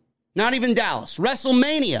 Wrestlemania, not even Dallas,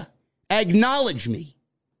 Wrestlemania, acknowledge me.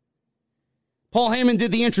 Paul Heyman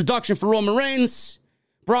did the introduction for Roman Reigns.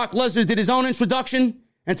 Brock Lesnar did his own introduction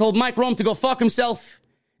and told Mike Rome to go fuck himself,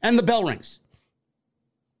 and the bell rings.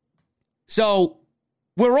 So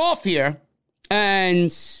we're off here, and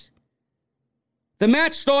the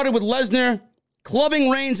match started with Lesnar clubbing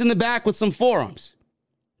Reigns in the back with some forearms.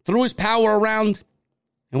 Threw his power around.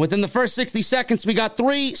 And within the first 60 seconds, we got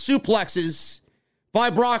 3 suplexes by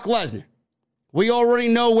Brock Lesnar. We already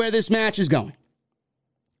know where this match is going.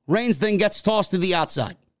 Reigns then gets tossed to the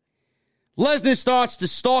outside. Lesnar starts to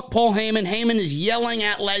stalk Paul Heyman. Heyman is yelling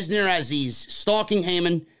at Lesnar as he's stalking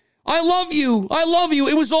Heyman. I love you. I love you.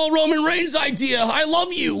 It was all Roman Reigns' idea. I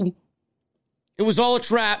love you. It was all a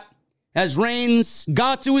trap as Reigns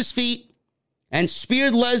got to his feet and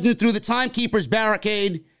speared Lesnar through the timekeeper's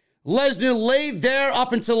barricade. Lesnar laid there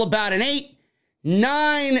up until about an 8,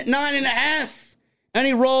 9.5, and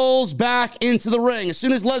he rolls back into the ring. As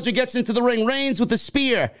soon as Lesnar gets into the ring, Reigns with a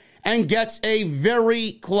spear and gets a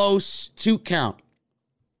very close 2 count.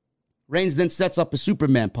 Reigns then sets up a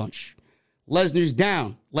Superman punch. Lesnar's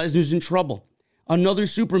down. Lesnar's in trouble. Another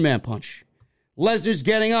Superman punch. Lesnar's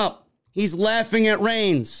getting up. He's laughing at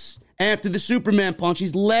Reigns. After the Superman punch,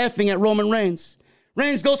 he's laughing at Roman Reigns.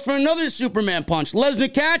 Reigns goes for another Superman punch.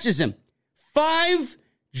 Lesnar catches him. 5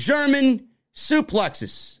 German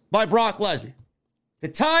suplexes by Brock Lesnar. The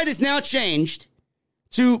tide is now changed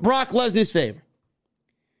to Brock Lesnar's favor.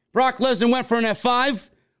 Brock Lesnar went for an F5.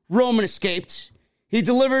 Roman escaped. He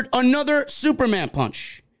delivered another Superman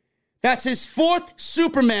punch. That's his 4th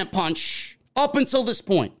Superman punch up until this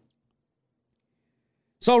point.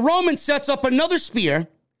 So Roman sets up another spear.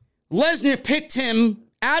 Lesnar picked him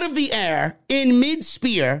out of the air in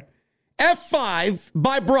mid-spear. F5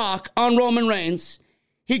 by Brock on Roman Reigns.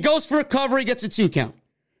 He goes for a cover. He gets a 2 count.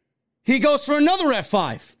 He goes for another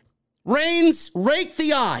F5. Reigns raked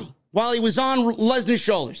the eye while he was on Lesnar's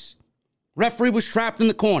shoulders. Referee was trapped in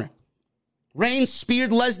the corner. Reigns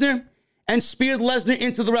speared Lesnar and speared Lesnar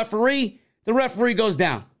into the referee. The referee goes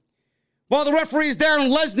down. While the referee is down,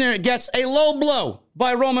 Lesnar gets a low blow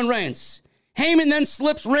by Roman Reigns. Heyman then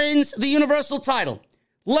slips Reigns the Universal title.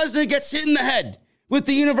 Lesnar gets hit in the head with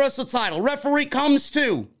the Universal title. Referee comes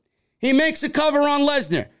to. He makes a cover on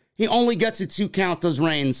Lesnar. He only gets a 2 count, does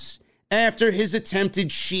Reigns, after his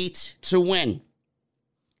attempted sheet to win.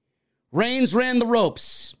 Reigns ran the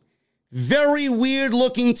ropes. Very weird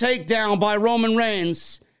looking takedown by Roman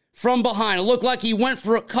Reigns from behind. It looked like he went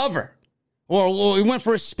for a cover or he went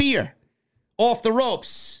for a spear off the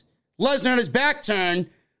ropes. Lesnar had his back turned.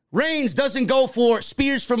 Reigns doesn't go for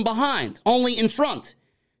spears from behind, only in front.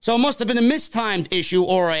 So it must have been a mistimed issue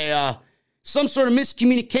or some sort of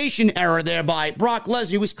miscommunication error there by Brock Lesnar.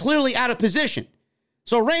 He was clearly out of position.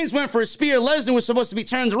 So Reigns went for a spear. Lesnar was supposed to be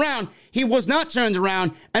turned around. He was not turned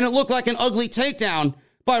around, and it looked like an ugly takedown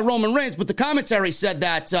by Roman Reigns. But the commentary said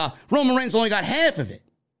that Roman Reigns only got half of it.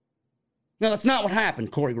 Now, that's not what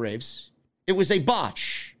happened, Corey Graves. It was a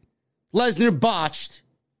botch. Lesnar botched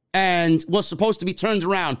and was supposed to be turned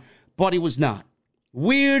around, but he was not.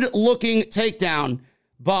 Weird-looking takedown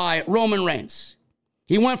by Roman Reigns.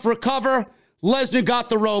 He went for a cover. Lesnar got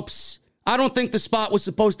the ropes. I don't think the spot was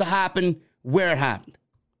supposed to happen where it happened.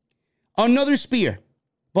 Another spear.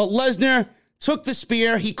 But Lesnar took the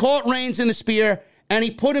spear. He caught Reigns in the spear, and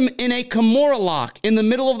he put him in a Kimura lock in the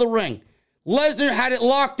middle of the ring. Lesnar had it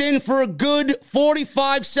locked in for a good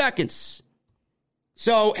 45 seconds.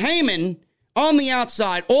 So Heyman on the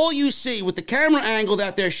outside, all you see with the camera angle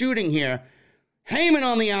that they're shooting here, Heyman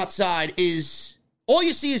on the outside is, all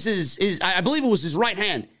you see is I believe it was his right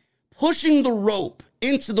hand, pushing the rope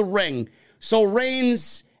into the ring so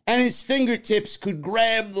Reigns and his fingertips could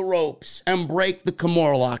grab the ropes and break the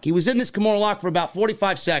Kimura lock. He was in this Kimura lock for about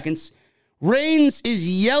 45 seconds. Reigns is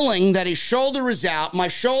yelling that his shoulder is out, my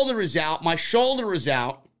shoulder is out, my shoulder is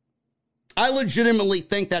out. I legitimately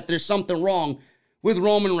think that there's something wrong with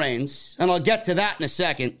Roman Reigns, and I'll get to that in a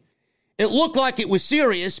second. It looked like it was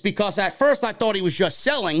serious because at first I thought he was just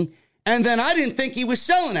selling, and then I didn't think he was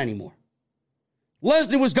selling anymore.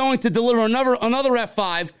 Lesnar was going to deliver another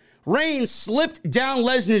F5. Reigns slipped down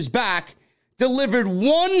Lesnar's back, delivered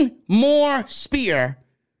one more spear,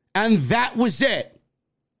 and that was it.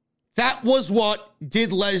 That was what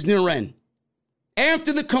did Lesnar in.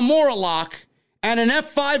 After the Kimura lock and an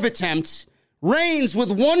F5 attempt, Reigns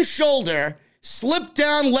with one shoulder slipped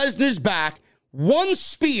down Lesnar's back, one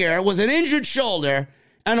spear with an injured shoulder,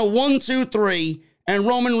 and a 1-2-3, and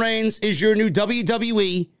Roman Reigns is your new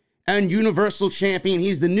WWE and Universal Champion.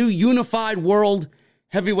 He's the new unified world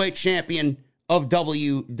heavyweight champion of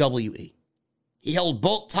WWE. He held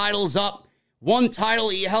both titles up. One title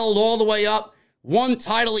he held all the way up. One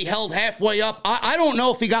title he held halfway up. I don't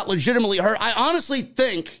know if he got legitimately hurt. I honestly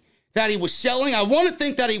think that he was selling. I want to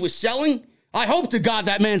think that he was selling. I hope to God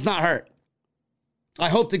that man's not hurt. I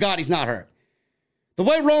hope to God he's not hurt. The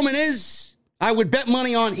way Roman is, I would bet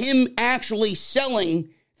money on him actually selling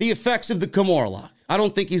the effects of the Kimura lock. I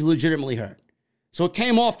don't think he's legitimately hurt. So it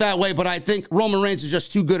came off that way, but I think Roman Reigns is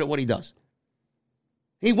just too good at what he does.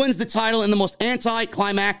 He wins the title in the most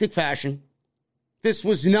anticlimactic fashion. This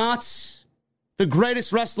was not the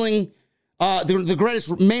greatest wrestling, the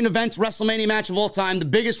greatest main event WrestleMania match of all time, the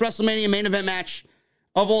biggest WrestleMania main event match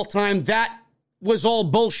of all time. That was all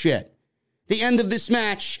bullshit. The end of this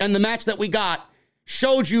match and the match that we got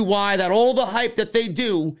showed you why that all the hype that they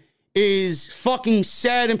do is fucking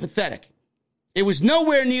sad and pathetic. It was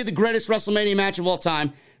nowhere near the greatest WrestleMania match of all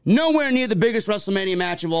time, nowhere near the biggest WrestleMania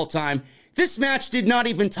match of all time. This match did not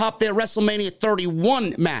even top their WrestleMania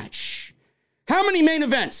 31 match. How many main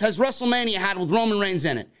events has WrestleMania had with Roman Reigns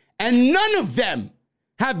in it? And none of them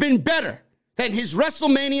have been better than his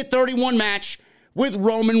WrestleMania 31 match with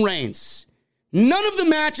Roman Reigns. None of the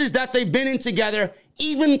matches that they've been in together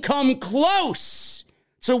even come close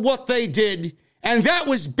to what they did, and that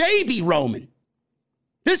was baby Roman.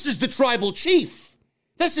 This is the tribal chief.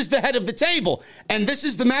 This is the head of the table, and this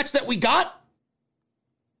is the match that we got?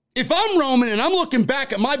 If I'm Roman and I'm looking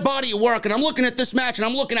back at my body of work and I'm looking at this match and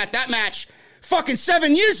I'm looking at that match fucking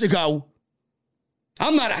 7 years ago,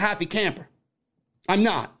 I'm not a happy camper. I'm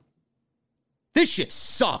not. This shit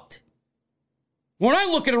sucked. When I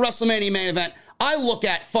look at a WrestleMania main event, I look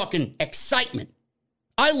at fucking excitement.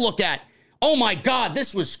 I look at, oh my God,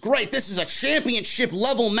 this was great. This is a championship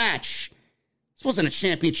level match. This wasn't a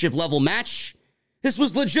championship level match. This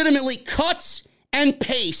was legitimately cut and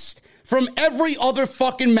paste from every other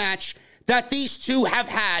fucking match that these two have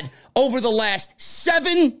had over the last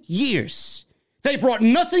 7 years. They brought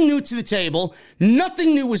nothing new to the table.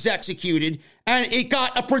 Nothing new was executed. And it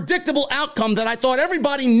got a predictable outcome that I thought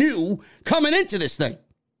everybody knew coming into this thing.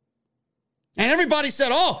 And everybody said,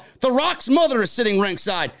 oh, The Rock's mother is sitting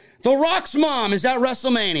ringside. The Rock's mom is at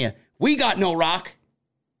WrestleMania. We got no Rock.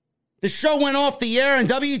 The show went off the air and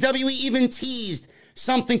WWE even teased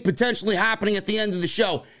something potentially happening at the end of the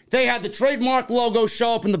show. They had the trademark logo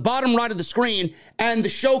show up in the bottom right of the screen, and the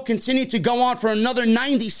show continued to go on for another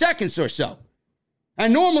 90 seconds or so.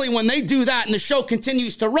 And normally when they do that and the show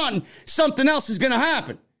continues to run, something else is going to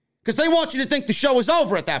happen because they want you to think the show is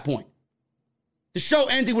over at that point. The show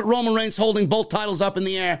ended with Roman Reigns holding both titles up in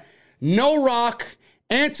the air. No Rock,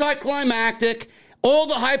 anticlimactic. All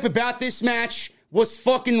the hype about this match was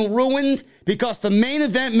fucking ruined because the main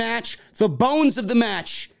event match, the bones of the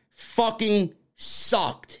match, fucking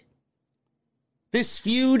sucked. This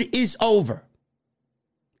feud is over.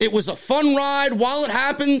 It was a fun ride while it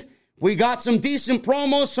happened. We got some decent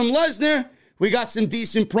promos from Lesnar. We got some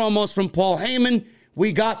decent promos from Paul Heyman.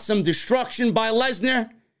 We got some destruction by Lesnar.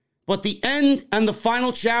 But the end and the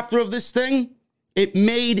final chapter of this thing, it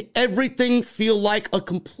made everything feel like a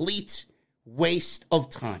complete waste of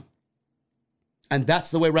time. And that's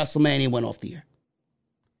the way WrestleMania went off the air.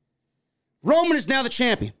 Roman is now the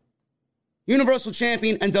champion. Universal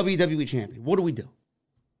champion and WWE champion. What do we do?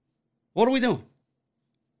 What are we doing?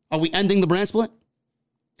 Are we ending the brand split?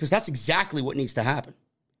 Because that's exactly what needs to happen.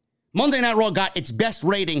 Monday Night Raw got its best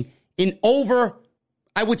rating in over,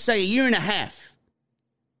 I would say, a year and a half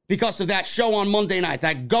because of that show on Monday night,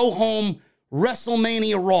 that go-home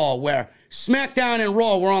WrestleMania Raw where SmackDown and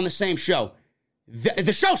Raw were on the same show.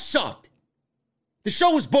 The show sucked. The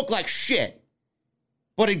show was booked like shit,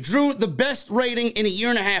 but it drew the best rating in a year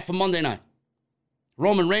and a half for Monday night.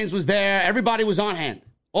 Roman Reigns was there. Everybody was on hand.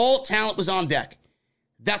 All talent was on deck.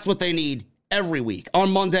 That's what they need every week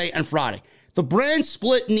on Monday and Friday. The brand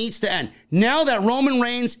split needs to end. Now that Roman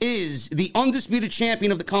Reigns is the undisputed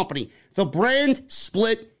champion of the company, the brand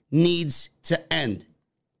split needs to end.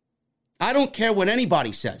 I don't care what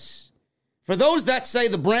anybody says. For those that say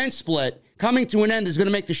the brand split coming to an end is going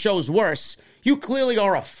to make the shows worse, you clearly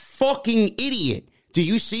are a fucking idiot. Do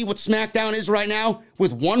you see what SmackDown is right now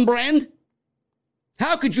with one brand?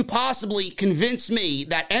 How could you possibly convince me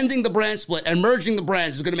that ending the brand split and merging the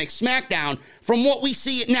brands is going to make SmackDown, from what we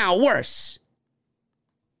see it now, worse?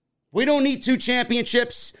 We don't need 2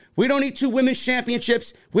 championships. We don't need 2 women's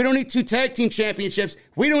championships. We don't need 2 tag team championships.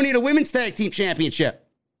 We don't need a women's tag team championship.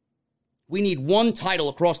 We need one title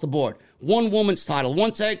across the board. One women's title,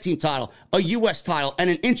 one tag team title, a U.S. title, and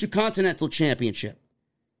an intercontinental championship.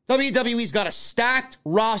 WWE's got a stacked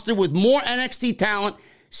roster with more NXT talent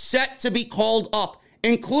set to be called up,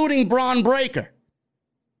 including Braun Breaker.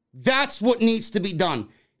 That's what needs to be done.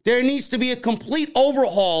 There needs to be a complete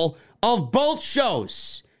overhaul of both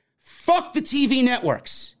shows. Fuck the TV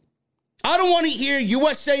networks. I don't want to hear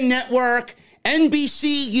USA Network,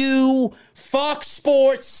 NBCU, Fox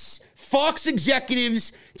Sports, Fox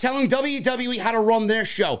executives telling WWE how to run their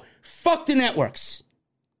show. Fuck the networks.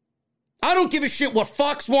 I don't give a shit what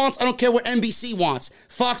Fox wants. I don't care what NBC wants.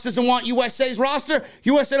 Fox doesn't want USA's roster.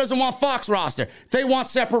 USA doesn't want Fox roster. They want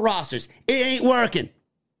separate rosters. It ain't working.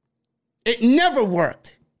 It never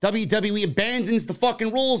worked. WWE abandons the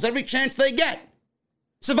fucking rules every chance they get.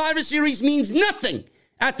 Survivor Series means nothing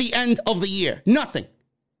at the end of the year. Nothing.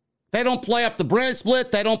 They don't play up the brand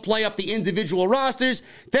split. They don't play up the individual rosters.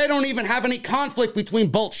 They don't even have any conflict between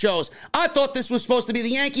both shows. I thought this was supposed to be the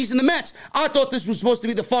Yankees and the Mets. I thought this was supposed to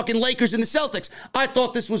be the fucking Lakers and the Celtics. I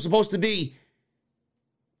thought this was supposed to be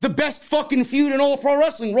the best fucking feud in all of pro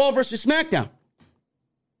wrestling, Raw versus SmackDown.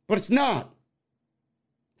 But it's not.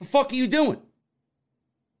 The fuck are you doing?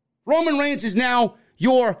 Roman Reigns is now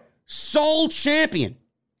your sole champion.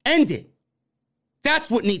 End it. That's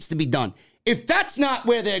what needs to be done. If that's not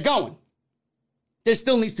where they're going, there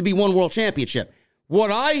still needs to be one world championship.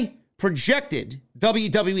 What I projected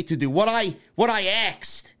WWE to do, what I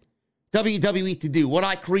asked WWE to do, what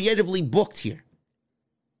I creatively booked here,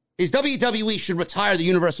 is WWE should retire the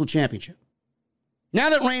Universal Championship. Now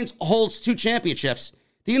that Reigns holds 2 championships,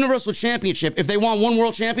 the Universal Championship, if they want one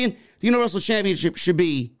world champion, the Universal Championship should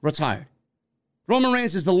be retired. Roman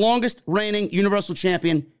Reigns is the longest reigning Universal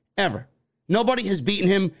Champion ever. Nobody has beaten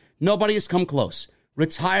him. Nobody has come close.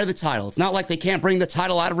 Retire the title. It's not like they can't bring the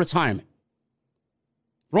title out of retirement.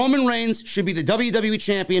 Roman Reigns should be the WWE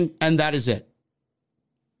Champion, and that is it.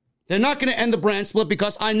 They're not going to end the brand split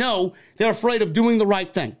because I know they're afraid of doing the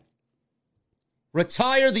right thing.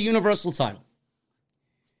 Retire the Universal title.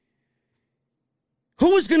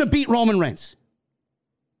 Who is going to beat Roman Reigns?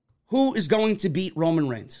 Who is going to beat Roman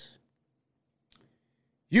Reigns?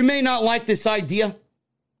 You may not like this idea.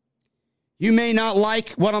 You may not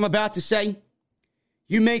like what I'm about to say.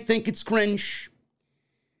 You may think it's cringe.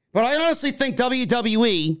 But I honestly think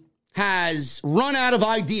WWE has run out of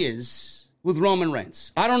ideas with Roman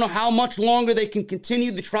Reigns. I don't know how much longer they can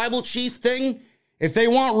continue the tribal chief thing. If they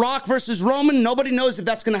want Rock versus Roman, nobody knows if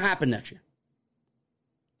that's going to happen next year.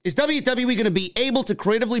 Is WWE going to be able to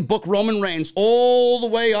creatively book Roman Reigns all the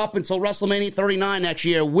way up until WrestleMania 39 next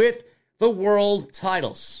year with the world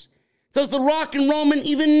titles? Does The Rock and Roman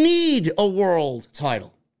even need a world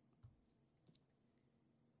title?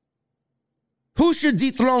 Who should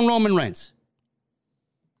dethrone Roman Reigns?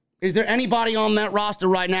 Is there anybody on that roster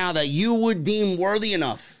right now that you would deem worthy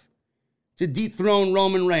enough to dethrone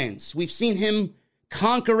Roman Reigns? We've seen him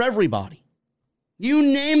conquer everybody. You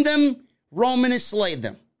name them, Roman has slayed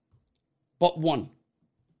them. But one.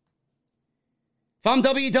 If I'm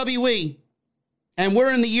WWE and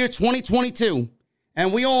we're in the year 2022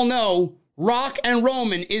 and we all know Rock and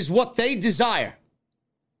Roman is what they desire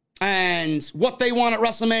and what they want at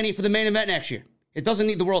WrestleMania for the main event next year, it doesn't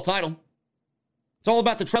need the world title. It's all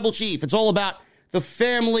about the tribal chief. It's all about the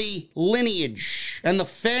family lineage and the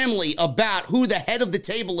family, about who the head of the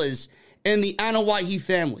table is in the Anoa'i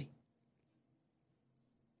family.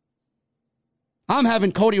 I'm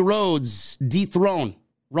having Cody Rhodes dethrone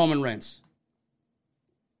Roman Reigns.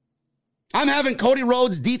 I'm having Cody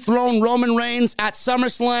Rhodes dethrone Roman Reigns at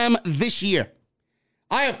SummerSlam this year.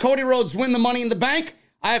 I have Cody Rhodes win the Money in the Bank.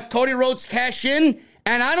 I have Cody Rhodes cash in,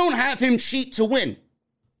 and I don't have him cheat to win.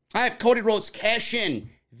 I have Cody Rhodes cash in.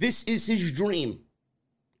 This is his dream.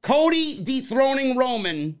 Cody dethroning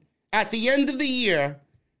Roman at the end of the year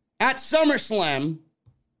at SummerSlam,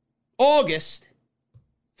 August,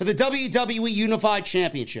 for the WWE Unified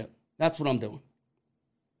Championship. That's what I'm doing.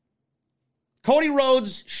 Cody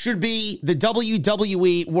Rhodes should be the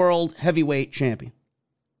WWE World Heavyweight Champion.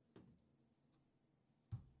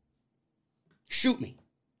 Shoot me.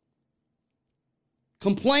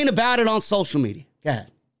 Complain about it on social media. Go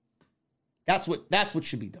ahead. That's what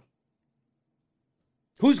should be done.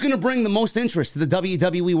 Who's going to bring the most interest to the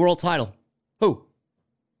WWE World title? Who?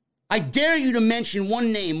 I dare you to mention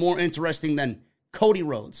one name more interesting than Cody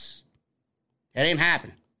Rhodes. It ain't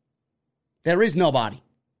happening. There is nobody.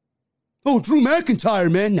 Oh, Drew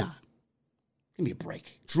McIntyre, man. Nah. Give me a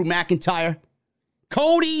break. Drew McIntyre.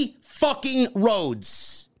 Cody fucking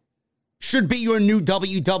Rhodes should be your new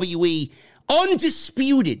WWE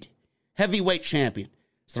undisputed heavyweight champion.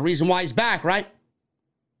 It's the reason why he's back, right?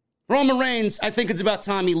 Roman Reigns, I think it's about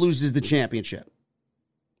time he loses the championship.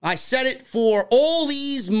 I said it for all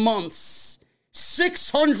these months,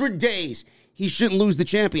 600 days. He shouldn't lose the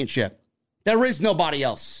championship. There is nobody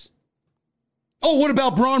else. Oh, what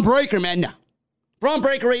about Braun Breaker, man? No. Braun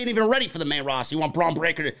Breaker ain't even ready for the main roster. You want Braun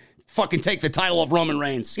Breaker to fucking take the title off Roman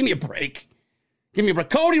Reigns. Give me a break. Give me a break.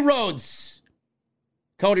 Cody Rhodes.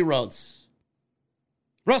 Cody Rhodes.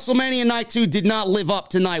 WrestleMania Night 2 did not live up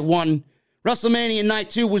to Night 1. WrestleMania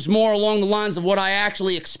Night 2 was more along the lines of what I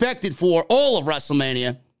actually expected for all of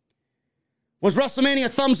WrestleMania. Was WrestleMania a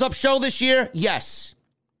thumbs-up show this year? Yes.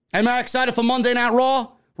 Am I excited for Monday Night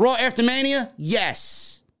Raw? Raw after Mania?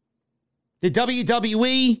 Yes. Did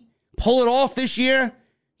WWE pull it off this year?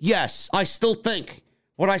 Yes. I still think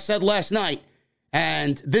what I said last night,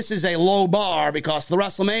 and this is a low bar because the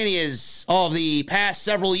WrestleManias of the past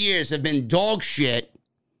several years have been dog shit.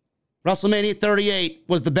 WrestleMania 38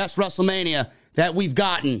 was the best WrestleMania that we've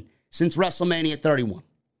gotten since WrestleMania 31.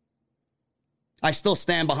 I still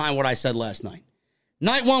stand behind what I said last night.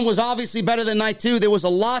 Night 1 was obviously better than Night 2. There was a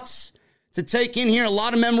lot to take in here, a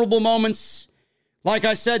lot of memorable moments. Like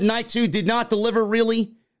I said, Night 2 did not deliver,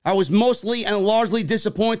 really. I was mostly and largely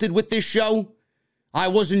disappointed with this show. I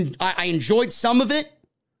enjoyed some of it,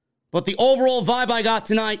 But the overall vibe I got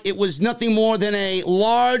tonight, it was nothing more than a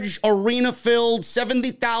large, arena-filled,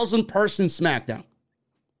 70,000-person SmackDown.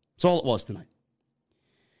 That's all it was tonight.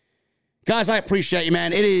 Guys, I appreciate you,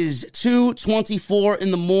 man. It is 2:24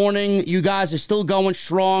 in the morning. You guys are still going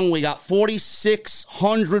strong. We got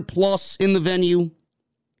 4,600 plus in the venue.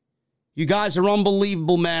 You guys are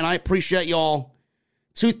unbelievable, man. I appreciate y'all.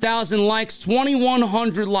 2,000 likes,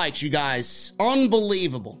 2,100 likes, you guys.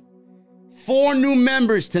 Unbelievable. 4 new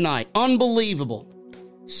members tonight. Unbelievable.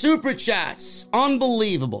 Super chats.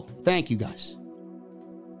 Unbelievable. Thank you, guys.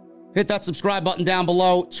 Hit that subscribe button down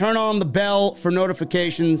below. Turn on the bell for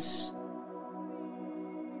notifications.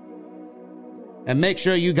 And make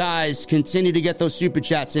sure you guys continue to get those super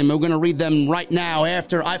chats in. We're going to read them right now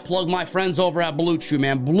after I plug my friends over at Blue Chew,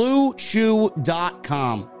 man.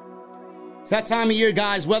 BlueChew.com. It's that time of year,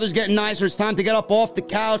 guys. Weather's getting nicer. It's time to get up off the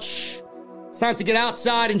couch. It's time to get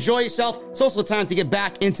outside, enjoy yourself. It's also time to get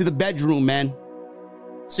back into the bedroom, man.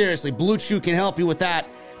 Seriously, Blue Chew can help you with that.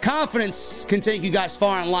 Confidence can take you guys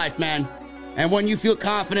far in life, man. And when you feel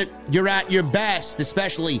confident, you're at your best,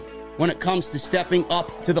 especially when it comes to stepping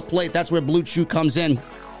up to the plate. That's where Blue Chew comes in.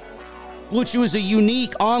 Blue Chew is a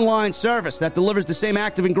unique online service that delivers the same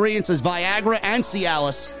active ingredients as Viagra and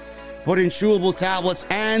Cialis, but in chewable tablets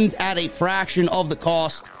and at a fraction of the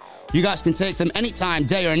cost. You guys can take them anytime,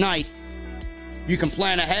 day or night. You can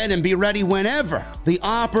plan ahead and be ready whenever the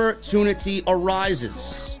opportunity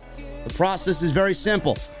arises. The process is very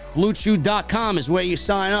simple. BlueChew.com is where you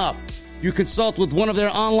sign up. You consult with one of their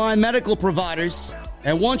online medical providers,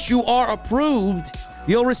 and once you are approved,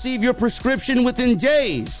 you'll receive your prescription within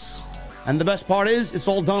days. And the best part is, it's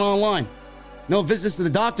all done online. No visits to the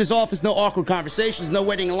doctor's office, no awkward conversations, no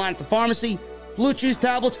waiting in line at the pharmacy. Blue Chew's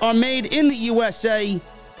tablets are made in the USA,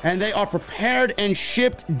 and they are prepared and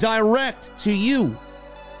shipped direct to you,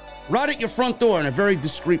 right at your front door in a very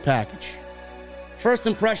discreet package. First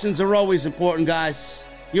impressions are always important, guys.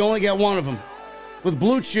 You only get one of them. With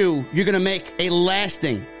Blue Chew, you're going to make a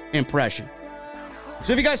lasting impression.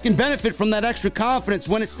 So if you guys can benefit from that extra confidence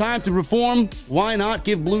when it's time to reform, why not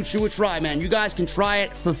give Blue Chew a try, man? You guys can try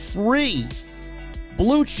it for free.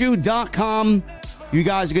 BlueChew.com. You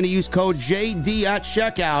guys are going to use code JD at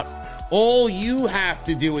checkout. All you have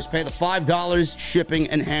to do is pay the $5 shipping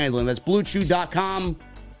and handling. That's BlueChew.com.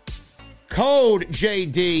 Code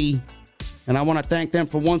JD. And I want to thank them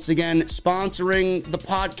for once again sponsoring the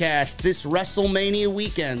podcast this Wrestlemania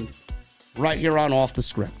weekend right here on Off the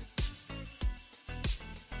Script.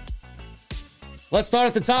 Let's start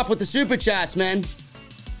at the top with the super chats, man.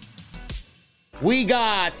 We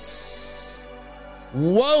got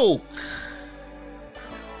Woke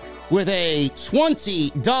with a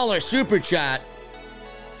 $20 super chat.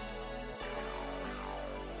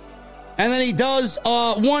 And then he does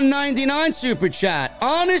a $1.99 super chat.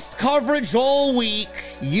 Honest coverage all week.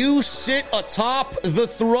 You sit atop the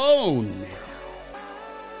throne.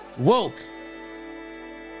 Woke.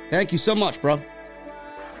 Thank you so much, bro.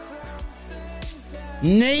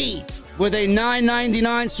 Nate with a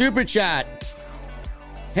 $9.99 super chat.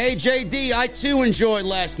 Hey, JD, I too enjoyed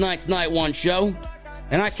last night's Night 1 show.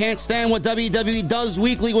 And I can't stand what WWE does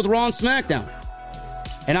weekly with Raw and SmackDown.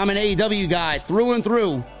 And I'm an AEW guy through and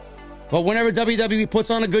through. But whenever WWE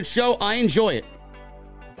puts on a good show, I enjoy it.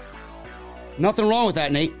 Nothing wrong with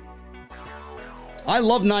that, Nate. I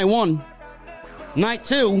love Night 1. Night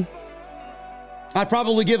 2, I'd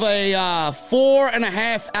probably give a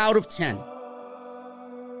 4.5 out of 10.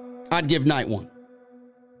 I'd give Night 1.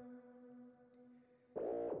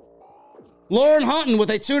 Lauren Hutton with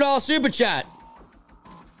a $2 super chat.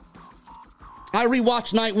 I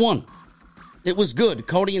rewatched Night 1. It was good.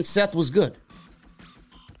 Cody and Seth was good.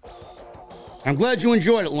 I'm glad you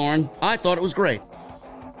enjoyed it, Lauren. I thought it was great.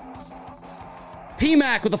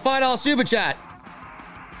 P-Mac with a $5 super chat.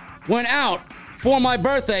 Went out for my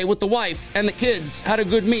birthday with the wife and the kids. Had a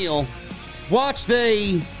good meal. Watched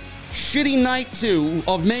the shitty Night 2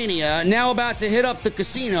 of Mania. Now about to hit up the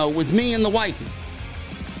casino with me and the wifey.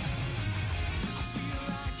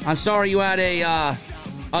 I'm sorry you had a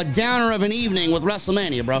downer of an evening with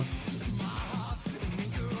Wrestlemania, bro.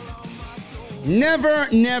 Never,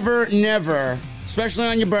 never, never, especially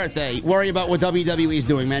on your birthday, worry about what WWE is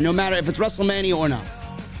doing, man. No matter if it's WrestleMania or not.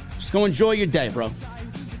 Just go enjoy your day, bro.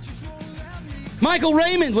 Michael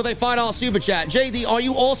Raymond with a $5 super chat. JD, are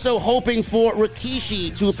you also hoping for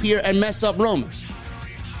Rikishi to appear and mess up Roman?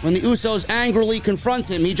 When the Usos angrily confront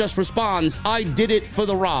him, he just responds, I did it for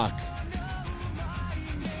The Rock.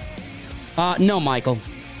 No, Michael.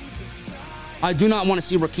 I do not want to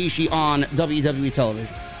see Rikishi on WWE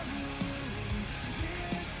television.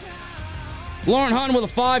 Lauren Hunt with a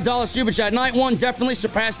 $5 super chat. Night 1 definitely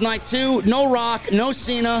surpassed night 2. No Rock, no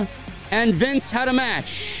Cena, and Vince had a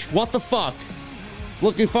match. What the fuck?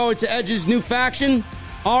 Looking forward to Edge's new faction.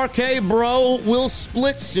 RK Bro will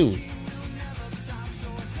split soon.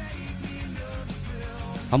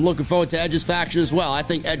 I'm looking forward to Edge's faction as well. I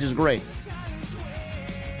think Edge is great.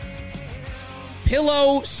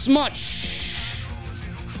 Pillow Smutch.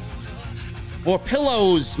 Or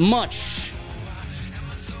Pillows Much.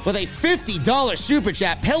 With a $50 super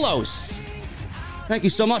chat. Pillows. Thank you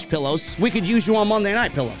so much, Pillows. We could use you on Monday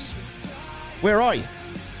night, Pillows. Where are you?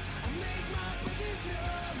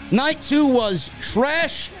 Night 2 was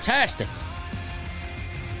trash-tastic.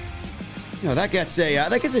 You know, that gets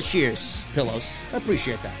a cheers, Pillows. I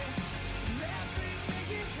appreciate that.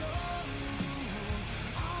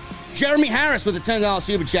 Jeremy Harris with a $10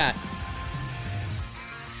 super chat.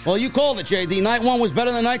 Well, you called it, JD. Night 1 was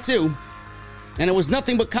better than night 2. And it was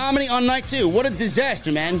nothing but comedy on night 2. What a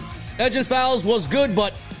disaster, man. Edge and Styles was good,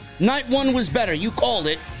 but night 1 was better. You called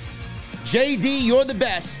it. JD, you're the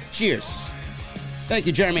best. Cheers. Thank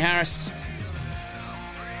you, Jeremy Harris.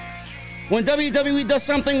 When WWE does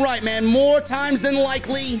something right, man, more times than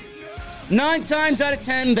likely, 9 times out of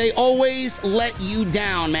 10, they always let you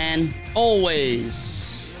down, man. Always.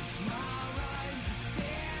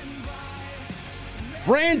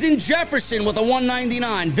 Brandon Jefferson with a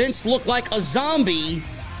 $1.99. Vince looked like a zombie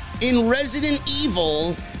in Resident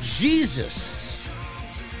Evil. Jesus.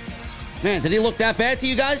 Man, did he look that bad to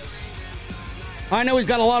you guys? I know he's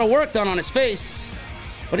got a lot of work done on his face,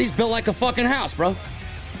 but he's built like a fucking house, bro.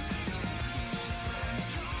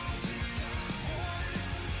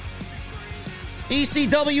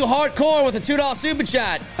 ECW Hardcore with a $2 super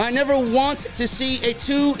chat. I never want to see a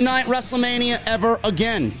 2-night WrestleMania ever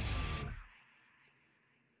again.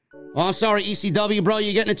 Well, I'm sorry, ECW, bro.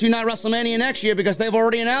 You're getting a 2-night WrestleMania next year because they've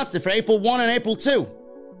already announced it for April 1 and April 2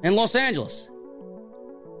 in Los Angeles.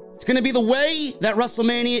 It's going to be the way that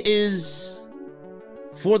WrestleMania is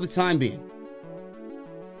for the time being.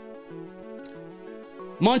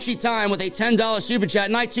 Munchie Time with a $10 super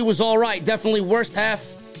chat. Night 2 was all right. Definitely worst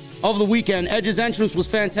half of the weekend. Edge's entrance was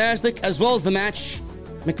fantastic, as well as the match.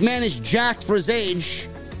 McMahon is jacked for his age.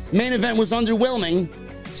 Main event was underwhelming.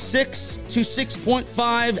 6 to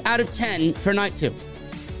 6.5 out of 10 for night 2.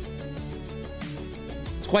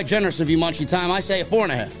 It's quite generous of you, Munchie Time. I say a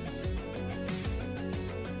 4.5.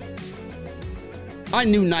 I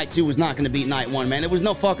knew night 2 was not going to beat night 1, man. There was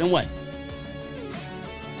no fucking way.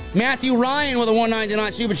 Matthew Ryan with a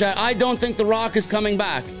 $1.99 super chat. I don't think The Rock is coming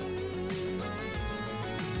back.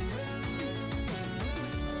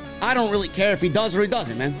 I don't really care if he does or he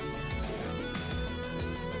doesn't, man.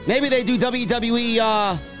 Maybe they do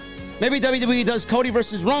WWE, maybe WWE does Cody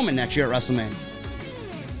versus Roman next year at WrestleMania.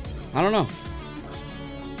 I don't know.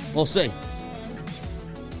 We'll see.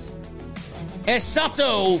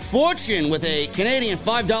 Esato Fortune with a Canadian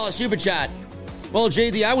 $5 super chat. Well,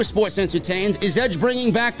 JD, I was sports entertained. Is Edge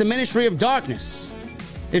bringing back the Ministry of Darkness?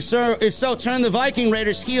 If so, turn the Viking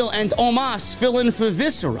Raiders heel and Omos fill in for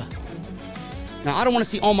Viscera. Now, I don't want to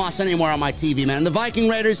see Omos anymore on my TV, man. The Viking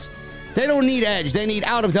Raiders, they don't need Edge. They need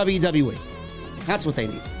out of WWE. That's what they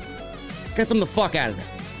need. Get them the fuck out of there.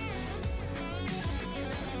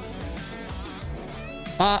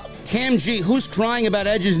 Cam G, who's crying about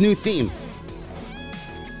Edge's new theme?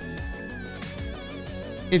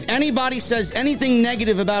 If anybody says anything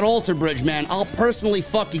negative about Alter Bridge, man, I'll personally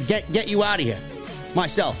fucking get you out of here.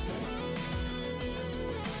 Myself.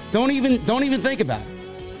 Don't even think about it.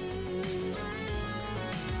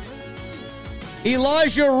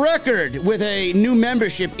 Elijah Record with a new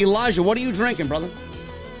membership. Elijah, what are you drinking, brother?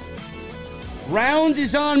 Round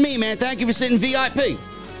is on me, man. Thank you for sitting VIP.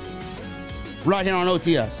 Right here on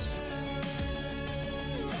OTS.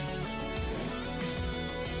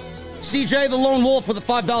 CJ the Lone Wolf with a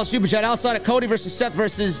 $5 super chat. Outside of Cody versus Seth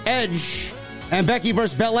versus Edge and Becky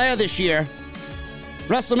versus Belair this year,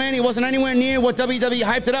 WrestleMania wasn't anywhere near what WWE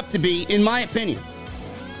hyped it up to be, in my opinion.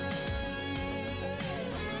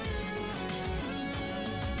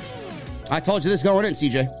 I told you this going in,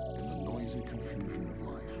 CJ. In the noisy confusion of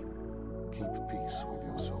life, keep peace with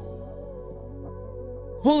your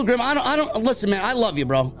soul. Hologram, I don't listen, man. I love you,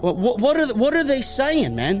 bro. What are they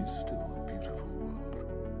saying, man? Still a beautiful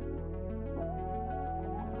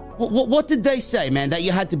world. What did they say, man? That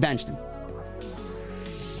you had to bench them?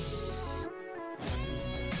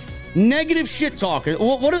 Negative shit talker.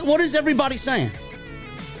 What is everybody saying?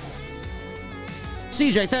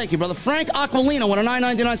 CJ, thank you, brother. Frank Aquilino with a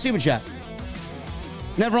 $9.99 super chat.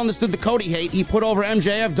 Never understood the Cody hate. He put over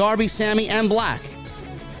MJF, Darby, Sami, and Black.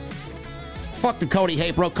 Fuck the Cody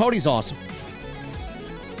hate, bro. Cody's awesome.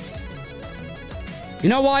 You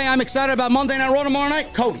know why I'm excited about Monday Night Raw tomorrow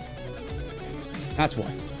night? Cody. That's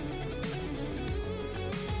why.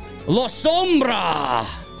 La Sombra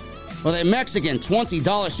with a Mexican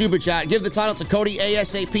 $20 super chat. Give the title to Cody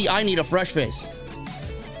ASAP. I need a fresh face.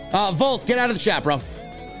 Volt, get out of the chat, bro.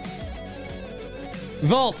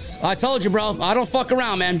 Volt, I told you, bro. I don't fuck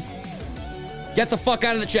around, man. Get the fuck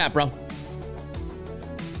out of the chat, bro.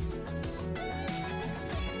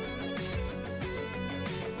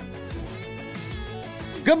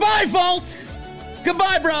 Goodbye, Volt.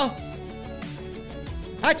 Goodbye, bro.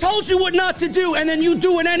 I told you what not to do, and then you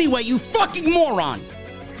do it anyway, you fucking moron.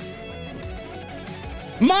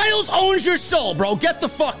 Miles owns your soul, bro. Get the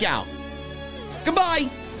fuck out. Goodbye.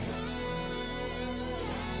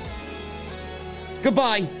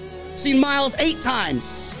 Goodbye. Seen Miles 8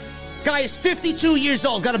 times. Guy is 52 years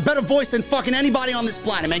old. Got a better voice than fucking anybody on this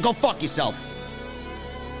planet, man. Go fuck yourself.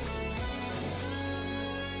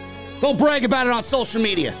 Go brag about it on social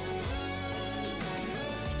media.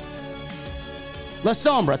 La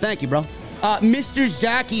Sombra, thank you, bro. Mr.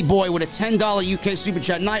 Zacky Boy with a $10 UK super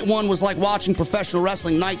chat. Night 1 was like watching professional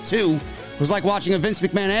wrestling. Night 2 was like watching a Vince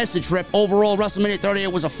McMahon acid trip. Overall, WrestleMania 38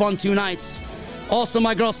 was a fun 2 nights. Also,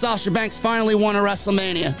 my girl Sasha Banks finally won a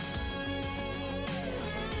WrestleMania.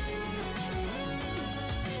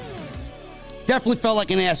 Definitely felt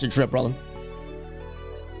like an acid trip, brother.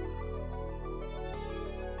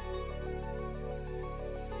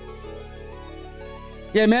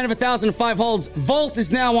 Yeah, man of 1,005 holds. Volt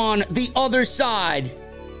is now on the other side.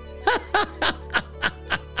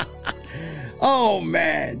 Oh,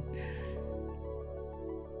 man.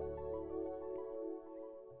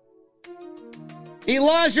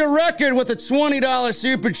 Elijah Record with a $20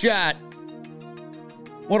 super chat.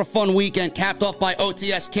 What a fun weekend, capped off by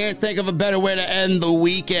OTS. Can't think of a better way to end the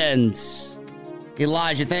weekend.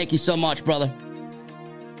 Elijah, thank you so much, brother.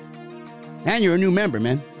 And you're a new member,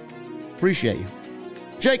 man. Appreciate you.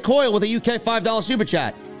 Jake Coyle with a UK $5 super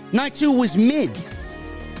chat. Night 2 was mid.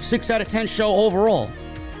 6 out of 10 show overall.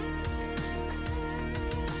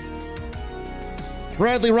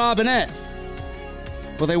 Bradley Robinette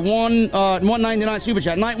with a $1.99 super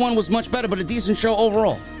chat. Night 1 was much better, but a decent show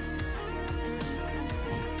overall.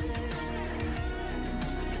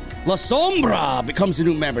 La Sombra becomes a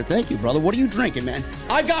new member. Thank you, brother. What are you drinking, man?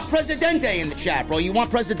 I got Presidente in the chat, bro. You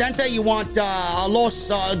want Presidente? You want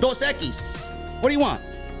Dos Equis? What do you want?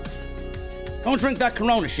 Don't drink that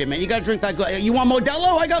Corona shit, man. You gotta drink that. You want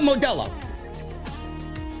Modelo? I got Modelo.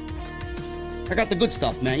 I got the good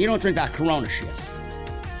stuff, man. You don't drink that Corona shit.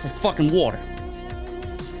 It's like fucking water.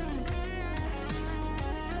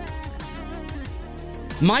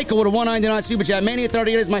 Michael with a $1.99 super chat. Mania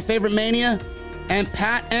 38 is my favorite Mania, and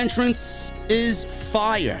Pat entrance is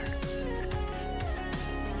fire.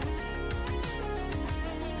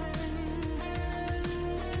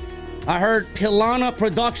 I heard Pilana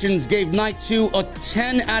Productions gave Night 2 a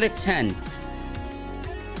 10 out of 10.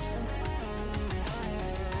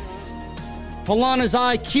 Pilana's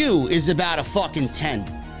IQ is about a fucking 10.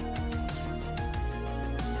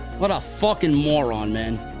 What a fucking moron,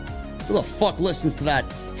 man. Who the fuck listens to that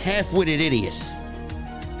half-witted idiot?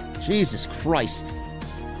 Jesus Christ.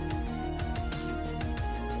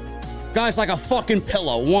 Guy's like a fucking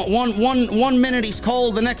pillow. One minute he's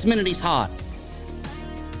cold, the next minute he's hot.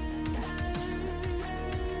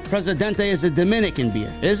 Presidente is a Dominican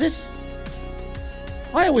beer. Is it?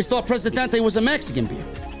 I always thought Presidente was a Mexican beer.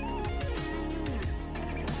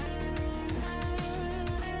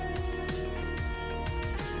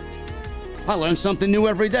 I learn something new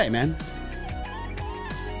every day, man.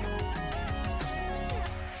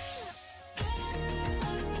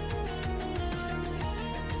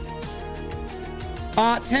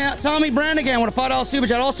 Tommy Brannigan with a $5 super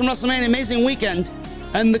chat. Awesome WrestleMania, amazing weekend.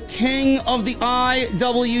 And the king of the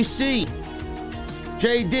IWC,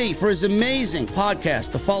 JD, for his amazing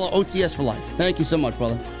podcast to follow OTS for life. Thank you so much,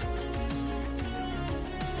 brother.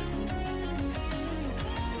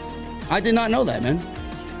 I did not know that, man.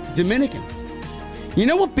 Dominican. You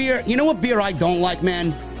know what beer I don't like,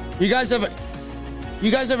 man? You guys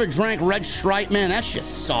ever drank Red Stripe, man? That shit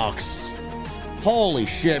sucks. Holy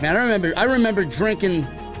shit, man. I remember drinking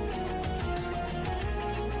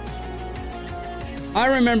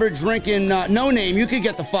No Name. You could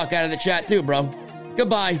get the fuck out of the chat too, bro.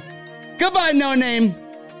 Goodbye. Goodbye, No Name.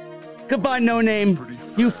 Goodbye, No Name.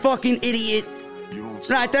 You fucking idiot.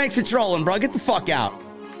 Right, thanks for trolling, bro. Get the fuck out.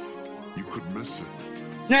 You could miss it.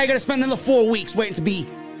 Now you gotta spend another 4 weeks waiting to be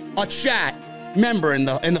a chat member in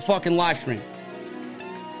the fucking live stream.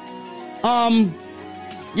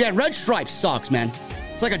 Yeah, Red Stripe sucks, man.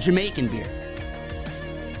 It's like a Jamaican beer.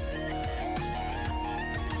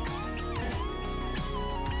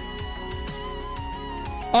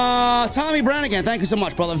 Tommy Brannigan, thank you so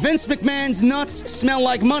much, brother. Vince McMahon's nuts smell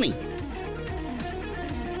like money.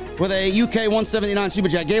 With a UK 179 Super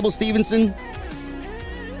Chat. Gable Stevenson.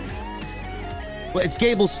 Well, it's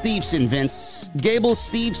Gable Steveson, Vince. Gable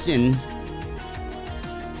Steveson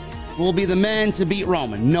will be the man to beat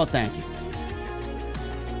Roman. No, thank you.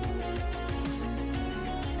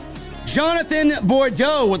 Jonathan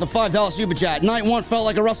Bordeaux with a $5 Super Chat. Night 1 felt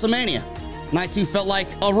like a WrestleMania. Night 2 felt like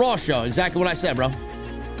a Raw show. Exactly what I said, bro.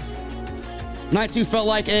 Night 2 felt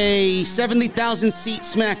like a 70,000 seat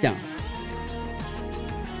SmackDown.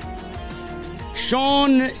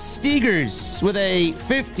 Sean Stegers with a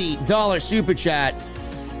 $50 Super Chat.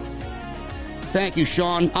 Thank you,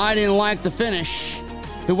 Sean. I didn't like the finish.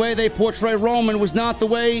 The way they portray Roman was not the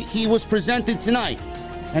way he was presented tonight.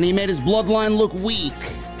 And he made his bloodline look weak.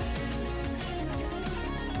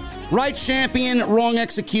 Right champion, wrong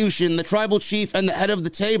execution. The tribal chief and the head of the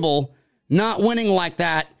table not winning like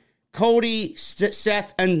that. Cody,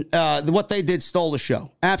 Seth, and what they did stole the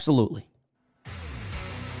show. Absolutely.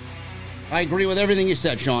 I agree with everything you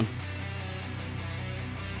said, Sean.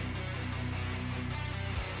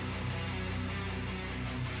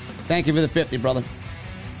 Thank you for the 50, brother.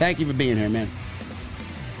 Thank you for being here, man.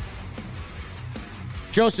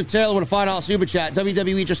 Joseph Taylor with a $5 Super Chat.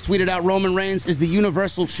 WWE just tweeted out Roman Reigns is the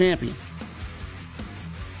Universal Champion.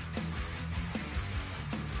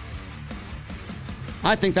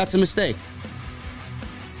 I think that's a mistake.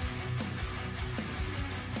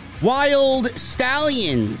 Wild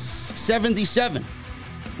Stallions 77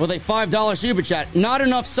 with a $5 Super Chat. Not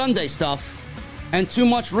enough Sunday stuff and too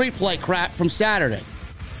much replay crap from Saturday.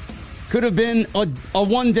 Could have been a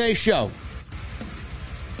one-day show.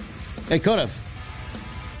 They could have.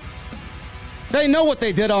 They know what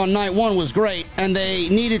they did on night 1 was great, and they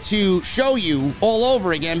needed to show you all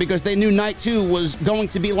over again because they knew night 2 was going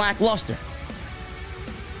to be lackluster.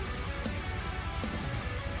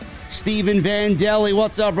 Stephen Vandelli,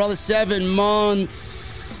 what's up, brother? 7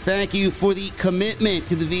 months. Thank you for the commitment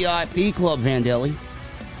to the VIP club, Vandelli.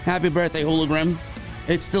 Happy birthday, Hologram.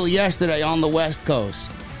 It's still yesterday on the West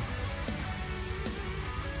Coast.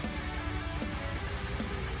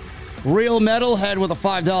 Real Metalhead with a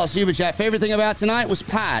 $5 Super Chat. Favorite thing about tonight was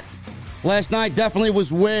Pat. Last night definitely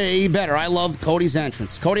was way better. I loved Cody's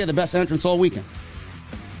entrance. Cody had the best entrance all weekend.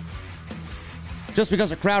 Just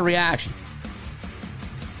because of crowd reaction.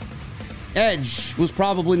 Edge was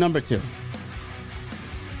probably number 2.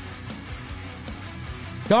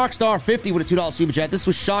 Darkstar 50 with a $2 Super Chat. This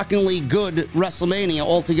was shockingly good WrestleMania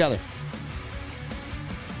altogether.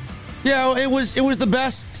 Yeah, it was the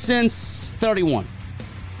best since 31,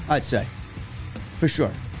 I'd say. For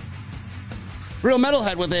sure. Real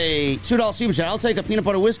Metalhead with a $2 Super Chat. I'll take a peanut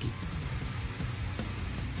butter whiskey.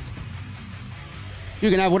 You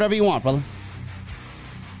can have whatever you want, brother.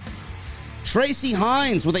 Tracy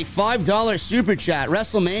Hines with a $5 Super Chat.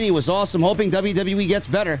 WrestleMania was awesome. Hoping WWE gets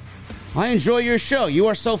better. I enjoy your show. You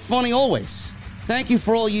are so funny always. Thank you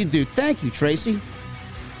for all you do. Thank you, Tracy.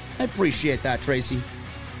 I appreciate that, Tracy.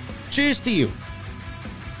 Cheers to you.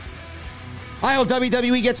 I hope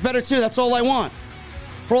WWE gets better too. That's all I want.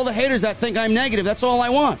 For all the haters that think I'm negative, that's all I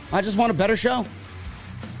want. I just want a better show.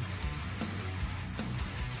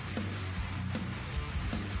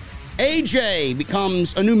 AJ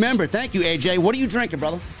becomes a new member. Thank you, AJ. What are you drinking,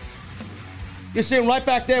 brother? You're sitting right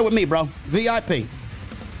back there with me, bro. VIP.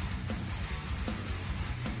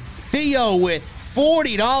 Theo with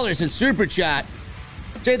 $40 in Super Chat.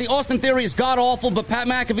 Jay, the Austin Theory is god-awful, but Pat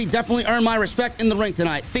McAfee definitely earned my respect in the ring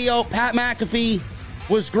tonight. Theo, Pat McAfee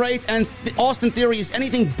was great, and Austin Theory is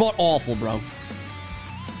anything but awful, bro.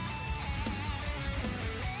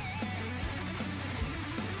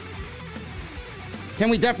 Can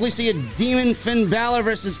we definitely see a Demon Finn Balor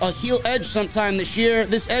versus a heel Edge sometime this year?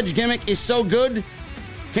 This Edge gimmick is so good.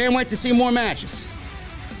 Can't wait to see more matches.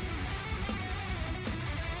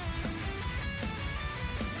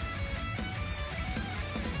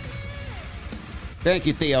 Thank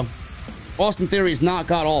you, Theo. Austin Theory is not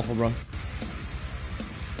god-awful, bro.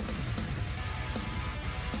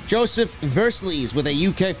 Joseph Versleys with a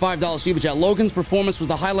UK $5 Super Chat. Logan's performance was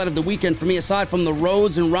the highlight of the weekend for me, aside from the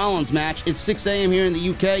Rhodes and Rollins match. It's 6 a.m. here in the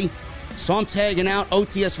UK, so I'm tagging out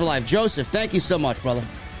OTS for life. Joseph, thank you so much, brother.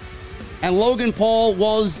 And Logan Paul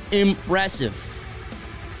was impressive.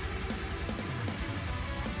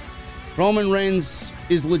 Roman Reigns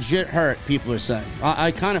is legit hurt, people are saying.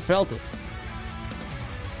 I kind of felt it.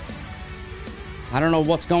 I don't know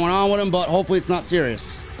what's going on with him, but hopefully it's not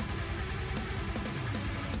serious.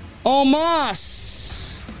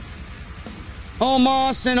 Omos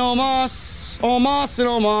and Omos Omos and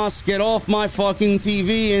Omos, get off my fucking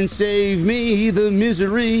TV and save me the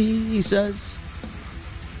misery, he says.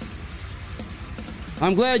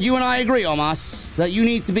 I'm glad you and I agree, Omos, that you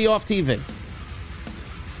need to be off TV.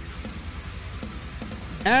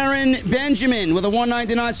 Aaron Benjamin with a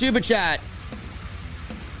 $1.99 super chat.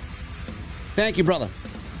 Thank you, brother.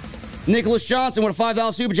 Nicholas Johnson with a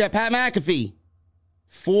 $5 super chat. Pat McAfee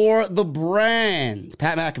for the brand.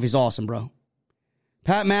 Pat McAfee's awesome, bro.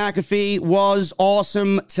 Pat McAfee was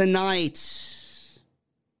awesome tonight.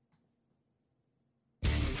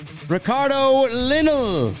 Ricardo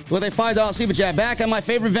Linnell with a $5 super chat. Back at my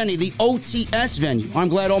favorite venue, the OTS venue. I'm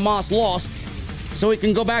glad Omos lost so he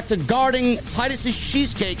can go back to guarding Titus's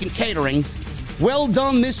Cheesecake and catering. Well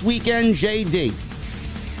done this weekend, JD.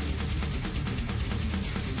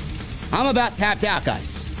 I'm about tapped out,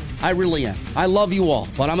 guys. I really am. I love you all,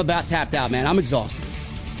 but I'm about tapped out, man. I'm exhausted.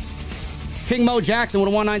 King Mo Jackson with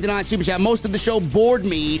a $1.99 super chat. Most of the show bored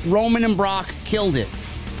me. Roman and Brock killed it.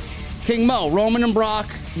 King Mo, Roman and Brock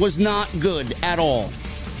was not good at all.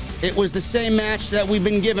 It was the same match that we've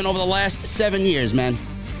been given over the last 7 years, man.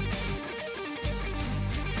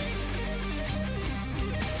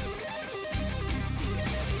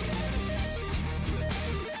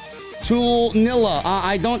 Tool Nilla,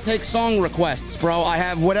 I don't take song requests, bro. I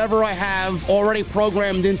have whatever I have already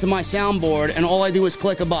programmed into my soundboard, and all I do is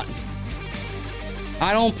click a button.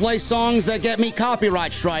 I don't play songs that get me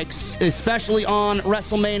copyright strikes, especially on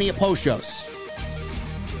WrestleMania post-shows.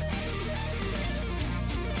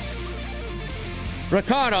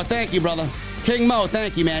 Ricardo, thank you, brother. King Mo,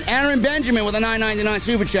 thank you, man. Aaron Benjamin with a $9.99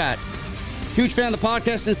 super chat. Huge fan of the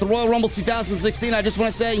podcast since the Royal Rumble 2016. I just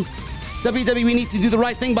want to say, WWE need to do the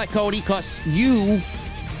right thing by Cody, because you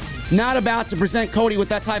not about to present Cody with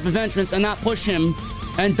that type of entrance and not push him,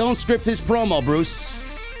 and don't script his promo, Bruce.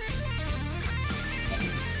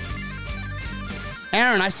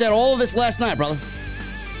 Aaron, I said all of this last night, brother.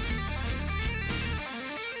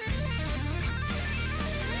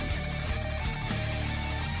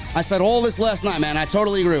 I said all this last night, man. I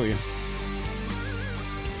totally agree with you.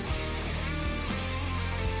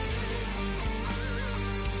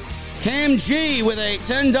 Cam G with a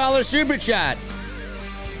 $10 super chat.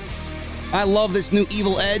 I love this new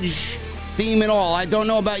Evil Edge theme and all. I don't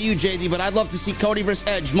know about you, JD, but I'd love to see Cody vs.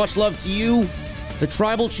 Edge. Much love to you, the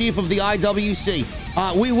tribal chief of the IWC.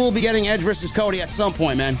 We will be getting Edge versus Cody at some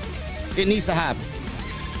point, man. It needs to happen.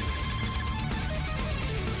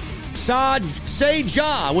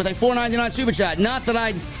 Seja with a $4.99 super chat. Not that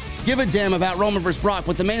I give a damn about Roman vs. Brock,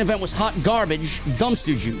 but the main event was hot garbage,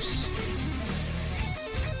 dumpster juice.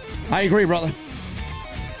 I agree, brother.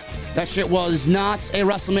 That shit was not a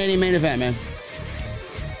WrestleMania main event, man.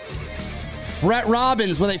 Brett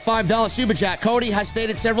Robbins with a $5 super chat. Cody has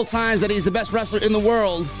stated several times that he's the best wrestler in the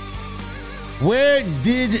world. Where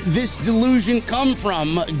did this delusion come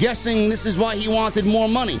from? Guessing this is why he wanted more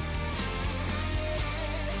money.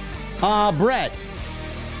 Brett.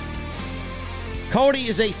 Cody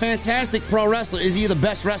is a fantastic pro wrestler. Is he the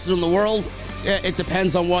best wrestler in the world? It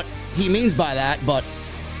depends on what he means by that, but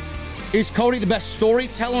is Cody the best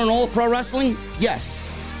storyteller in all of pro wrestling? Yes.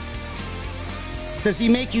 Does he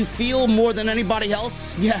make you feel more than anybody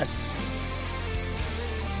else? Yes.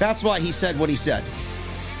 That's why he said what he said.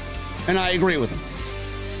 And I agree with him.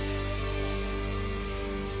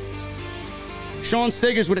 Sean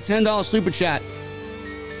Stiggers with a $10 super chat.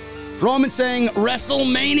 Roman saying,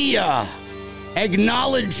 WrestleMania,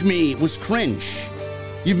 acknowledge me, was cringe.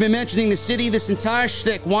 You've been mentioning the city this entire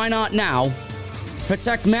shtick. Why not now?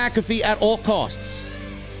 Protect McAfee at all costs.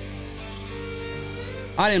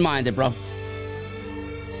 I didn't mind it, bro.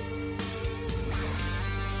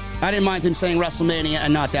 I didn't mind him saying WrestleMania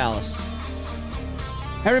and not Dallas.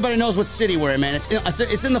 Everybody knows what city we're in, man.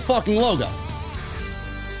 It's in the fucking logo.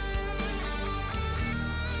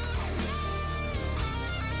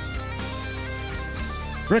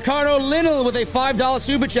 Ricardo Linnell with a $5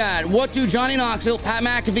 super chat. What do Johnny Knoxville, Pat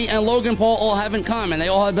McAfee, and Logan Paul all have in common? They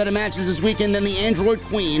all have better matches this weekend than the Android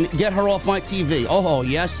Queen. Get her off my TV. Oh,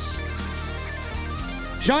 yes.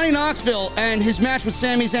 Johnny Knoxville and his match with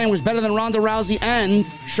Sami Zayn was better than Ronda Rousey and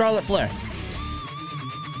Charlotte Flair.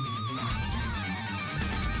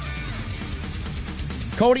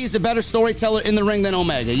 Cody is a better storyteller in the ring than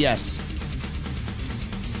Omega. Yes.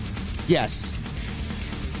 Yes.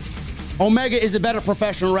 Omega is a better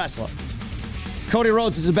professional wrestler. Cody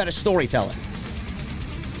Rhodes is a better storyteller.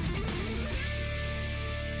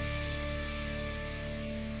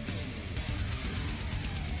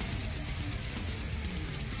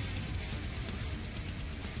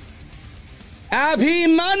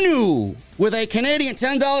 Abhi Manu with a Canadian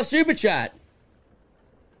 $10 super chat.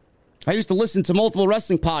 I used to listen to multiple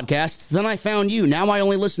wrestling podcasts. Then I found you. Now I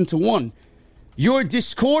only listen to one. Your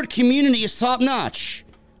Discord community is top-notch.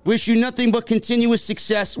 Wish you nothing but continuous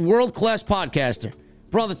success. World-class podcaster.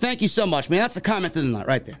 Brother, thank you so much, man. That's the comment of the night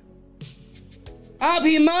right there.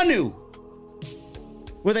 Abhimanu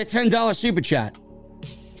with a $10 super chat.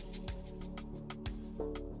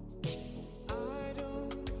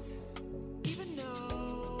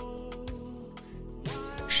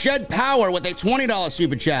 Shed Power with a $20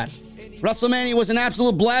 super chat. WrestleMania was an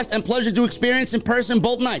absolute blast and pleasure to experience in person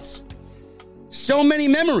both nights. So many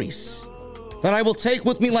memories that I will take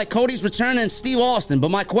with me like Cody's return and Steve Austin.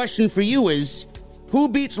 But my question for you is, who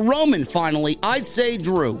beats Roman finally? I'd say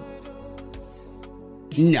Drew.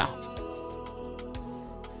 No.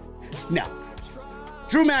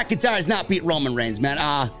 Drew McIntyre's not beat Roman Reigns,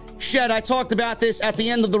 man. Shed, I talked about this at the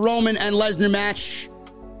end of the Roman and Lesnar match.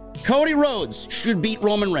 Cody Rhodes should beat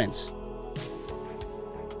Roman Reigns.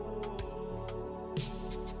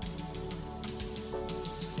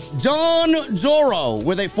 Don Zorro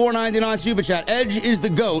with a $4.99 super chat. Edge is the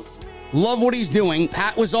GOAT. Love what he's doing.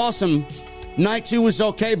 Pat was awesome. Night 2 was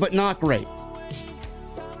okay, but not great.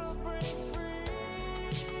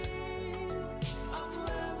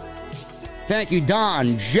 Thank you,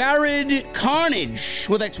 Don. Jared Carnage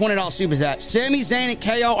with a $20 super chat. Sami Zayn and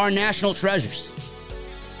KO are national treasures.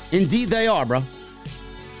 Indeed they are, bro.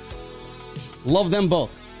 Love them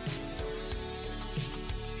both.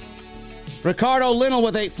 Ricardo Linnell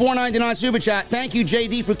with a $4.99 super chat. Thank you,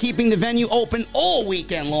 JD, for keeping the venue open all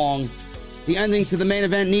weekend long. The ending to the main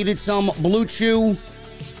event needed some Blue Chew.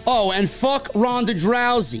 Oh, and fuck Ronda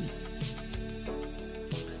Rousey.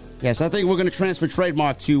 Yes, I think we're going to transfer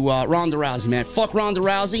trademark to Ronda Rousey, man. Fuck Ronda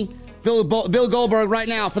Rousey. Bill Goldberg right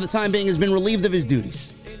now, for the time being, has been relieved of his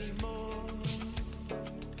duties.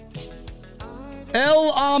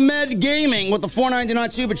 El Ahmed Gaming with the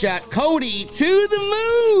 $4.99 super chat. Cody to the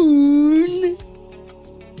moon.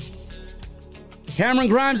 Cameron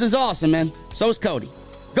Grimes is awesome, man. So is Cody.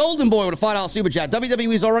 Golden Boy with a $5 super chat.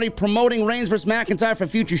 WWE's already promoting Reigns vs. McIntyre for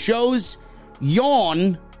future shows.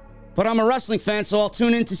 Yawn. But I'm a wrestling fan, so I'll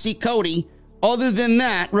tune in to see Cody. Other than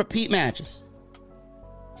that, repeat matches.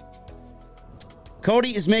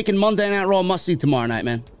 Cody is making Monday Night Raw must-see tomorrow night,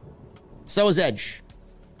 man. So is Edge.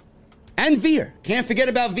 And Veer. Can't forget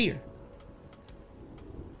about Veer.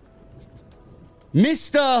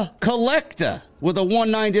 Mr. Collector with a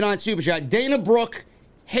 $1.99 super chat. Dana Brooke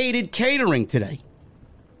hated catering today.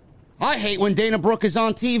 I hate when Dana Brooke is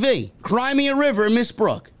on TV. Cry me a river, Miss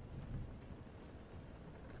Brooke.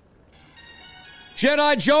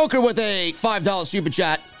 Jedi Joker with a $5 super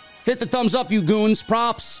chat. Hit the thumbs up, you goons.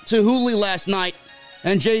 Props to Hooley last night.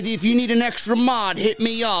 And JD, if you need an extra mod, hit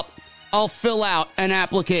me up. I'll fill out an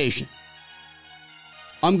application.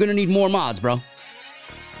 I'm going to need more mods, bro.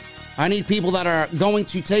 I need people that are going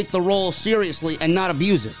to take the role seriously and not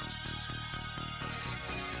abuse it.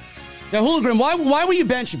 Now, Hooligan, why were you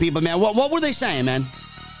benching people, man? What were they saying, man?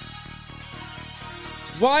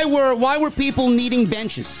 Why were people needing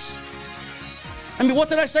benches? I mean, what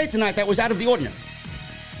did I say tonight that was out of the ordinary?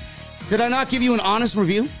 Did I not give you an honest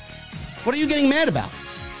review? What are you getting mad about?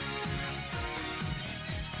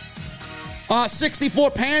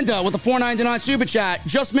 64 Panda with a $4.99 super chat.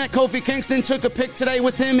 Just met Kofi Kingston. Took a pic today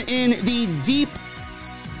with him in the Deep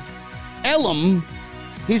Ellum.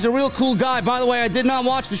 He's a real cool guy. By the way, I did not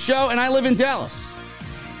watch the show, and I live in Dallas.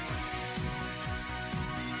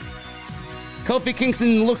 Kofi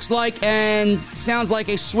Kingston looks like and sounds like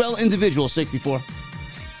a swell individual, 64.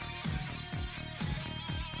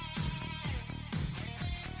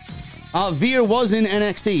 Veer was in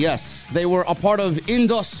NXT, yes. They were a part of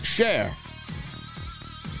Indus Share.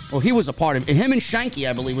 Well, he was a part of it. Him and Shanky,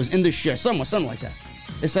 I believe, was in this share. Something like that.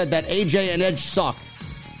 They said that AJ and Edge sucked.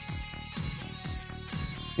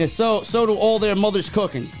 Yeah, so do all their mother's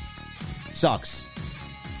cooking. Sucks.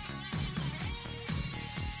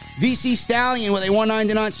 VC Stallion with a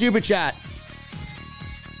 $1.99 super chat.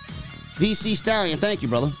 VC Stallion, thank you,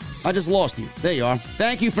 brother. I just lost you. There you are.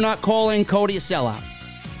 Thank you for not calling Cody a sellout.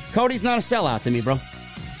 Cody's not a sellout to me, bro.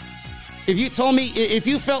 If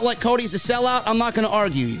you felt like Cody's a sellout, I'm not going to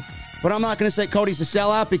argue you. But I'm not going to say Cody's a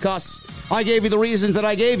sellout because I gave you the reasons that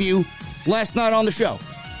I gave you last night on the show.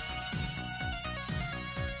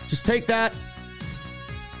 Just take that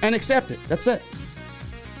and accept it. That's it.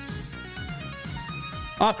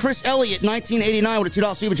 Chris Elliott, 1989 with a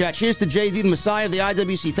 $2 super chat. Cheers to JD, the Messiah of the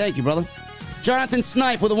IWC. Thank you, brother. Jonathan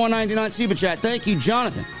Snipe with a $1.99 super chat. Thank you,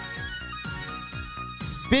 Jonathan.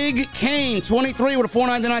 Big Kane, 23 with a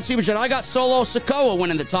 $4.99 super chat. I got Solo Sikoa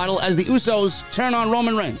winning the title as the Usos turn on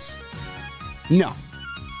Roman Reigns. No.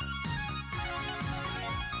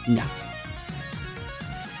 No.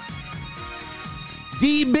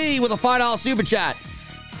 DB with a $5 super chat.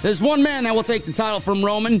 There's one man that will take the title from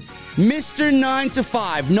Roman. Mr. 9 to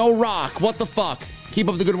 5. No Rock. What the fuck? Keep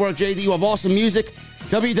up the good work, JD. You have awesome music.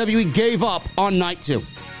 WWE gave up on night 2.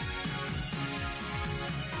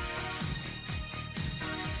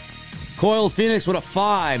 Coiled Phoenix with a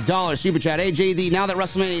 $5 super chat. Hey, JD, now that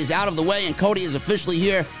WrestleMania is out of the way and Cody is officially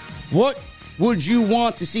here, what would you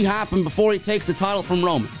want to see happen before he takes the title from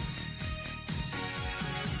Roman?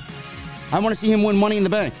 I want to see him win Money in the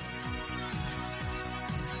Bank.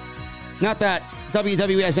 Not that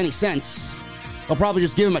WWE has any sense. They'll probably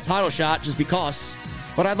just give him a title shot just because.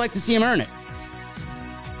 But I'd like to see him earn it.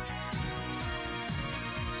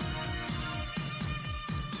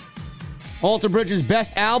 Alter Bridge's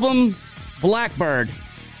best album, Blackbird.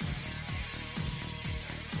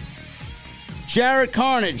 Jared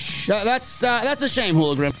Carnage. That's a shame,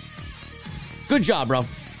 Hooligan. Good job, bro.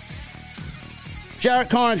 Jared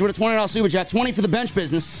Carnage with a $20 super chat. 20 for the bench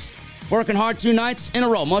business. Working hard 2 nights in a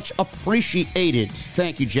row. Much appreciated.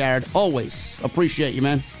 Thank you, Jared. Always appreciate you,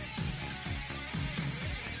 man.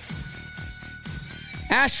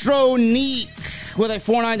 Astro Neek with a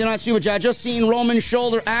 $4.99 super chat. Just seen Roman's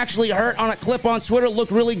shoulder actually hurt on a clip on Twitter.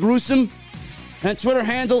 Looked really gruesome. And Twitter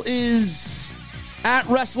handle is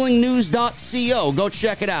 @wrestlingnews.co. Go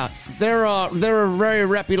check it out. They're a very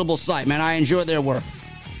reputable site, man. I enjoy their work.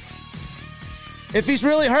 If he's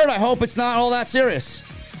really hurt, I hope it's not all that serious.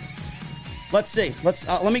 Let's see.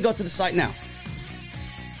 Let me go to the site now.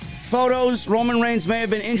 Photos. Roman Reigns may have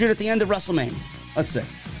been injured at the end of WrestleMania. Let's see.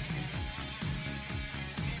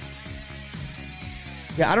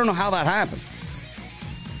 Yeah, I don't know how that happened.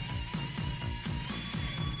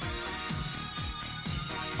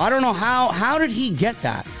 I don't know how did he get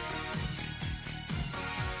that?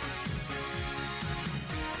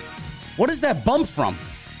 What is that bump from?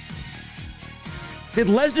 Did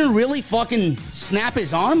Lesnar really fucking snap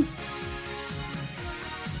his arm?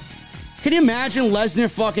 Can you imagine Lesnar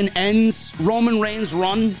fucking ends Roman Reigns'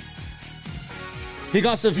 run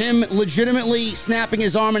because of him legitimately snapping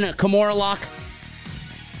his arm in a Kimura lock?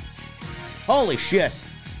 Holy shit.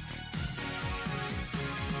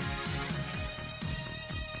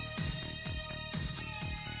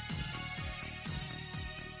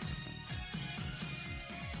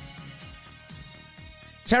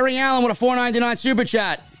 Terry Allen with a $4.99 super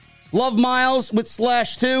chat. Love Miles with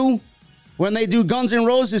 /2. When they do Guns N'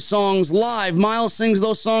 Roses songs live, Miles sings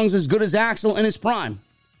those songs as good as Axl in his prime.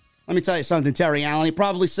 Let me tell you something, Terry Allen. He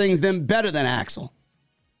probably sings them better than Axl.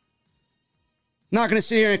 Not going to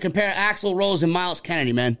sit here and compare Axl Rose and Miles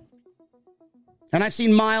Kennedy, man. And I've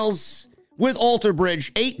seen Miles with Alter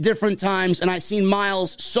Bridge 8 different times, and I've seen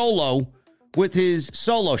Miles solo with his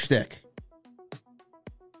solo shtick.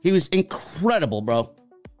 He was incredible, bro.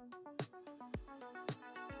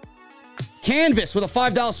 Canvas with a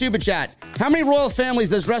 $5 super chat. How many royal families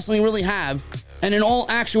does wrestling really have? And in all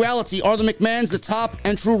actuality, are the McMahons the top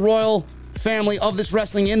and true royal family of this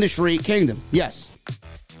wrestling industry kingdom? Yes.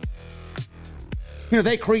 You know,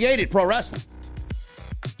 they created pro wrestling.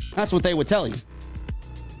 That's what they would tell you.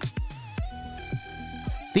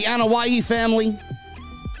 The Anoa'i family,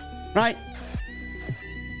 right?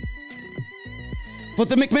 But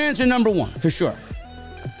the McMahons are number one, for sure.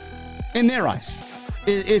 In their eyes.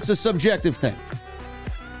 It's a subjective thing.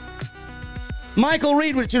 Michael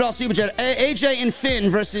Reed with a $2 super chat. AJ and Finn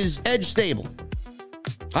versus Edge stable.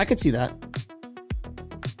 I could see that.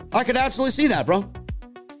 I could absolutely see that, bro.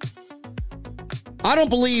 I don't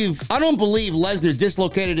believe Lesnar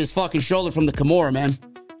dislocated his fucking shoulder from the Kimura, man.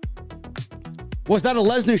 Was that a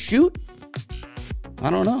Lesnar shoot? I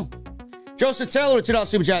don't know. Joseph Taylor with $2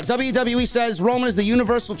 super chat. WWE says Roman is the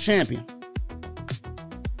Universal Champion.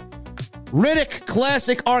 Riddick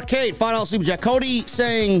Classic Arcade, $5 super chat. Cody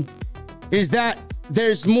saying is that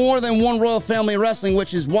there's more than one royal family in wrestling,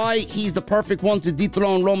 which is why he's the perfect one to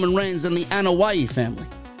dethrone Roman Reigns and the Anoa'i family.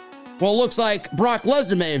 Well, it looks like Brock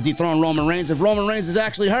Lesnar may have dethroned Roman Reigns if Roman Reigns is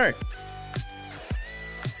actually hurt.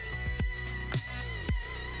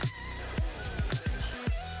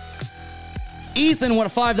 Ethan with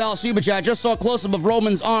a $5 super chat. Just saw a close-up of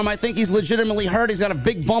Roman's arm. I think he's legitimately hurt. He's got a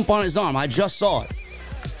big bump on his arm. I just saw it.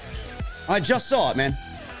 Man.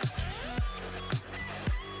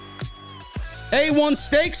 A1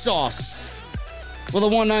 Steak Sauce with a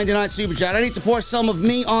 $1.99 super chat. I need to pour some of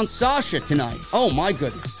me on Sasha tonight. Oh, my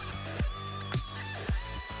goodness.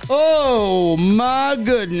 Oh, my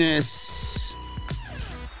goodness.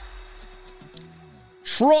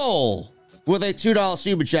 Troll with a $2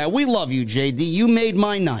 super chat. We love you, JD. You made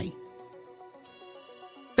my night.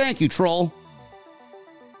 Thank you, Troll.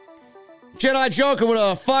 Jedi Joker with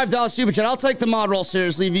a $5 super chat. I'll take the mod roll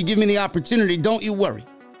seriously if you give me the opportunity. Don't you worry.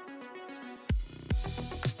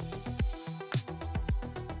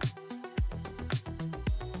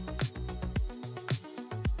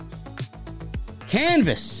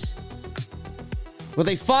 Canvas with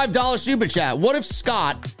a $5 super chat. What if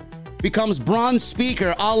Scott becomes bronze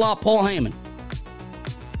speaker a la Paul Heyman?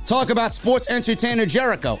 Talk about sports entertainer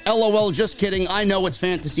Jericho. LOL, just kidding. I know it's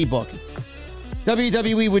fantasy booking.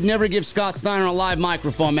 WWE would never give Scott Steiner a live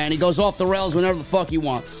microphone, man. He goes off the rails whenever the fuck he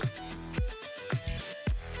wants.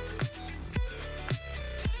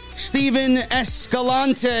 Steven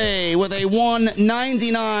Escalante with a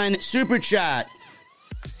 $1.99 super chat.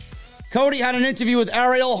 Cody had an interview with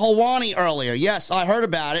Ariel Helwani earlier. Yes, I heard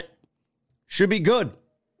about it. Should be good.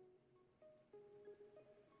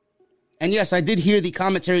 And yes, I did hear the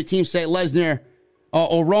commentary team say Lesnar,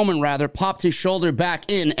 or Roman rather, popped his shoulder back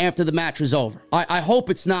in after the match was over. I hope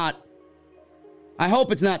it's not. I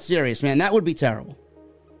hope it's not serious, man. That would be terrible.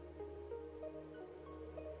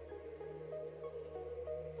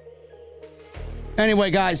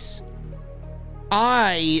 Anyway, guys,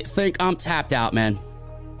 I think I'm tapped out, man.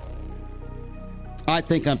 I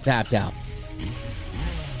think I'm tapped out.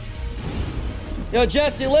 Yo,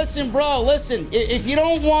 Jesse, listen, bro, listen. If you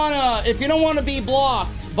don't wanna be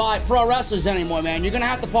blocked by pro wrestlers anymore, man, you're gonna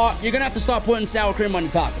have to start putting sour cream on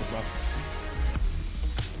your tacos, bro.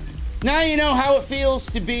 Now you know how it feels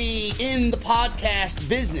to be in the podcast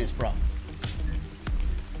business, bro.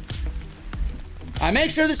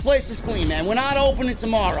 Make sure this place is clean, man. We're not opening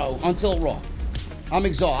tomorrow until Raw. I'm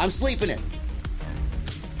exhausted. I'm sleeping in.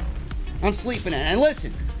 And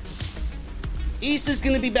listen, Issa's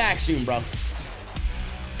gonna be back soon, bro.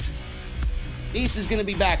 Issa's gonna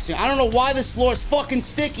be back soon. I don't know why this floor is fucking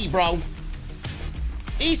sticky, bro.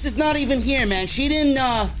 Issa's not even here, man. She didn't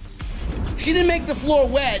make the floor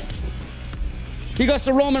wet. He got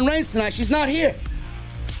some Roman Reigns tonight. She's not here.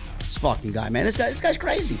 This fucking guy, man. This guy's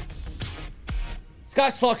crazy. This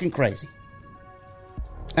guy's fucking crazy.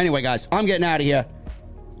 Anyway, guys, I'm getting out of here.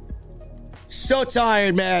 So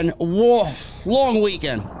tired, man. Whoa, long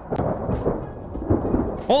weekend.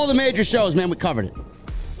 All the major shows, man, we covered it.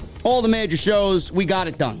 All the major shows, we got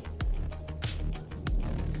it done.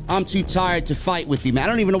 I'm too tired to fight with you, man. I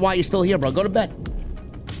don't even know why you're still here, bro. Go to bed.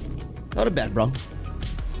 Go to bed, bro.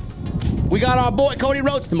 We got our boy Cody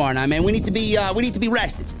Rhodes tomorrow night, man. We need to be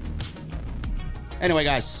rested. Anyway,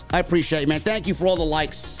 guys, I appreciate you, man. Thank you for all the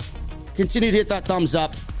likes. Continue to hit that thumbs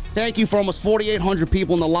up. Thank you for almost 4,800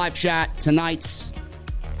 people in the live chat tonight.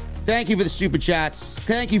 Thank you for the super chats.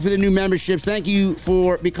 Thank you for the new memberships. Thank you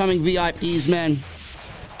for becoming VIPs, man.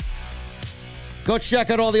 Go check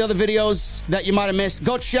out all the other videos that you might have missed.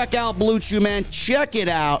 Go check out Blue Chew, man. Check it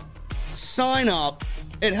out. Sign up.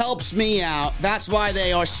 It helps me out. That's why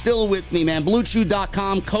they are still with me, man.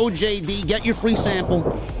 BlueChew.com, code JD. Get your free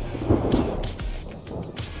sample.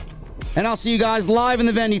 And I'll see you guys live in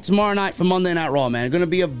the venue tomorrow night for Monday Night Raw, man. Gonna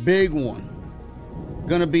be a big one.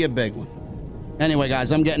 Anyway,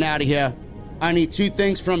 guys, I'm getting out of here. I need two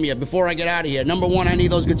things from you before I get out of here. Number one, I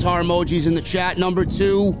need those guitar emojis in the chat. Number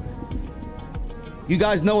two, you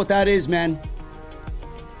guys know what that is, man.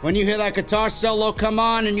 When you hear that guitar solo come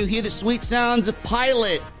on and you hear the sweet sounds of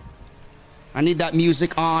Pilot, I need that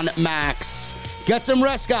music on max. Get some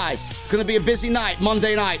rest, guys. It's gonna be a busy night,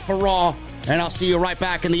 Monday night for Raw. And I'll see you right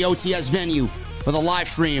back in the OTS venue for the live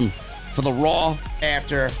stream for the Raw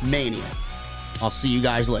After Mania. I'll see you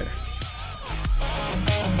guys later.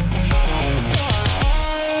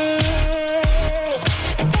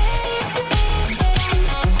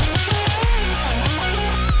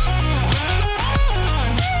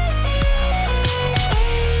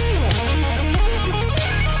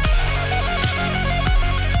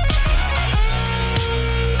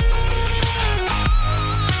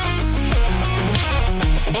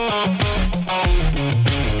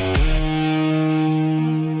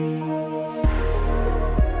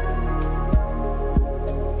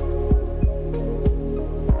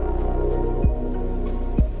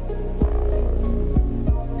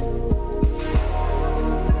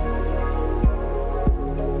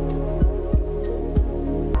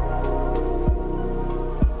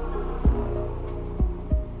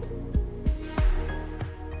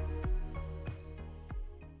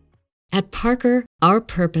 At Parker, our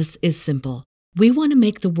purpose is simple. We want to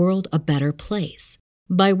make the world a better place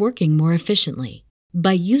by working more efficiently,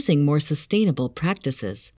 by using more sustainable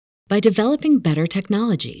practices, by developing better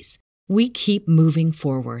technologies. We keep moving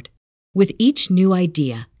forward. With each new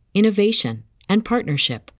idea, innovation, and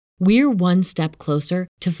partnership, we're one step closer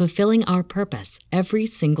to fulfilling our purpose every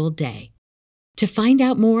single day. To find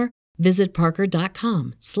out more, Visit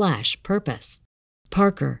parker.com/purpose.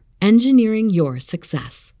 Parker, engineering your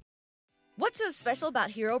success. What's so special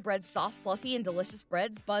about Hero Bread's soft, fluffy, and delicious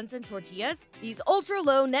breads, buns, and tortillas? These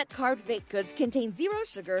ultra-low net-carb baked goods contain zero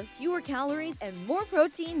sugar, fewer calories, and more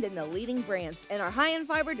protein than the leading brands, and are high in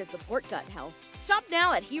fiber to support gut health. Shop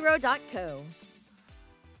now at hero.co.